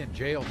one day in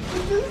jail?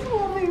 This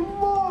will be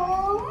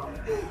Mom.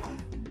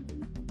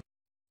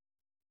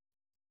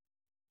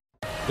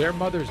 Their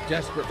mothers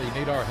desperately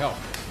need our help.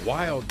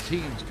 Wild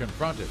teens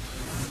confronted.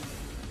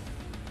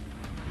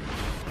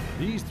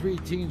 These 3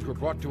 teens were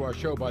brought to our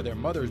show by their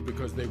mothers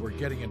because they were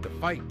getting into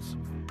fights.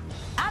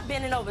 I've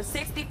been in over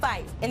 60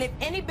 fights, and if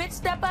any bitch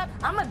step up,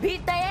 I'ma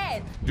beat their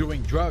ass.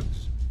 Doing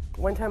drugs.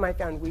 One time I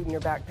found weed in her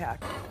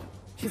backpack.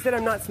 She said,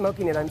 I'm not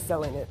smoking it, I'm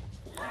selling it.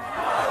 And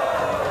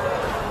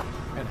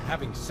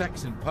having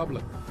sex in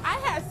public. I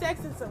had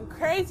sex in some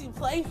crazy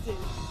places.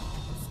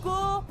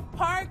 School,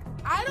 park,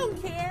 I don't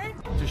care.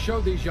 To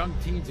show these young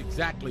teens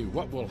exactly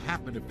what will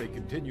happen if they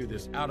continue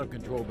this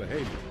out-of-control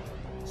behavior,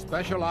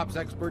 Special Ops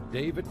expert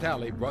Dave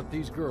Vitale brought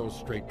these girls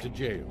straight to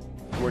jail.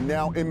 We're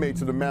now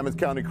inmates of the Mammoth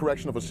County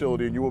Correctional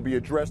Facility, and you will be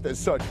addressed as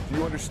such. Do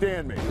you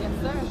understand me?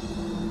 Yes, sir.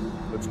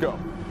 Let's go.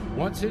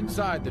 Once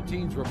inside, the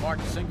teens were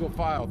marched single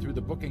file through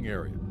the booking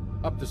area,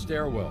 up the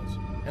stairwells,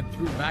 and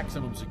through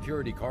maximum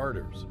security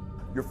corridors.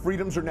 Your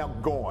freedoms are now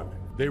gone.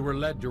 They were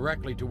led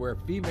directly to where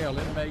female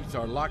inmates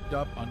are locked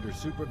up under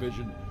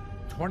supervision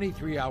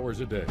 23 hours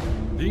a day.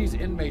 These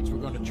inmates were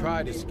going to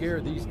try to scare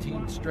these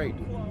teens straight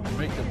and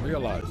make them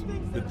realize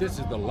that this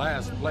is the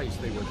last place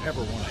they would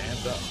ever want to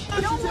end up.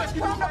 You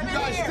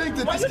guys think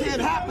that this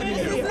can't happen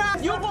here?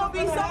 You're gonna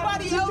be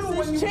somebody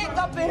else's chick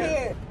up in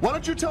here. Why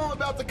don't you tell them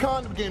about the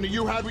condom game that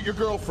you had with your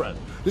girlfriend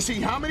to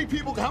see how many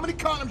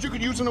condoms you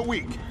could use in a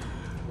week?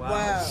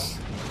 Wow.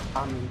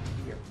 I'm in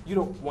here. You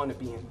don't want to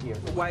be in here.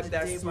 Wipe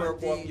that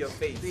smirk off your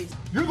face.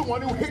 You're the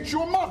one who hit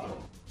your mother.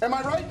 Am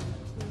I right?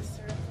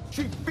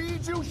 She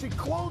feeds you, she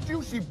clothes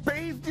you, she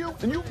bathed you,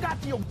 and you've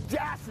got the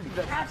audacity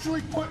to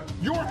actually put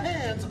your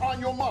hands on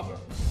your mother.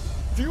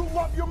 Do you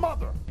love your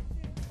mother?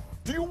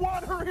 Do you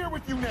want her here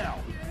with you now?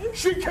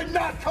 She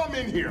cannot come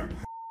in here.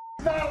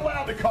 She's not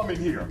allowed to come in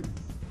here.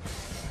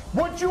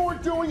 What you are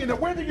doing and the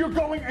way that you're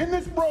going in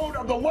this road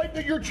of the life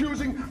that you're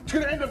choosing is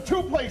going to end up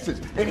 2 places,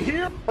 in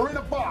here or in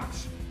a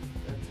box.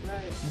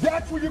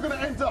 That's where you're going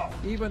to end up.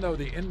 Even though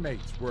the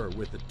inmates were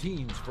with the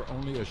teens for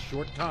only a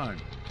short time,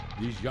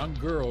 these young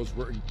girls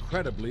were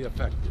incredibly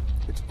effective.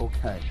 It's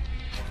okay.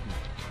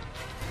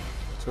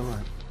 It's all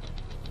right.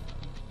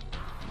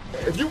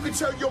 If you could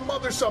tell your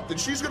mother something,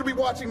 she's going to be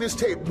watching this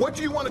tape. What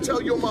do you want to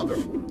tell your mother?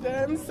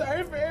 That I'm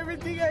sorry for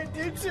everything I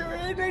did to her,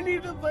 and I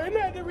need to learn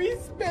how to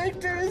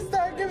respect her and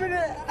start giving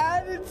her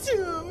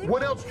attitude.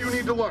 What else do you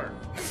need to learn?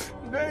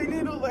 I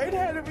need to learn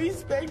how to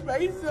respect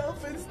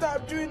myself and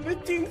stop doing the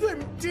things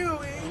I'm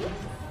doing.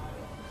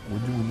 We're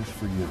doing this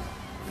for you.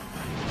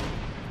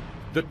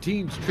 The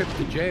teens' trip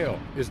to jail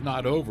is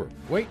not over.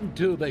 Wait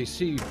until they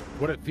see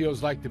what it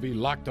feels like to be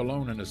locked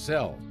alone in a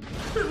cell.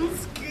 I'm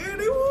scared.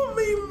 They want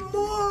me,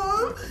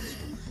 Mom.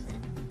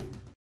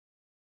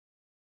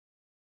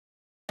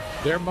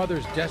 Their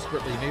mothers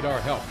desperately need our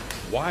help.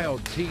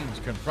 Wild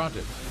teens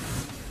confronted.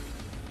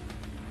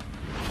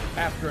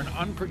 After an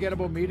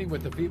unforgettable meeting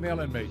with the female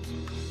inmates,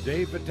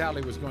 Dave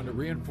Vitale was going to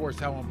reinforce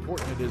how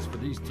important it is for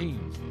these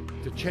teens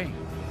to change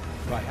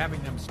by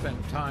having them spend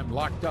time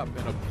locked up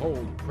in a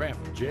cold,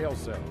 cramped jail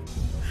cell.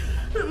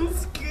 I'm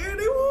scared.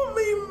 They want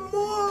me,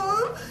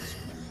 Mom.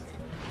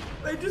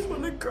 I just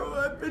want to grow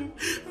up and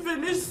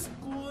finish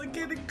school and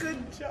get a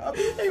good job.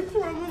 I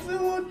promise I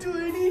won't do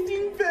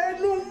anything bad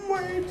no more.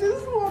 I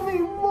just want me,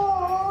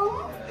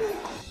 Mom.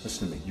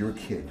 Listen to me. You're a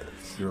kid.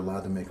 You're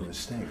allowed to make a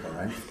mistake, all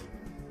right?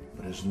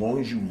 But as long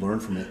as you learn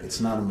from it,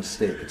 it's not a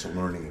mistake. It's a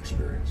learning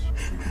experience.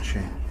 You can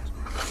change.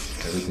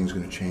 Everything's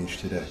going to change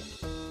today.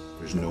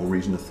 There's no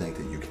reason to think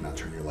that you cannot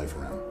turn your life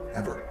around,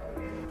 ever.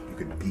 You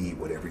could be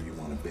whatever you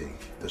want to be.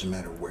 It doesn't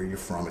matter where you're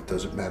from. It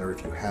doesn't matter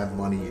if you have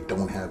money, you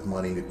don't have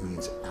money. It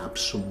means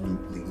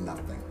absolutely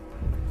nothing.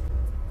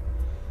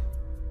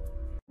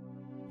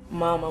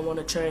 Mom, I want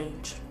to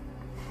change.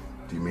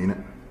 Do you mean it?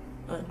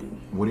 I do.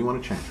 What do you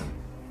want to change, honey?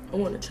 I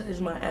want to change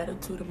my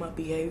attitude and my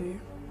behavior.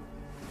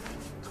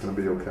 gonna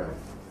be okay.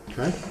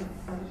 Okay?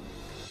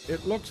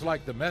 It looks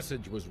like the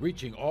message was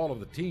reaching all of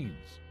the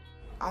teens.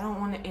 I don't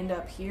want to end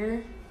up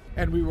here.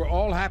 And we were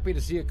all happy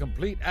to see a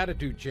complete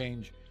attitude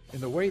change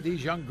in the way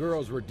these young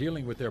girls were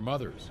dealing with their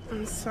mothers.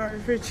 I'm sorry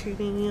for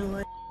treating you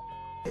like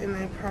and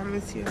I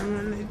promise you I'm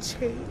gonna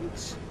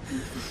change.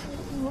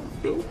 I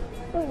love you.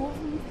 I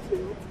love you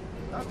too.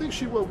 I think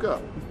she woke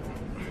up.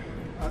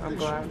 I think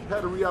she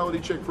had a reality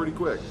check pretty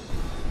quick.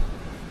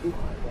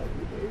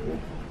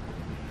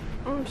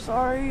 I'm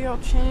sorry, I'll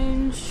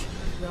change.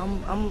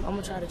 I'm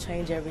gonna try to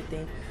change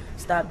everything,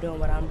 stop doing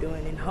what I'm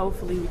doing, and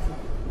hopefully we can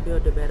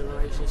build a better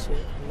relationship.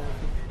 I love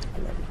you. I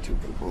love you too,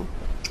 people.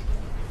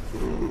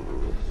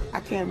 I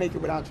can't make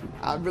it without you.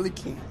 I really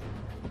can't.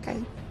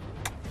 Okay?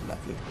 I love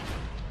you.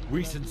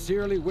 We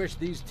sincerely wish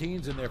these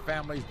teens and their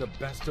families the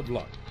best of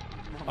luck.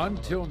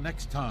 Until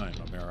next time,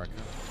 America.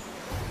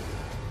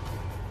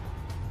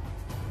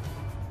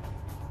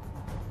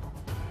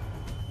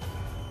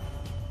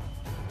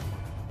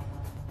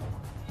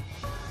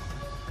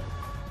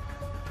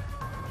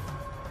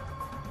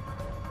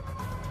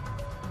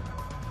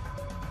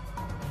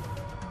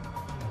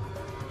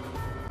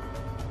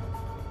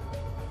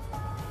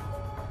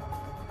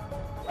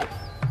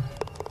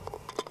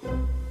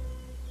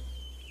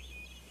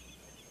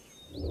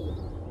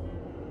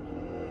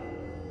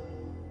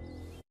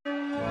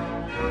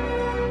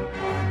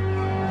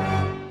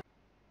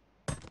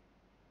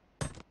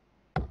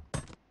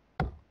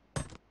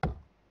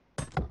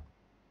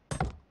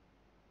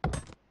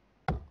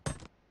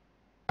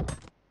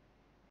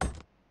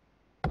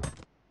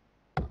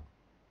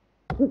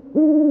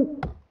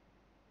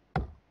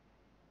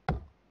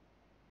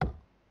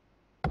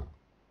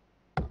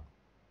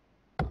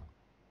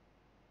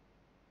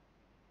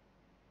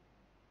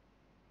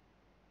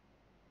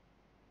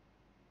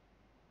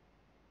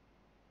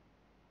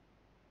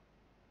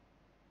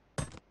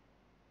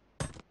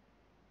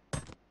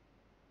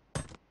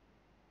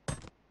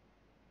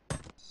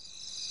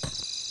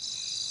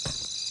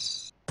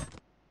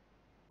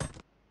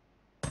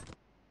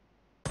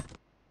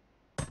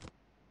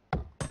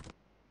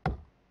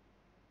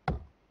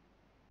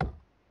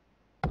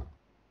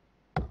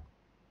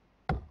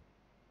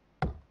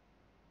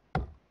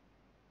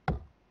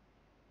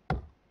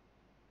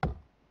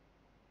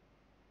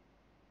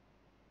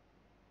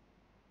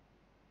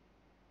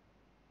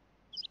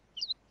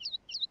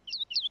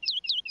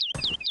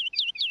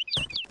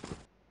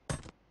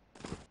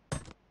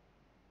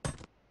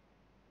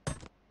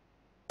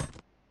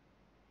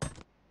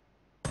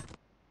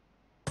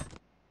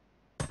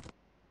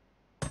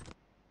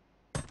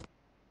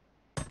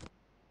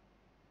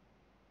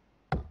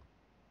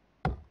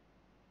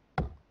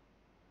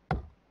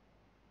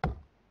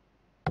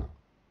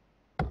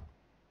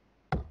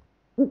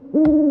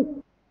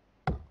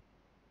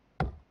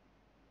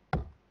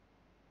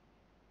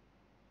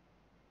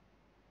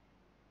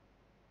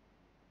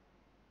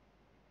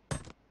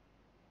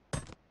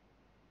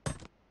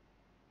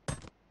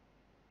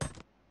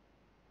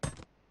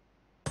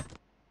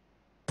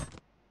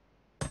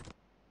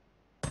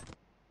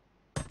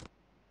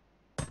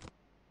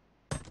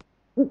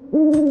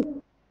 Mm-hmm.